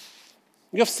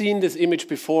 You've seen this image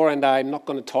before, and I'm not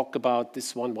going to talk about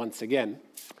this one once again.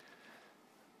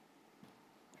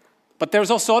 But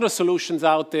there's also other solutions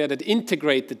out there that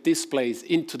integrate the displays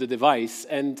into the device.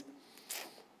 And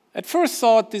at first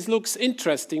thought, this looks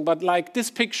interesting, but like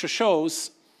this picture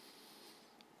shows,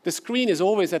 the screen is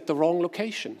always at the wrong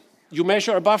location. You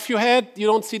measure above your head, you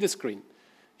don't see the screen.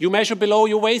 You measure below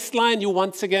your waistline, you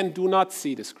once again do not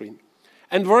see the screen.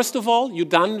 And worst of all, you're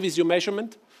done with your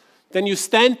measurement. Then you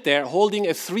stand there holding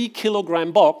a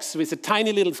 3-kilogram box with a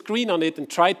tiny little screen on it and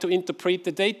try to interpret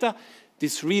the data.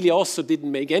 This really also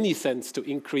didn't make any sense to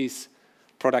increase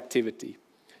productivity.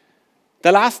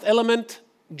 The last element,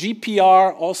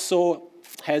 GPR also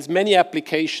has many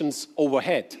applications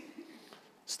overhead.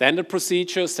 Standard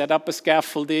procedure, set up a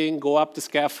scaffolding, go up the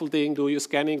scaffolding, do your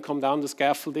scanning, come down the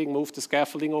scaffolding, move the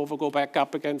scaffolding over, go back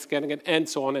up again, scan again, and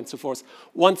so on and so forth.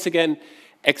 Once again,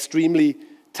 extremely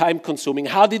time-consuming.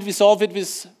 How did we solve it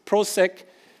with Proceq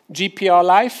GPR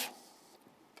Live?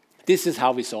 This is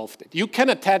how we solved it. You can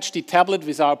attach the tablet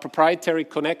with our proprietary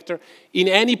connector in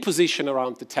any position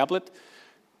around the tablet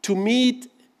to meet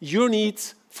your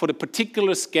needs for the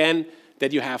particular scan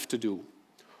that you have to do.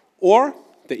 Or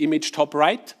the image top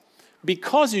right,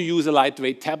 because you use a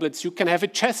lightweight tablet, you can have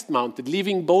it chest-mounted,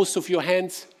 leaving both of your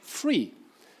hands free.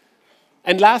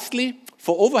 And lastly,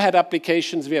 for overhead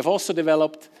applications, we have also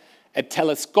developed a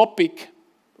telescopic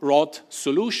rod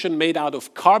solution made out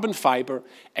of carbon fiber,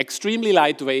 extremely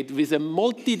lightweight, with a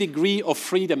multi-degree of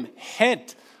freedom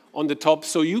head on the top,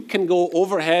 so you can go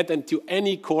overhead and to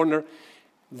any corner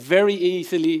very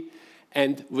easily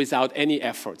and without any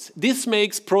efforts. This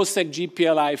makes Proceq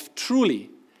GPR Live truly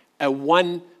a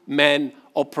one-man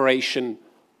operation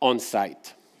on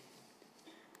site.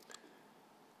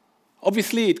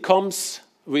 Obviously, it comes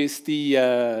with the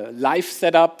live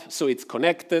setup, so it's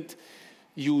connected.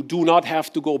 You do not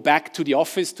have to go back to the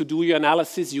office to do your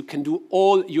analysis. You can do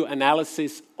all your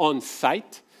analysis on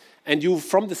site, and you,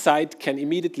 from the site, can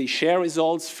immediately share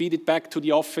results, feed it back to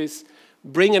the office,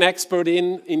 bring an expert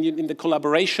in the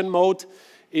collaboration mode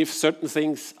if certain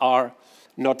things are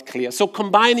not clear. So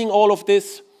combining all of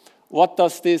this, what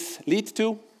does this lead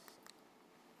to?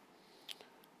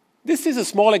 This is a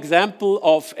small example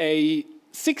of a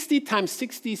 60 times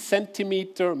 60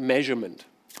 centimeter measurement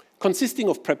consisting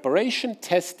of preparation,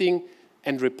 testing,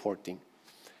 and reporting.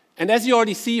 And as you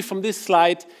already see from this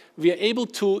slide, we are able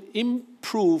to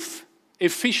improve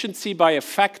efficiency by a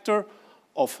factor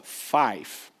of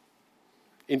 5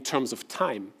 in terms of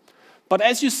time. But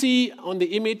as you see on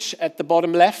the image at the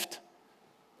bottom left,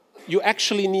 you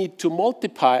actually need to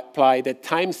multiply the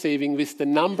time saving with the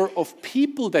number of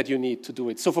people that you need to do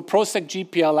it. So for Proceq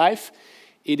GPR Live,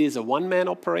 it is a one-man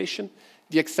operation.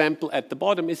 The example at the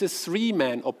bottom is a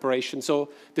 3-man operation. So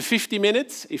the 50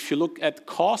 minutes, if you look at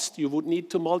cost, you would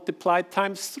need to multiply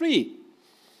times 3.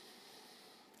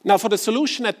 Now for the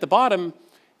solution at the bottom,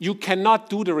 you cannot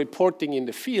do the reporting in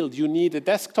the field. You need a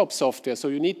desktop software, so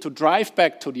you need to drive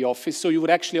back to the office. So you would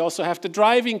actually also have the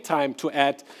driving time to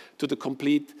add to the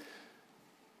complete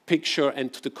picture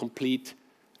and to the complete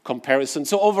comparison.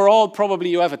 So overall, probably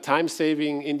you have a time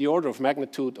saving in the order of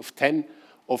magnitude of 10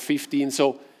 or 15.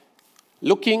 So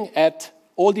looking at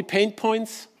all the pain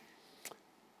points,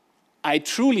 I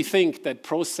truly think that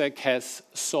Proceq has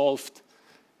solved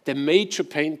the major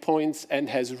pain points and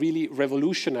has really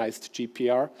revolutionized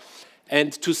GPR.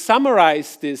 And to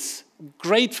summarize this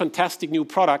great, fantastic new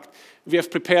product, we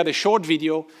have prepared a short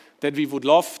video that we would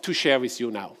love to share with you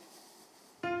now.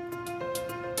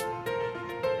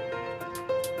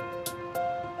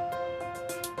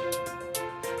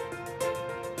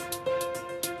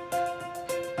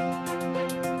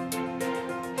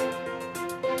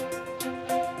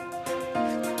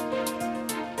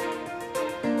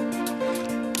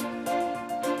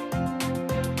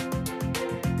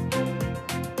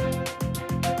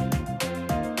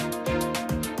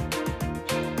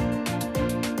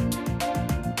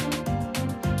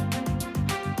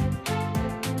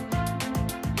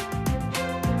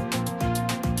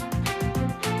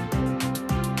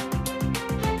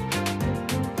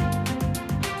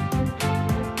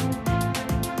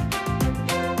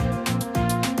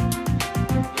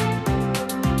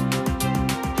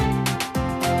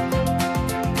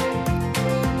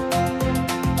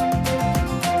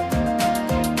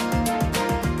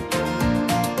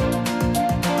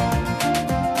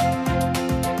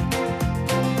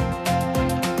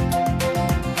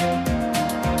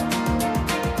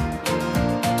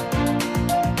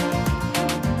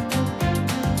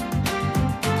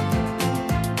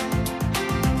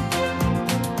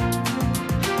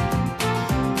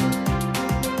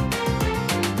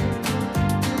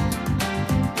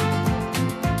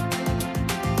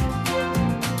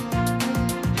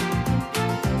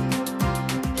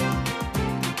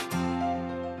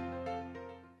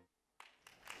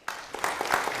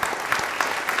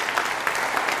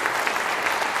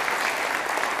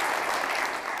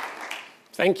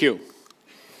 Thank you.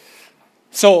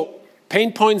 So,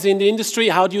 pain points in the industry,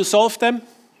 how do you solve them?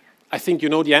 I think you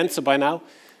know the answer by now.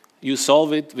 You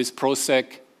solve it with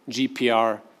Proceq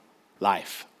GPR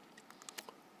Live.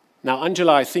 Now,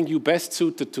 Angela, I think you're best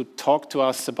suited to talk to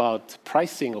us about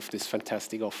pricing of this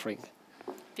fantastic offering.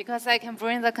 Because I can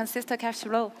bring the consistent cash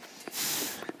flow.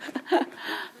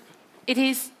 It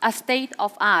is a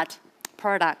state-of-art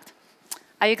product.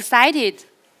 Are you excited?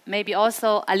 Maybe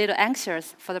also a little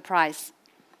anxious for the price.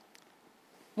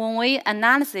 When we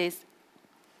analyze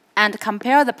and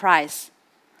compare the price,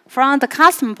 from the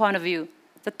customer point of view,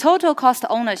 the total cost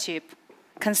of ownership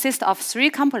consists of 3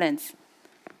 components: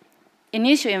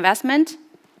 initial investment,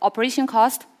 operation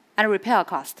cost, and repair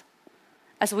cost.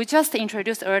 As we just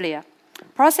introduced earlier,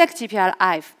 Proceq GPR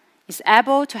Live is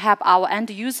able to help our end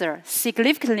user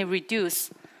significantly reduce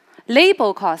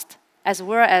labor cost as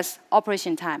well as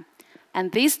operation time.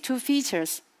 And these 2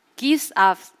 features gives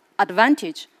us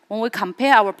advantage when we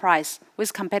compare our price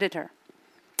with competitor.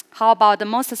 How about the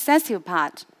most sensitive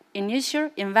part,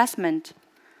 initial investment?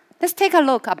 Let's take a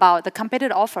look about the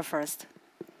competitor offer first.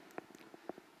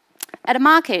 At the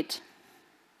market,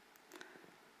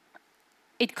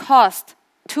 it costs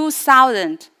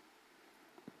 $2,000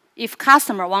 if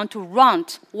customer want to run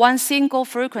 1 single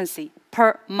frequency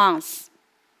per month.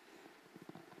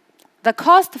 The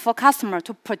cost for customer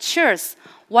to purchase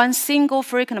 1 single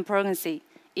frequency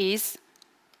is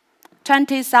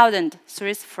 20,000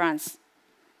 Swiss francs.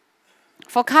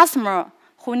 For customer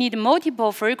who need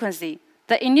multiple frequency,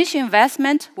 the initial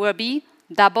investment will be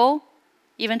double,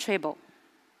 even triple.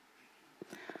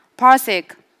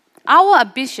 Proceq, our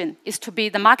ambition is to be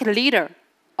the market leader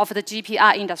of the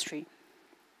GPR industry.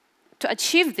 To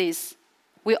achieve this,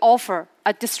 we offer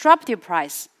a disruptive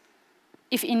price.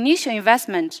 If initial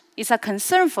investment is a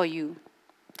concern for you,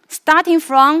 starting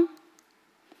from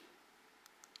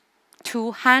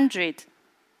 200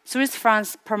 Swiss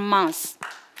francs per month.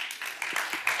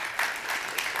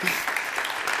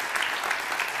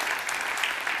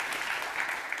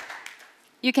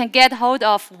 You can get hold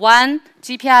of 1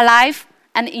 GPR Live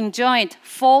and enjoy it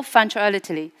full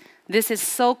functionality. This is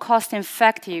so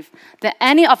cost-effective than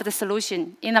any of the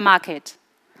solutions in the market.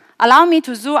 Allow me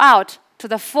to zoom out to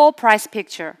the full price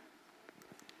picture.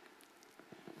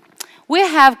 We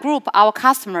have grouped our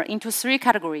customer into 3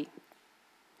 categories.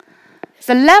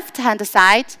 The left-hand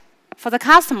side, for the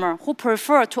customer who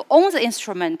prefer to own the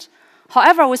instrument,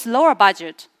 however with lower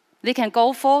budget, they can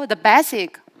go for the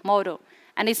basic model,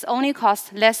 and it's only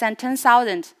cost less than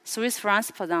 10,000 Swiss francs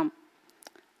for them.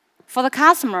 For the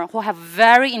customer who have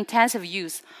very intensive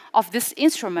use of this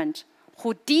instrument,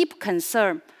 who deep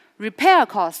concern repair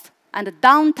cost and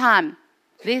downtime,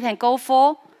 they can go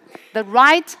for the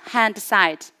right-hand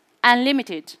side,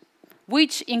 unlimited,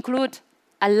 which include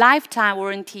a lifetime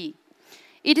warranty.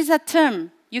 It is a term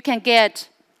you can get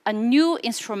a new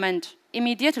instrument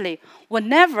immediately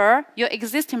whenever your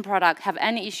existing product have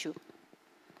any issue.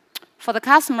 For the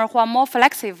customer who are more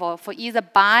flexible for either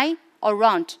buy or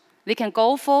round, we can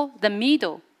go for the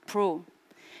middle proof.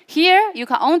 Here, you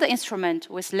can own the instrument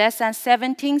with less than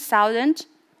 17,000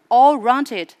 or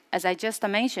rounded, as I just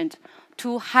mentioned,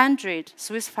 200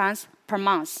 Swiss francs per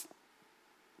month.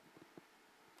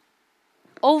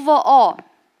 Overall,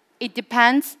 it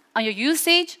depends on your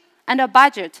usage and your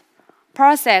budget.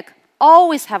 Proceq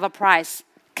always have a price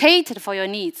catered for your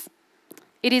needs.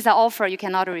 It is an offer you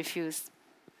cannot refuse.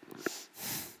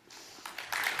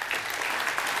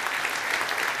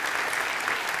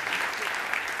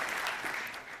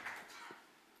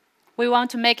 We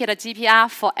want to make it a GPR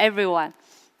for everyone.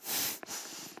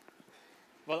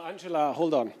 Well, Angela,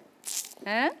 hold on.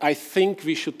 I think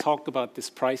we should talk about this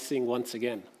pricing once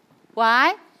again.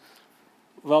 Why?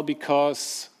 Well,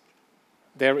 because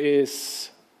there is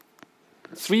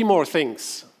 3 more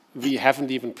things we haven't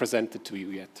even presented to you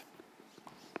yet.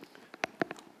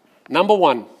 Number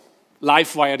 1,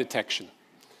 live wire detection.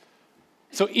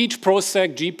 So each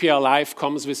Proceq GPR Live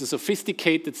comes with a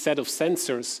sophisticated set of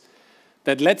sensors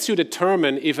that lets you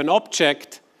determine if an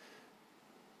object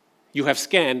you have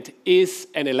scanned is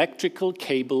an electrical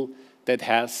cable that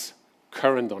has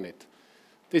current on it.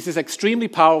 This is extremely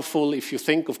powerful if you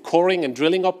think of coring and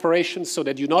drilling operations, so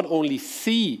that you not only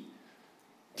see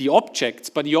the objects,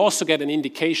 but you also get an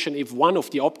indication if one of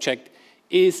the objects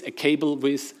is a cable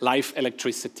with live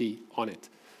electricity on it.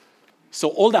 So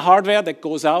all the hardware that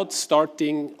goes out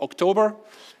starting October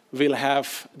will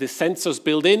have the sensors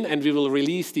built in, and we will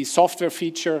release the software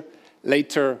feature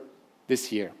later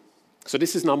this year. So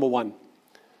this is number 1.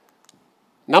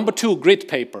 Number 2, grid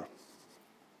paper.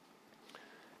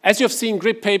 As you have seen,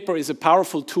 grid paper is a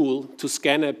powerful tool to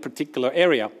scan a particular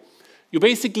area. You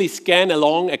basically scan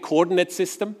along a coordinate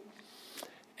system,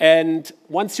 and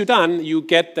once you're done, you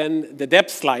get then the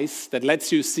depth slice that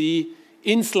lets you see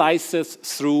in slices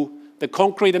through the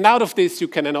concrete, and out of this you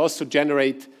can then also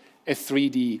generate a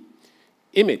 3D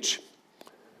image.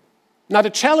 Now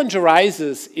the challenge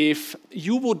arises if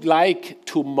you would like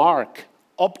to mark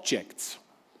objects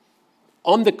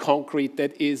on the concrete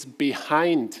that is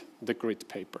behind the grid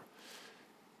paper.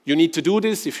 You need to do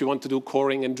this if you want to do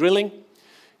coring and drilling.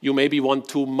 You maybe want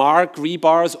to mark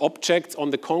rebars, objects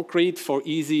on the concrete for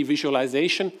easy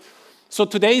visualization. So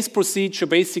today's procedure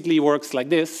basically works like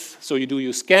this. So you do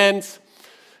your scans,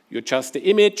 you adjust the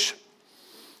image,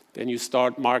 then you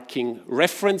start marking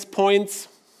reference points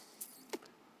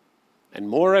and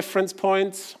more reference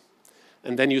points,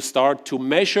 and then you start to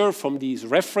measure from these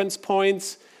reference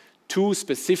points to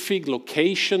specific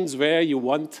locations where you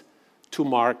want to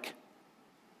mark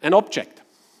an object.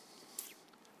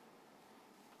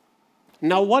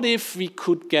 Now, what if we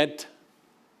could get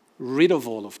rid of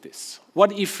all of this?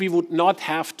 What if we would not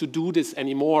have to do this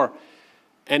anymore?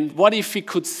 And what if we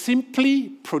could simply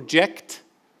project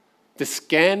the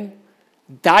scan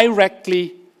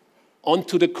directly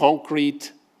onto the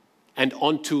concrete and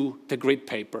onto the grid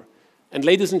paper? And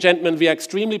ladies and gentlemen, we are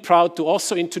extremely proud to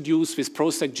also introduce with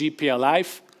Proceq GPR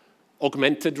Live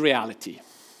augmented reality.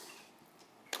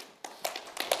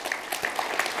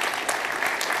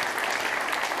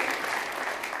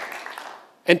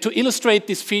 And to illustrate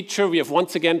this feature, we have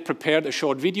once again prepared a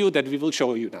short video that we will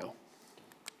show you now.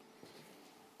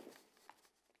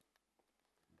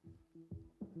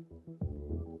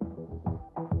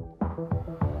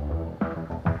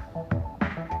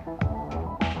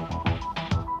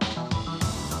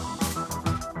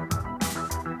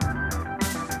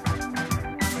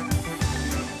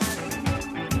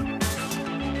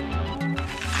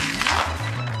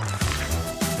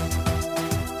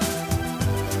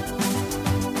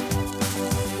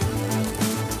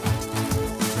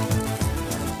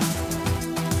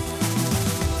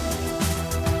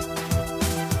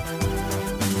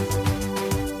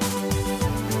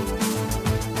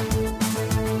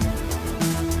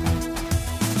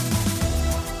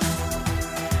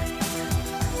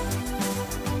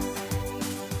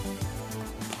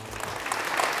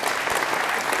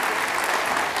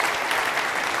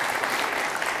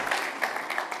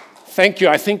 Thank you.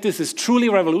 I think this is truly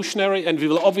revolutionary, and we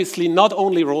will obviously not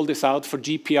only roll this out for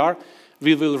GPR,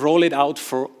 we will roll it out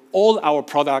for all our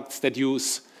products that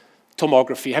use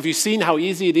tomography. Have you seen how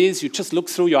easy it is? You just look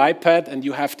through your iPad and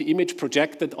you have the image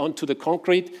projected onto the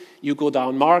concrete. You go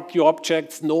down, mark your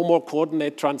objects, no more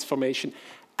coordinate transformation.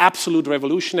 Absolute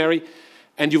revolutionary.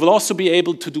 And you will also be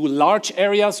able to do large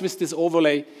areas with this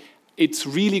overlay. It's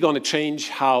really going to change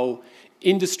how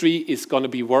industry is going to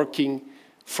be working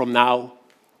from now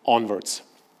onwards.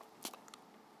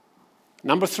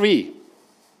 Number 3,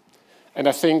 and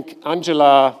I think,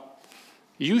 Angela,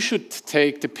 you should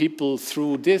take the people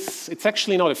through this. It's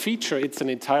actually not a feature, it's an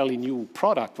entirely new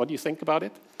product. What do you think about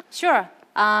it? Sure.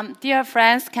 Dear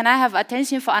friends, can I have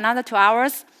attention for another 2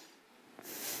 hours?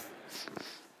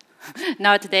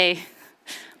 Not today.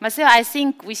 Myself, I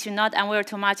think we should not unveil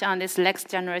too much on these next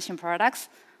generation products.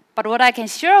 But what I can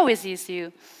share with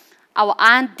you, our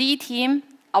R&D team,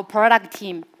 our product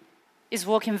team, is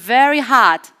working very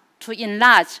hard to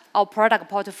enlarge our product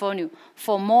portfolio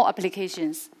for more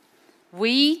applications.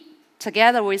 We,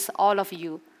 together with all of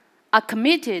you, are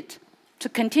committed to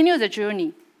continue the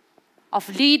journey of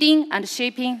leading and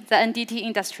shaping the NDT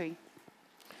industry.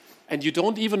 And you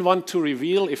don't even want to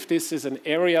reveal if this is an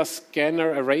area scanner,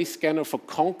 array scanner for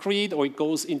concrete, or it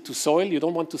goes into soil? You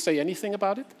don't want to say anything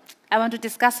about it? I want to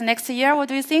discuss next year. What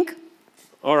do you think?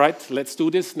 All right, let's do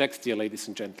this next year, ladies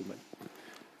and gentlemen.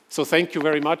 So thank you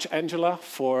very much, Angela,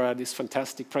 for this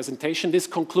fantastic presentation. This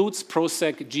concludes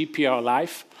Proceq GPR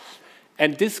Live,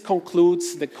 and this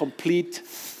concludes the complete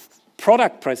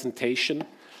product presentation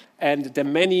and the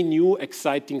many new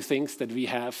exciting things that we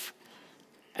have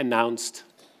announced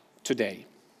today.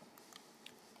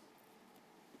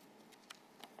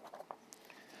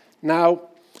 Now,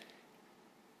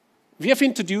 we have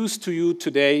introduced to you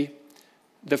today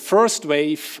the first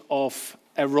wave of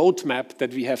a roadmap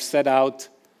that we have set out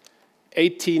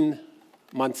 18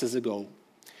 months ago.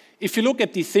 If you look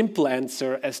at the simple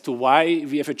answer as to why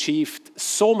we have achieved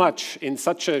so much in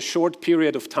such a short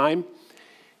period of time,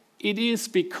 it is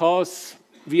because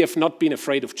we have not been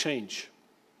afraid of change.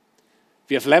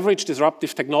 We have leveraged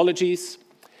disruptive technologies,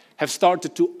 have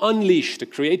started to unleash the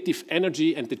creative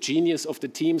energy and the genius of the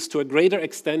teams to a greater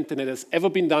extent than it has ever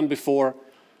been done before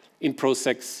in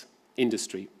Proceq's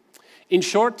industry. In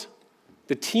short,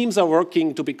 the teams are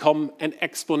working to become an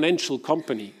exponential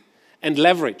company and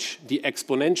leverage the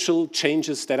exponential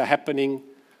changes that are happening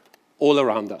all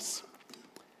around us.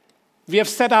 We have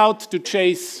set out to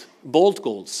chase bold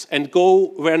goals and go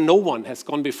where no one has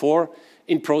gone before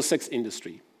in Proceq's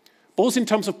industry, both in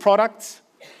terms of products,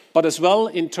 but as well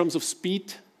in terms of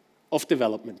speed of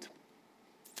development.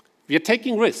 We are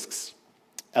taking risks,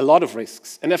 a lot of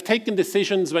risks, and have taken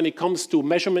decisions when it comes to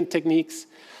measurement techniques,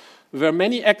 where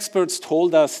many experts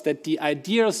told us that the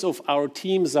ideas of our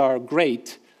teams are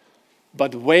great,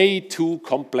 but way too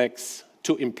complex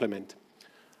to implement.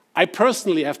 I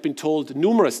personally have been told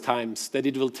numerous times that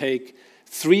it will take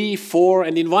 3, 4,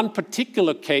 and in one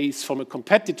particular case from a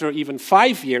competitor, even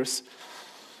 5 years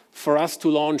for us to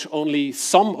launch only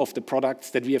some of the products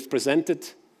that we have presented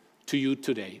to you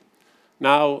today.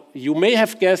 Now, you may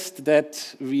have guessed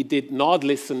that we did not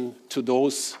listen to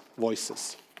those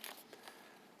voices.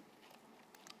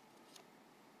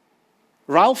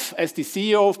 Ralph, as the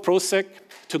CEO of Proceq,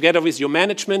 together with your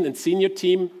management and senior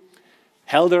team,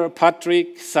 Helder,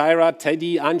 Patrick, Syra,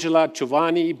 Teddy, Angela,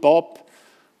 Giovanni, Bob,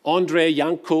 Andre,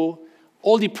 Janko,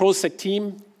 all the Proceq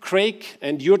team, Craig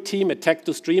and your team at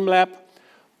Tech2Stream,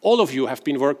 all of you have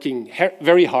been working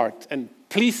very hard. And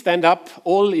please stand up,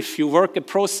 all, if you work at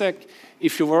Proceq,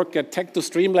 if you work at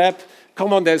Tech2Stream.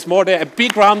 Come on, there's more there. A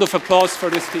big round of applause for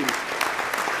this team.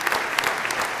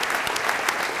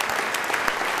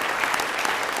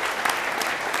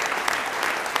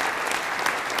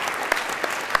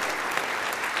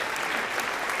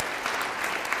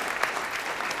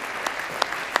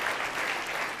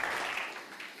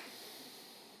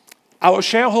 Our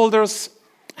shareholders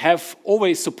have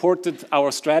always supported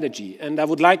our strategy, and I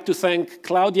would like to thank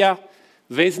Claudia,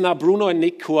 Vesna, Bruno, and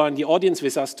Nick, who are in the audience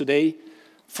with us today,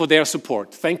 for their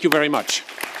support. Thank you very much.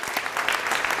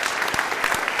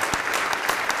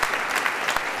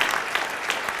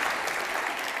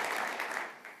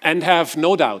 And have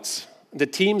no doubts, the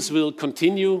teams will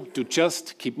continue to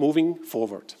just keep moving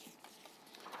forward.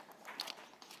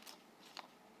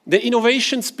 The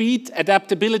innovation, speed,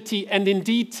 adaptability, and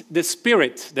indeed the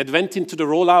spirit that went into the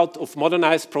rollout of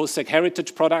modernized Proceq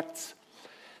heritage products,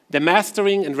 the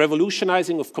mastering and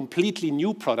revolutionizing of completely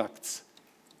new products,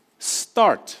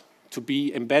 start to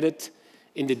be embedded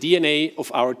in the DNA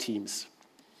of our teams.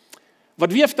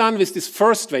 What we have done with this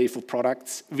first wave of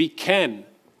products, we can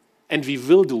and we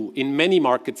will do in many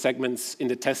market segments in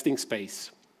the testing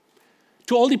space.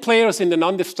 To all the players in the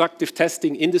non-destructive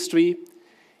testing industry,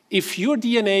 if your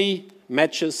DNA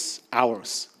matches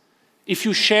ours, if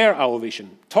you share our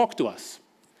vision, talk to us.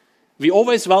 We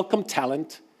always welcome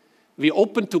talent. We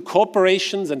open to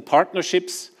cooperations and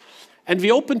partnerships, and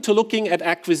we open to looking at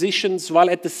acquisitions while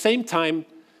at the same time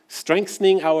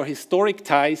strengthening our historic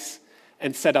ties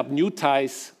and set up new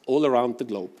ties all around the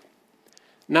globe.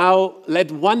 Now,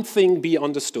 let one thing be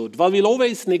understood. While we'll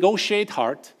always negotiate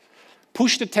hard,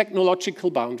 push the technological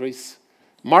boundaries,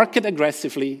 market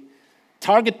aggressively,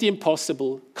 target the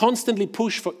impossible, constantly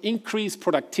push for increased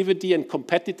productivity and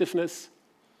competitiveness,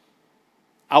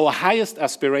 Our highest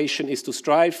aspiration is to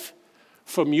strive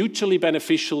for mutually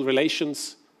beneficial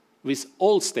relations with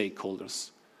all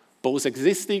stakeholders, both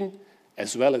existing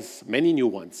as well as many new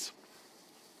ones.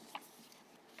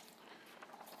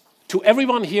 To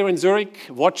everyone here in Zurich,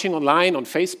 watching online on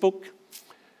Facebook,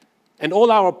 and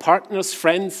all our partners,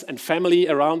 friends, and family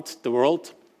around the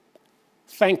world,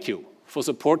 thank you for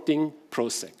supporting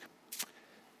Proceq.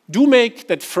 Do make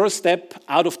that first step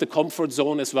out of the comfort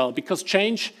zone as well, because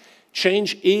change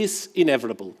is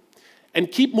inevitable.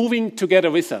 And keep moving together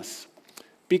with us,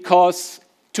 because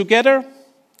together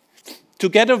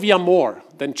we are more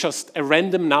than just a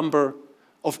random number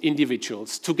of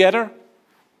individuals. Together,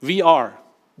 we are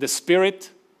the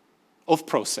spirit of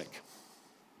Proceq.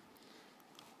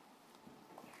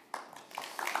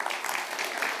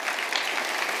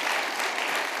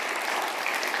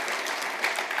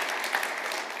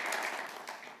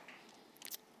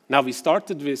 Now, we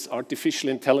started with artificial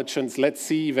intelligence. Let's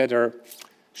see whether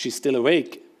she's still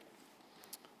awake.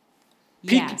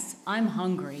 Yes, I'm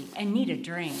hungry and need a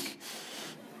drink.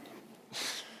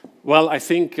 Well, I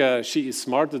think she is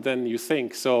smarter than you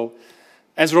think. So,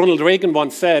 as Ronald Reagan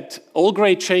once said, all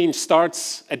great change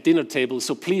starts at dinner table.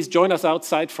 So please join us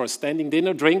outside for a standing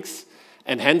dinner, drinks,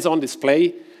 and hands-on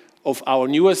display of our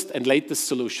newest and latest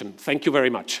solution. Thank you very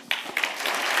much.